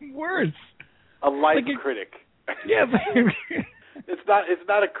 Worse. A life critic. Yeah. It's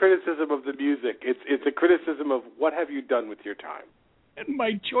not a criticism of the music. It's a criticism of what have you done with your time. And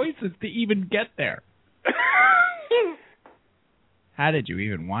my choices to even get there. How did you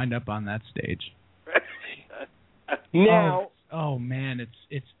even wind up on that stage? Now, oh man,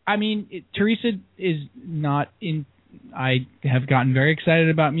 it's. I mean, Teresa is not in. I have gotten very excited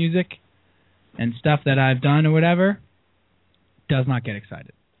about music and stuff that I've done or whatever. Does not get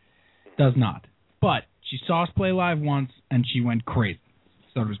excited. Does not. But she saw us play live once and she went crazy.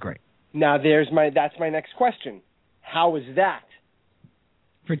 So it was great. Now that's my next question. How was that?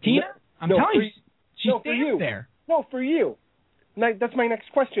 For Tina? I'm telling you, she stands there. No, for you. That's my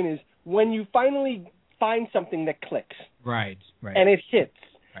next question is, when you finally find something that clicks. Right. And it hits.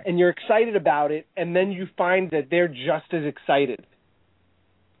 Right. And you're excited about it, and then you find that they're just as excited.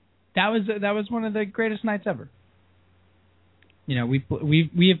 That was one of the greatest nights ever.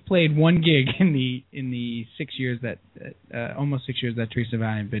 We have played one gig in the 6 years that almost 6 years that Teresa and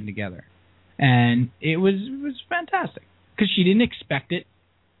I have been together, and it was fantastic because she didn't expect it.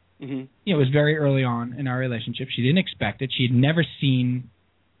 Mm-hmm. It was very early on in our relationship. She didn't expect it. She had never seen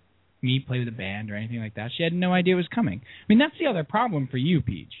me play with a band or anything like that. She had no idea it was coming. I mean, that's the other problem for you,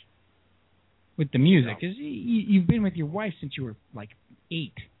 Peach, with the music, is you've been with your wife since you were like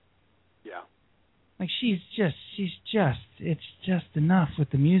 8. Yeah. Like it's just enough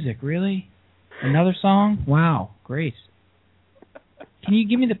with the music, really. Another song? Wow, great. Can you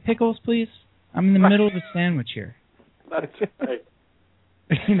give me the pickles, please? I'm in the middle of a sandwich here. That's right.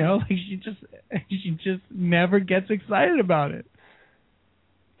 You know, like she just never gets excited about it.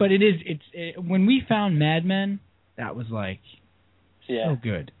 But when we found Mad Men, that was like so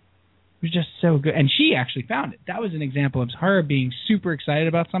good. It was just so good. And she actually found it. That was an example of her being super excited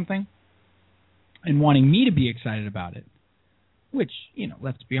about something and wanting me to be excited about it. Which, you know,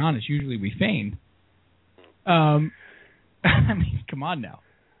 let's be honest, usually we feign. I mean, come on now.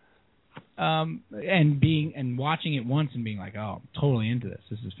 And watching it once and being like, oh, I'm totally into this.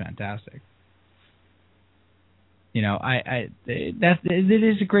 This is fantastic. You know, it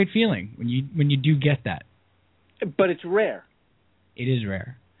is a great feeling when you do get that. But it's rare. It is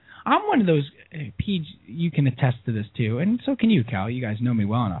rare. I'm one of those, Pete, you can attest to this too, and so can you, Cal. You guys know me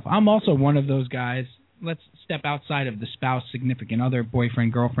well enough. I'm also one of those guys, let's step outside of the spouse, significant other,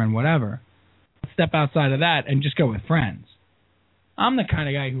 boyfriend, girlfriend, whatever. Let's step outside of that and just go with friends. I'm the kind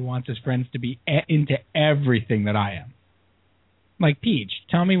of guy who wants his friends to be into everything that I am. Like Peach,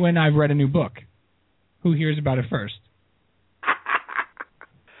 tell me when I've read a new book. Who hears about it first?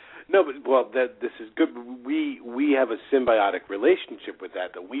 No, but this is good. We have a symbiotic relationship with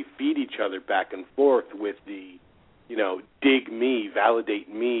that we feed each other back and forth with the, you know, dig me, validate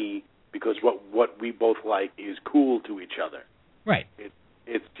me, because what we both like is cool to each other. Right.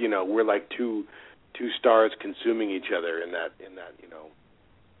 It's you know, we're like two stars consuming each other in that you know,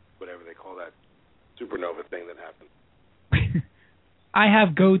 whatever they call that supernova thing that happens. I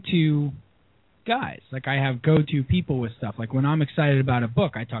have go-to guys. Like, I have go-to people with stuff. Like, when I'm excited about a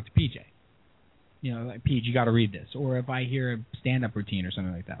book, I talk to PJ. You know, like, PJ, you got to read this. Or if I hear a stand-up routine or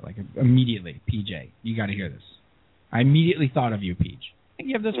something like that, like, immediately, PJ, you got to hear this. I immediately thought of you, PJ.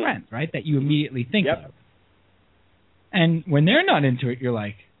 You have those friends, right, that you immediately think of. And when they're not into it, you're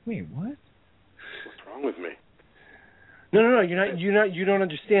like, wait, what? What's wrong with me? No, you don't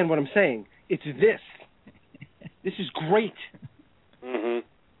understand what I'm saying. It's this. This is great. Mm-hmm.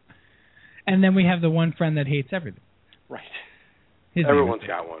 And then we have the one friend that hates everything. Right. Everyone's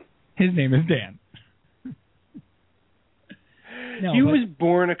got one. His name is Dan. He was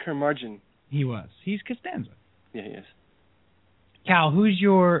born a curmudgeon. He was. He's Costanza. Yeah, he is. Cal, who's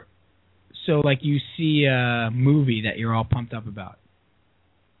your... So, like, you see a movie that you're all pumped up about.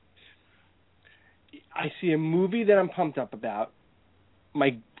 I see a movie that I'm pumped up about.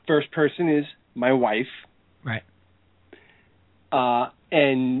 My first person is my wife. Right.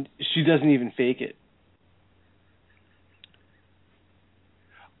 And she doesn't even fake it.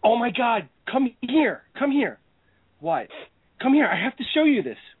 Oh my God, come here. What? Come here, I have to show you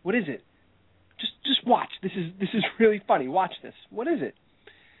this. What is it? Just watch. This is really funny. Watch this. What is it?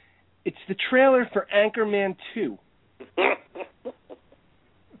 It's the trailer for Anchorman 2.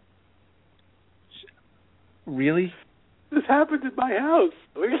 Really? This happened in my house.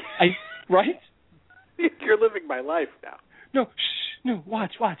 Right? You're living my life now. No,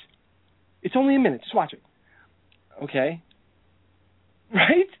 watch. It's only a minute. Just watch it. Okay.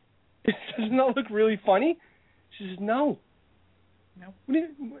 Right? Doesn't that look really funny? She says, no.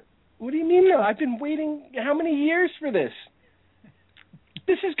 What do you mean no? I've been waiting how many years for this?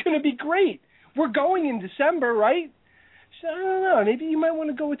 This is going to be great. We're going in December, right? She said, I don't know. Maybe you might want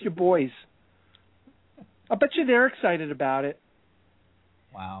to go with your boys. I bet you they're excited about it.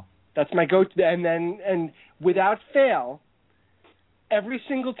 Wow. That's my go-to. And without fail, every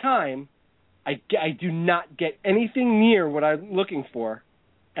single time, I do not get anything near what I'm looking for,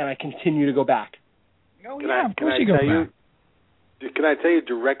 and I continue to go back. Oh, yeah, of course you go back. Can I tell you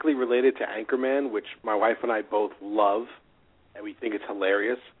directly related to Anchorman, which my wife and I both love, and we think it's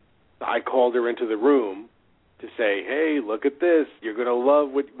hilarious? I called her into the room to say, hey, look at this. You're going to love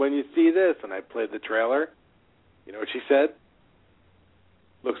when you see this. And I played the trailer. You know what she said?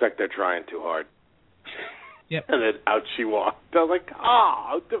 Looks like they're trying too hard. Yep. And then out she walked. I was like,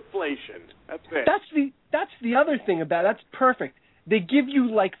 deflation. That's it. That's the other thing about it. That's perfect. They give you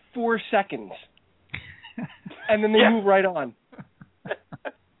like 4 seconds, and then they move right on.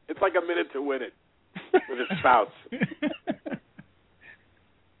 It's like a minute to win it with his spouse.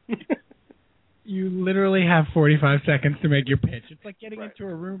 You literally have 45 seconds to make your pitch. It's like getting into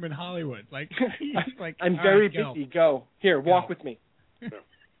a room in Hollywood. I'm very busy. Go. Here, walk with me.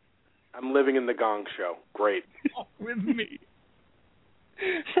 I'm living in the Gong Show. Great. Walk with me.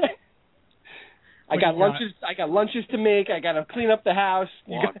 I got lunches to make. I got to clean up the house.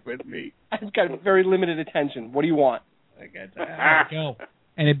 Walk with me. I've got very limited attention. What do you want? Go.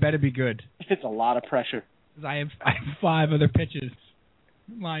 And it better be good. It's a lot of pressure. I have 5 other pitches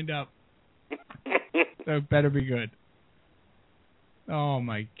lined up. So it better be good. Oh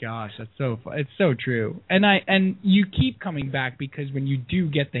my gosh, that's so fun. It's so true. And you keep coming back because when you do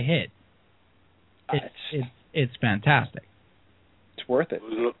get the hit, it's fantastic. It's worth it.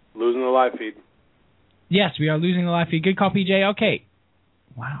 Losing the live feed. Yes, we are losing the live feed. Good call, PJ. Okay.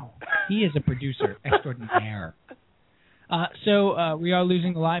 Wow. He is a producer extraordinaire. So we are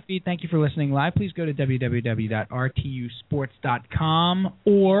losing the live feed. Thank you for listening live. Please go to www.rtusports.com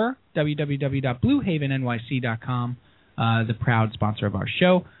or www.bluehavennyc.com, the proud sponsor of our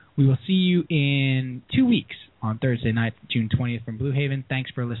show. We will see you in 2 weeks on Thursday night, June 20th from Blue Haven.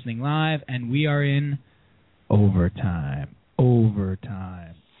 Thanks for listening live, and we are in overtime.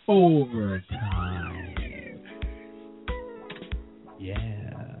 Overtime.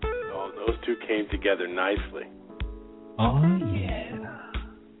 Yeah. Oh, those two came together nicely. Oh, yeah.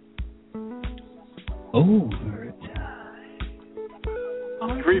 Overtime.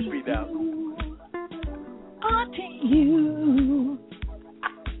 Creepy now. RTU.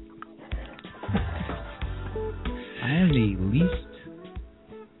 I am the least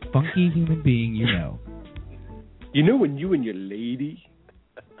funky human being you know. You know when you and your lady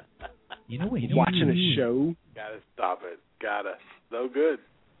watching a show? Gotta stop it. So good.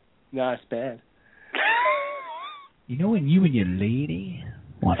 Nah, it's bad. You know when you and your lady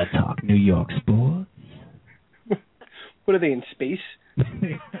want to talk New York sports? What are they, in space?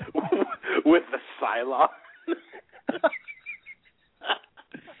 With the Cylon.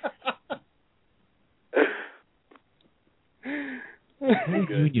 You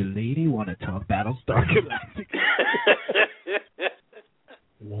and your lady want to talk Battlestar Galactica?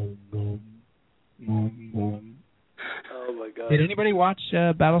 Oh my God! Did anybody watch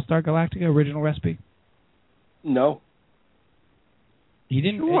Battlestar Galactica original recipe? No. You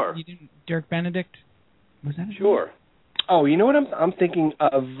didn't? Sure. You didn't? Dirk Benedict? Was that a Sure. Oh, you know what? I'm thinking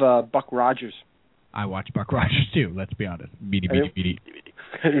of Buck Rogers. I watch Buck Rogers too. Let's be honest. Beady.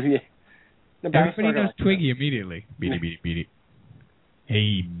 Everybody knows Twiggy immediately. Beady.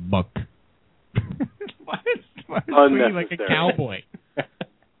 Hey, Buck. Why is Twiggy like a cowboy?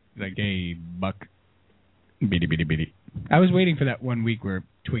 He's like, hey, Buck. Beady. I was waiting for that 1 week where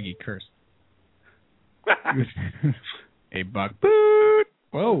Twiggy cursed. Hey, Buck. Boot.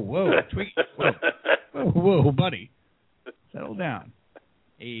 Whoa, Twiggy. Whoa, buddy. Settle down.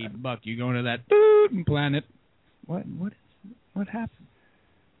 Hey, Buck, you going to that planet? What happened?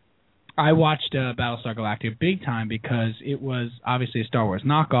 I watched Battlestar Galactica big time because it was obviously a Star Wars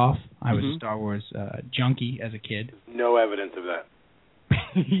knockoff. I was a Star Wars junkie as a kid. No evidence of that.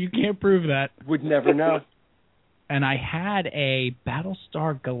 You can't prove that. Would never know. And I had a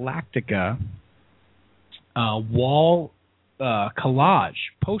Battlestar Galactica wall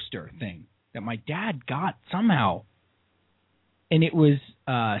collage poster thing that my dad got somehow. And it was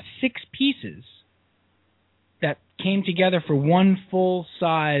 6 pieces that came together for one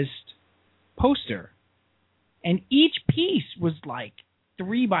full-sized poster. And each piece was like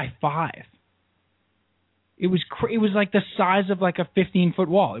 3 by 5. It was like the size of like a 15-foot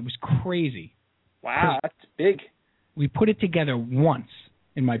wall. It was crazy. Wow, that's big. We put it together once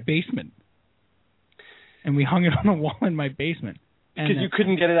in my basement. And we hung it on a wall in my basement. Because you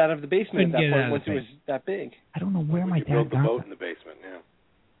couldn't get it out of the basement at that point once it was that big. I don't know where my dad got the boat that. in the basement, yeah.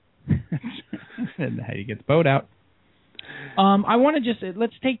 And how you get the boat out. I want to just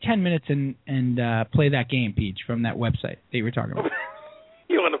let's take 10 minutes and play that game, Peach, from that website that you were talking about.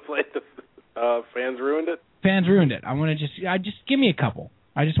 You want to play the Fans Ruined It? Fans Ruined It. I want to just give me a couple.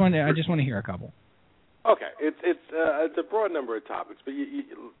 I just want to hear a couple. Okay, it's a broad number of topics, but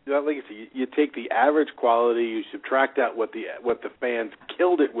you like I said, you take the average quality, you subtract out what the fans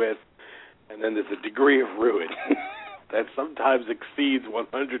killed it with, and then there's a degree of ruin that sometimes exceeds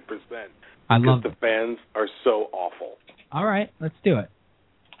 100%. I love the fans are so awful. All right, let's do it.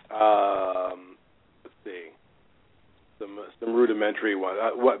 Let's see, some rudimentary one.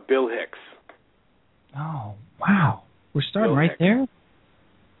 What Bill Hicks? Oh wow, we're starting Bill right Hicks. there.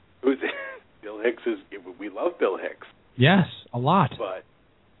 Who's Bill Hicks is. We love Bill Hicks. Yes, a lot.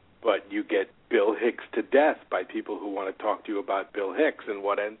 But you get Bill Hicks to death by people who want to talk to you about Bill Hicks, and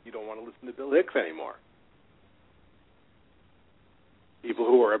you don't want to listen to Bill Hicks anymore. People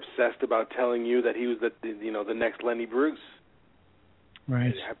who are obsessed about telling you that he was the next Lenny Bruce.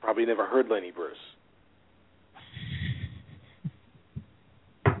 Right. I probably never heard Lenny Bruce.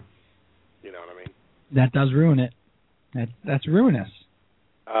 You know what I mean? That does ruin it. That's ruinous.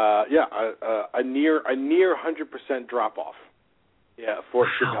 A near 100% drop off. Yeah, for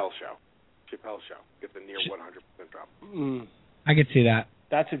Chappelle Show. Chappelle Show gets a near 100% drop off. I could see that.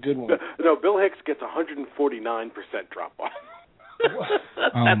 That's a good one. No, Bill Hicks gets 149% drop off.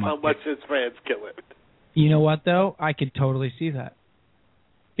 That's how much his fans kill it. You know what though? I could totally see that.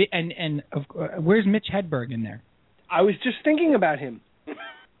 And where's Mitch Hedberg in there? I was just thinking about him.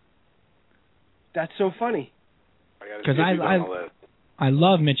 That's so funny. Because I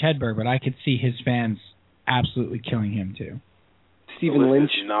love Mitch Hedberg, but I could see his fans absolutely killing him too. Stephen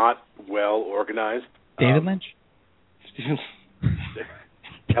Lynch is not well organized. David Lynch.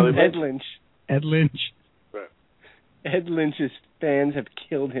 Ed Lynch. Ed Lynch. Right. Ed Lynch's fans have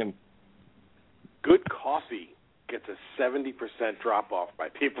killed him. Good coffee gets a 70% drop off by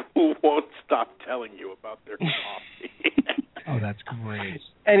people who won't stop telling you about their coffee. Oh, that's great.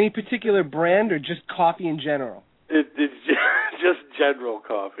 Any particular brand or just coffee in general? It's just general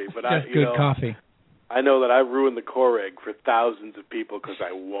coffee, but just good coffee. I know that I've ruined the Keurig for thousands of people because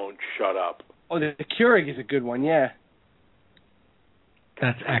I won't shut up. Oh, the Keurig is a good one, yeah.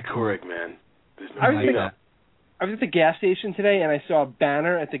 That's Keurig, man. I was at the gas station today, and I saw a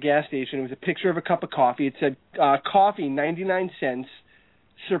banner at the gas station. It was a picture of a cup of coffee. It said, coffee, 99 cents,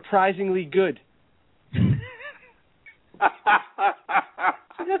 surprisingly good. So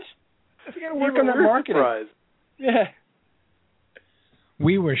we got to work on that marketing. Surprised. Yeah.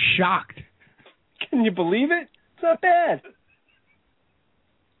 We were shocked. Can you believe it? It's not bad.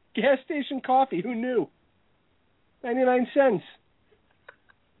 Gas station coffee, who knew? 99 cents.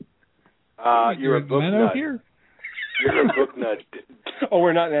 You're a book nut. Here. You're a book nut. Oh,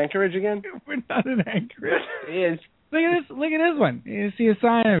 we're not in Anchorage again? We're not in Anchorage. It is. Look at this. Look at this one. You see a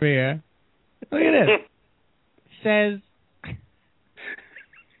sign over here. Look at this. It says.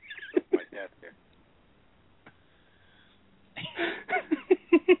 My dad's here.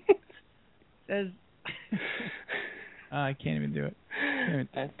 Says. I can't even do it.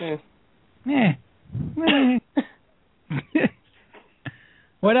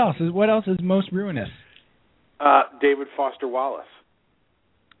 What else is most ruinous? David Foster Wallace.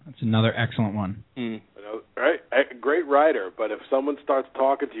 That's another excellent one. You know, right? A great writer, but if someone starts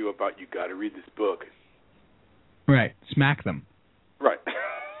talking to you about you got to read this book. Right. Smack them. Right.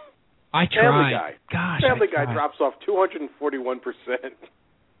 I tried. Family Guy. Gosh, Family Guy drops off 241%.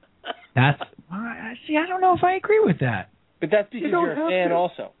 That's see. I don't know if I agree with that. But that's because you're a fan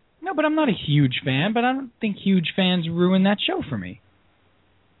also. No, but I'm not a huge fan. But I don't think huge fans ruin that show for me.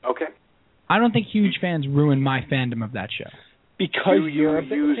 Okay. I don't think huge fans ruin my fandom of that show. Because you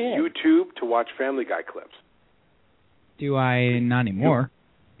use YouTube to watch Family Guy clips. Do I? Not anymore.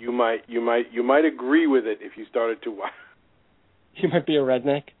 You might agree with it if you started to watch. You might be a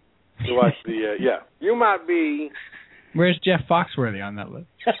redneck. To watch the You might be. Where's Jeff Foxworthy on that list?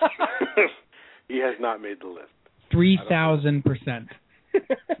 He has not made the list. 3,000%.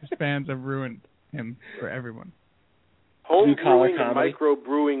 His fans have ruined him for everyone. Home brewing and micro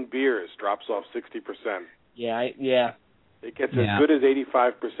brewing beers drops off 60%. Yeah. It gets as good as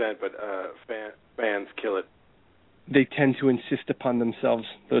 85%, but fans kill it. They tend to insist upon themselves,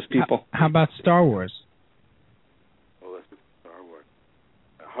 those people. How about Star Wars? Well, let's do Star Wars.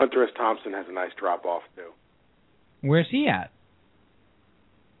 Hunter S. Thompson has a nice drop-off, too. Where's he at?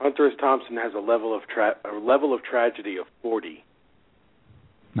 Hunter S. Thompson has a level of tragedy of 40.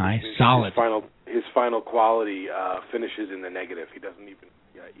 Nice, solid. His final quality finishes in the negative. He doesn't even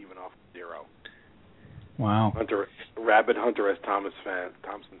off 0. Wow. Rabid Hunter S. Thompson fans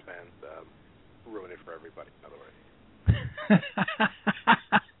ruin it for everybody. In other words.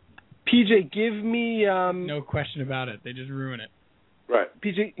 PJ, give me. No question about it. They just ruin it. Right.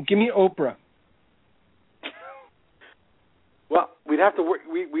 PJ, give me Oprah. Well, we'd have to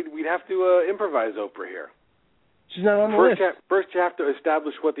improvise Oprah here. She's not on the list. First, you have to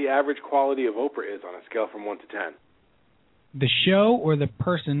establish what the average quality of Oprah is on a scale from 1 to 10. The show or the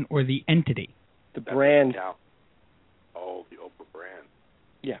person or the entity? The brand. Oh, the Oprah brand.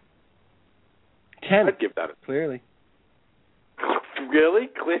 Yeah. 10. I'd give that a... Clearly. Really?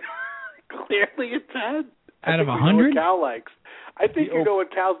 Clearly a 10? Out of 100? What Cal likes. I think you know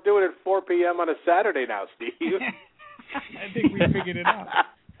what Cal's doing at 4 p.m. on a Saturday now, Steve. I think we figured it out.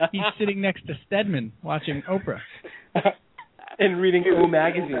 He's sitting next to Stedman watching Oprah. And reading O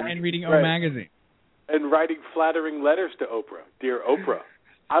Magazine. Magazine. And writing flattering letters to Oprah. Dear Oprah,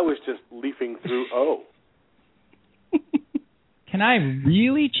 I was just leafing through O. Can I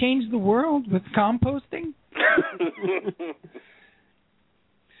really change the world with composting?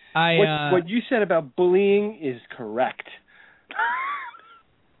 What you said about bullying is correct.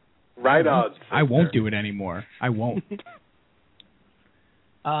 Right on. I won't do it anymore. I won't.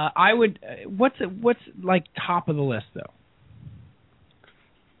 I would. What's like top of the list though?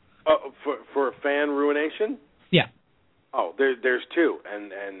 For fan ruination? Yeah. Oh, there's two,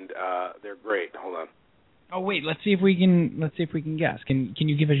 and they're great. Hold on. Oh wait, let's see if we can guess. Can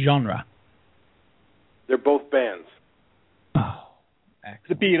you give a genre? They're both bands. Oh,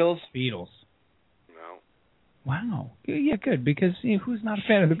 The Beatles. Beatles. No. Wow. Yeah, good, because who's not a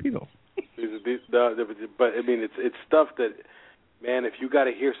fan of the Beatles? But I mean, it's stuff that, man, if you got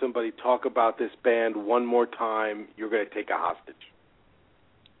to hear somebody talk about this band one more time, you're going to take a hostage.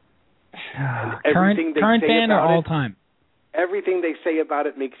 Current band or all time? Everything they say about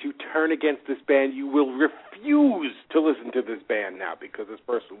it makes you turn against this band. You will refuse to listen to this band now because this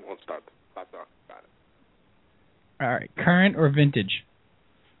person won't stop talking about it. All right, current or vintage?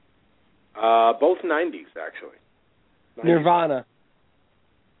 Both 90s, actually. 90s. Nirvana.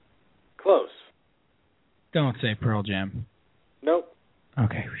 Close. Don't say Pearl Jam. Nope.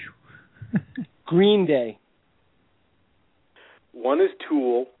 Okay. Green Day. One is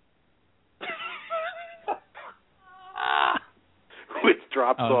Tool, which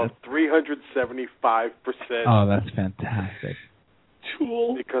drops off 375%. Oh, that's fantastic.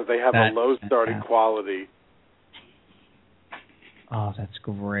 Tool. Because they have a low starting quality. Oh, that's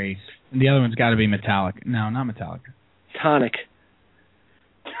great. And the other one's got to be Metallica. No, not Metallica. Tonic.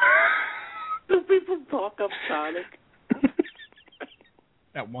 Do people talk up Tonic?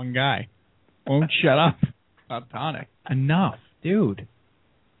 That one guy won't shut up about Tonic. Enough, dude.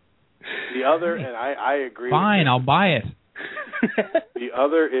 The other, and I agree. Fine, I'll buy it. The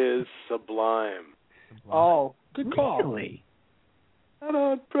other is Sublime. Oh, good call. Really? I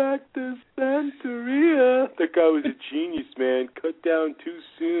don't practice Santeria. That guy was a genius, man. Cut down too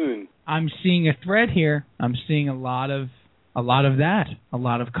soon. I'm seeing a thread here. I'm seeing a lot of that. A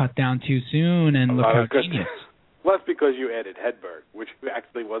lot of cut down too soon and look how genius. Well, that's because you added Hedberg, which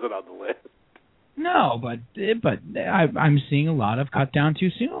actually wasn't on the list. No, but I'm seeing a lot of cut down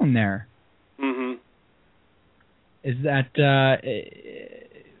too soon there. Mm-hmm. Is that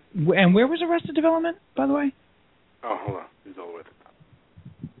and where was Arrested Development, by the way? Oh, hold on. He's all the way at the top.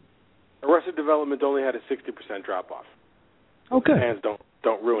 Arrested Development only had a 60% drop off. Oh, good. Fans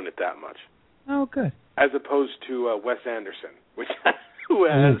don't ruin it that much. Oh, good. As opposed to Wes Anderson, which who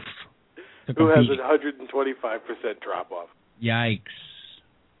has a 125% drop off. Yikes.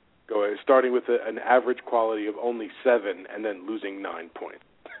 Starting with an average quality of only 7 and then losing 9 points.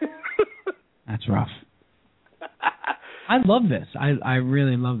 That's rough. I love this. I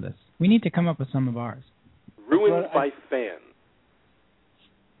really love this. We need to come up with some of ours. Ruined by fans.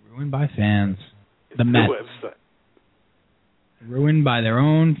 Ruined by fans. The Mets. Website. Ruined by their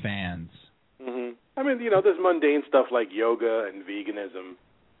own fans. Mm-hmm. I mean, there's mundane stuff like yoga and veganism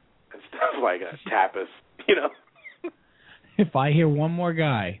and stuff like tapas, If I hear one more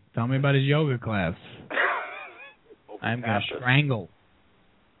guy tell me about his yoga class, I'm going to strangle.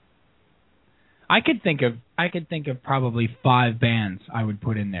 I could think of probably 5 bands I would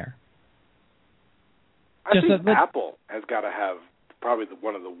put in there. I think Apple has got to have probably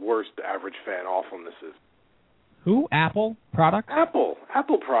one of the worst average fan awfulnesses. Who? Apple products? Apple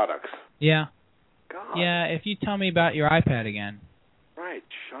products. Yeah. God. Yeah, if you tell me about your iPad again. Right,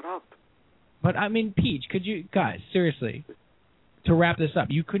 shut up. But, I mean, Peach, could you... Guys, seriously, to wrap this up,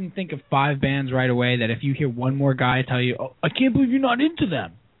 you couldn't think of 5 bands right away that if you hear one more guy tell you, oh, I can't believe you're not into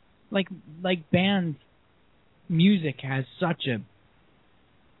them. Like bands, music has such a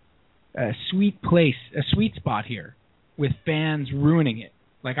sweet place, a sweet spot here, with fans ruining it.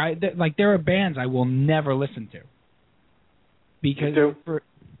 There are bands I will never listen to because for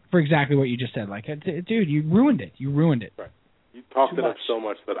exactly what you just said. Like, dude, you ruined it. Right. You talked it up so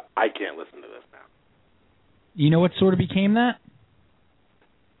much that I can't listen to this now. You know what sort of became that?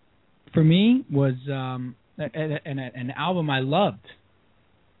 For me was an album I loved.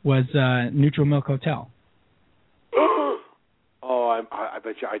 Was Neutral Milk Hotel. Oh, I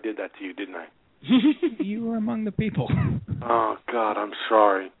bet you I did that to you, didn't I? You were among the people. Oh, God, I'm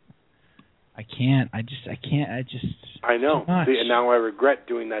sorry. I can't. I know. See, and now I regret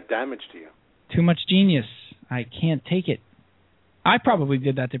doing that damage to you. Too much genius. I can't take it. I probably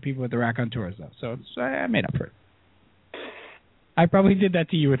did that to people with the Raconteurs, though, so I made up for it. I probably did that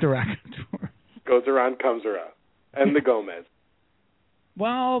to you with the Raconteurs. Goes around, comes around. And the Gomez.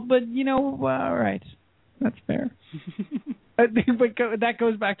 Well, but, all right. That's fair. But that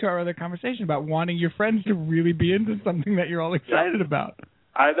goes back to our other conversation about wanting your friends to really be into something that you're all excited about.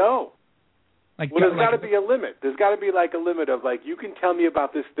 I know. There's got to be a limit. There's got to be, a limit of, you can tell me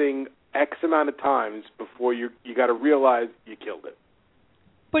about this thing X amount of times before you got to realize you killed it.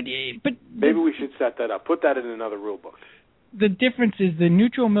 But maybe we should set that up. Put that in another rule book. The difference is the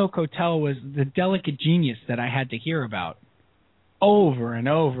Neutral Milk Hotel was the delicate genius that I had to hear about over and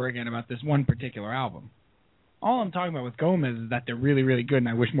over again about this one particular album. All I'm talking about with Gomez is that they're really, really good, and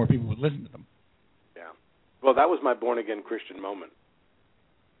I wish more people would listen to them. Yeah. Well, that was my born-again Christian moment.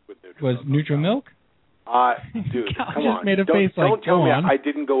 With Neutral Milk? Dude, Cal come just on. made a face like, don't tell go me on. I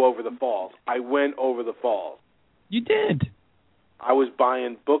didn't go over the falls. I went over the falls. You did. I was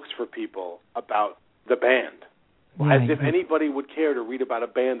buying books for people about the band. Yeah, as if anybody would care to read about a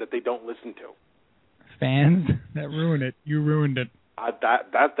band that they don't listen to. Fans that ruin it. You ruined it.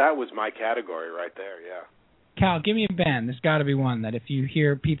 That was my category right there, yeah. Cal, give me a band. There's got to be one that if you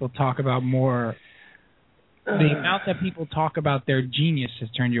hear people talk about more, the amount that people talk about their genius has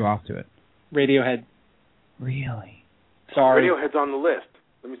turned you off to it. Radiohead. Really? Sorry. Radiohead's on the list.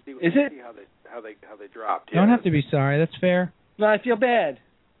 Let me see. Is it? See how they dropped. You don't have to be sorry. That's fair. No, I feel bad.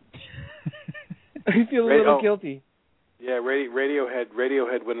 I feel a little guilty. Yeah, Radiohead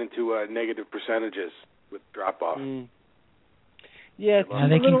went into negative percentages with drop off. Yeah,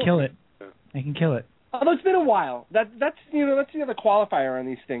 they can kill it. They can kill it. Although it's been a while. That's the other qualifier on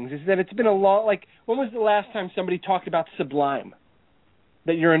these things is that it's been a long. Like, when was the last time somebody talked about Sublime?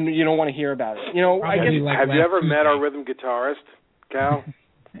 That you don't want to hear about it. I guess. Have you ever met our rhythm guitarist, Cal?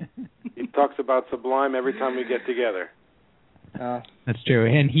 He talks about Sublime every time we get together. That's true,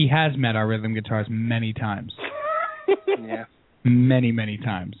 and he has met our rhythm guitarist many times. Yeah, many, many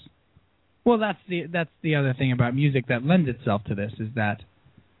times. Well, that's the other thing about music that lends itself to this is that,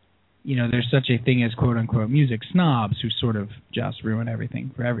 there's such a thing as quote unquote music snobs who sort of just ruin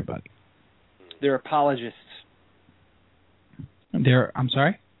everything for everybody. They're apologists. I'm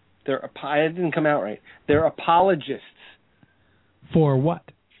sorry? It didn't come out right. They're apologists. For what?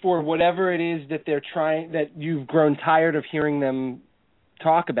 For whatever it is that they're trying, that you've grown tired of hearing them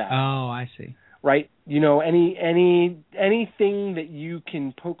talk about. Oh, I see. Right? Anything that you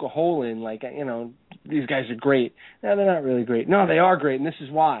can poke a hole in, like, these guys are great. No, they're not really great. No, they are great, and this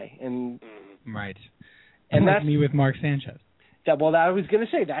is why. And right. And like that's me with Mark Sanchez. I was going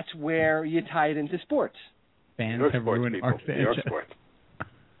to say, that's where you tie it into sports. Fans have ruined Mark Sanchez.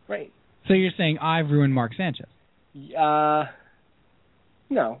 Right. So you're saying I've ruined Mark Sanchez? No.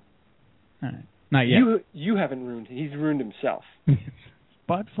 All right. Not yet. You haven't ruined him. He's ruined himself.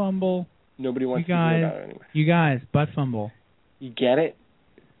 Butt fumble. Nobody wants to hear about it anyway. You guys, butt fumble. You get it?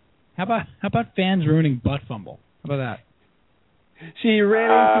 How about fans ruining butt fumble? How about that? See, he ran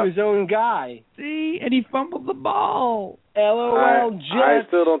into his own guy. See, and he fumbled the ball. LOL, Jets. I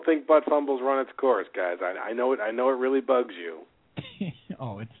still don't think butt fumbles run its course, guys. I know it really bugs you.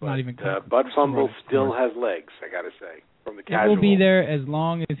 It's not even close. Butt fumble still has legs, I got to say. From the casual. It will be there as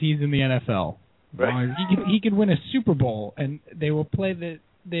long as he's in the NFL. Right. He could win a Super Bowl, and they will play the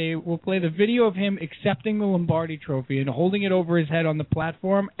video of him accepting the Lombardi Trophy and holding it over his head on the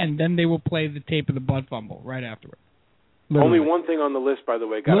platform, and then they will play the tape of the butt fumble right afterward. Literally. Only one thing on the list, by the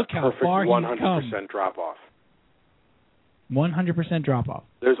way, got a perfect 100% drop-off. 100% drop-off.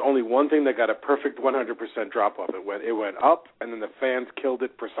 There's only one thing that got a perfect 100% drop-off. It went up, and then the fans killed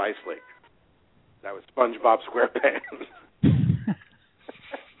it precisely. That was SpongeBob SquarePants.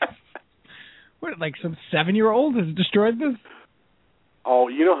 What, like some 7-year-old has destroyed this? Oh,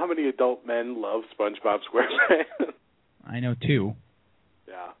 you know how many adult men love SpongeBob SquarePants? I know 2.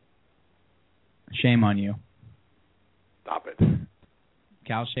 Yeah. Shame on you. Stop it.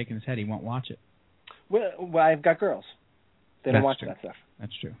 Cal's shaking his head. He won't watch it. Well, I've got girls. They don't watch that stuff.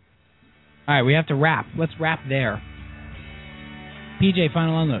 That's true. All right, we have to wrap. Let's wrap there. PJ,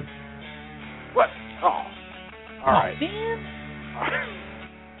 final unload. What? Oh. All right.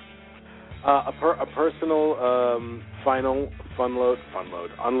 A personal final unload.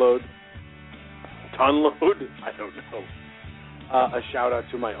 I don't know. A shout out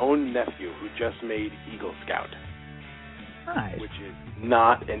to my own nephew who just made Eagle Scout. Nice. Which is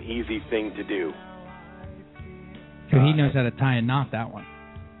not an easy thing to do. So he knows how to tie a knot, that one.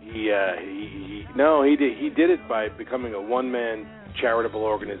 He did it by becoming a one-man charitable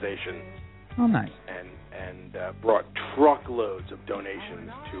organization. Oh, nice. And brought truckloads of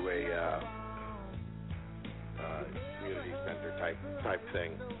donations to a community center type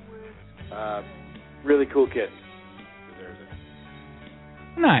thing. Really cool kid. Deserves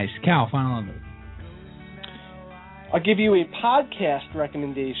it. Nice. Cal, final unload. I'll give you a podcast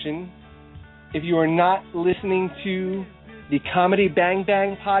recommendation. If you are not listening to the Comedy Bang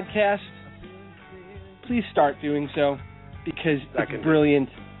Bang podcast, please start doing so because it's brilliant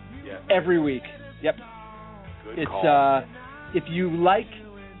every week. Yep. Good call. If you like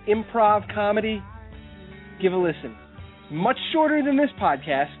improv comedy, give a listen. Much shorter than this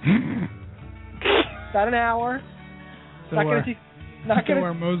podcast. About an hour. So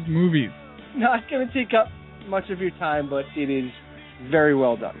are most movies. Not going to take up much of your time, but it is very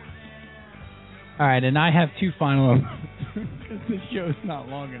well done. All right, and I have 2 final because the show's not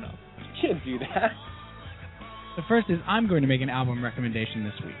long enough. You can't do that. The first is I'm going to make an album recommendation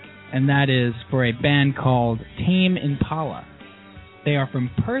this week. and that is for a band called Tame Impala. They are from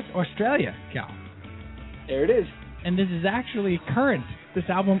Perth, Australia, Cal. There it is. And this is actually current. This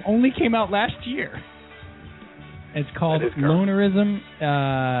album only came out last year. It's called Lonerism.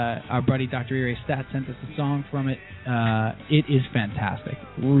 Our buddy Dr. Ire Stat sent us a song from it. It is fantastic.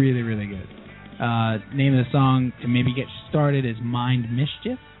 Really, really good. Name of the song to maybe get started is Mind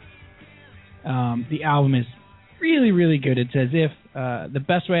Mischief. The album is really, really good. It's as if the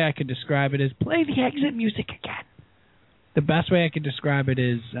best way I could describe it is play the exit music again. The best way I could describe it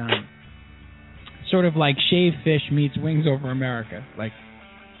is sort of like Shaved Fish meets Wings Over America. Like,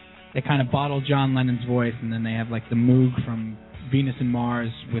 they kind of bottle John Lennon's voice, and then they have like the Moog from Venus and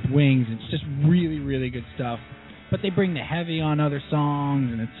Mars with wings. It's just really, really good stuff. But they bring the heavy on other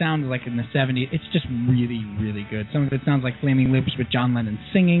songs, and it sounds like in the 70s. It's just really, really good. Some of it sounds like Flaming Lips with John Lennon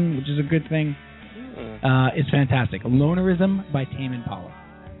singing, which is a good thing. It's fantastic. Lonerism by Tame Impala.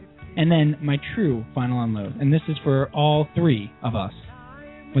 And then my true final unload, and this is for all three of us,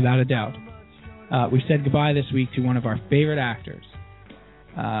 without a doubt. We said goodbye this week to one of our favorite actors.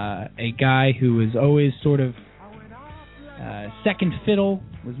 A guy who was always sort of second fiddle,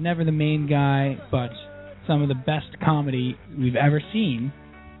 was never the main guy, but some of the best comedy we've ever seen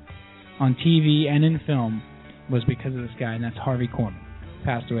on TV and in film was because of this guy, and that's Harvey Korman.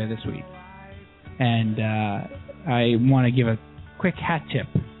 Passed away this week. And I want to give a quick hat tip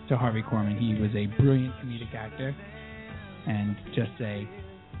to Harvey Korman. He was a brilliant comedic actor, and just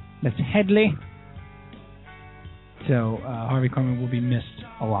that's Headley. So Harvey Korman will be missed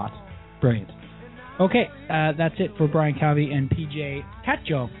a lot. Brilliant. Okay, that's it for Brian Calvi and PJ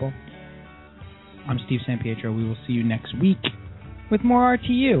Cacciopo. I'm Steve San Pietro. We will see you next week with more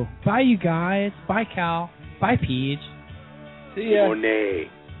RTU. Bye, you guys. Bye, Cal. Bye, Peach. See ya. Monet.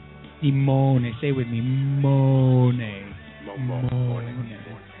 Simone. Say with me. Monet. Monet.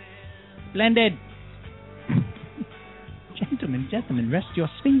 Splendid. Gentlemen, rest your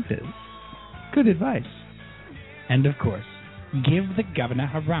sphincters. Good advice. And, of course, give the governor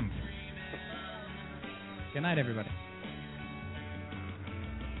a rump. Good night, everybody.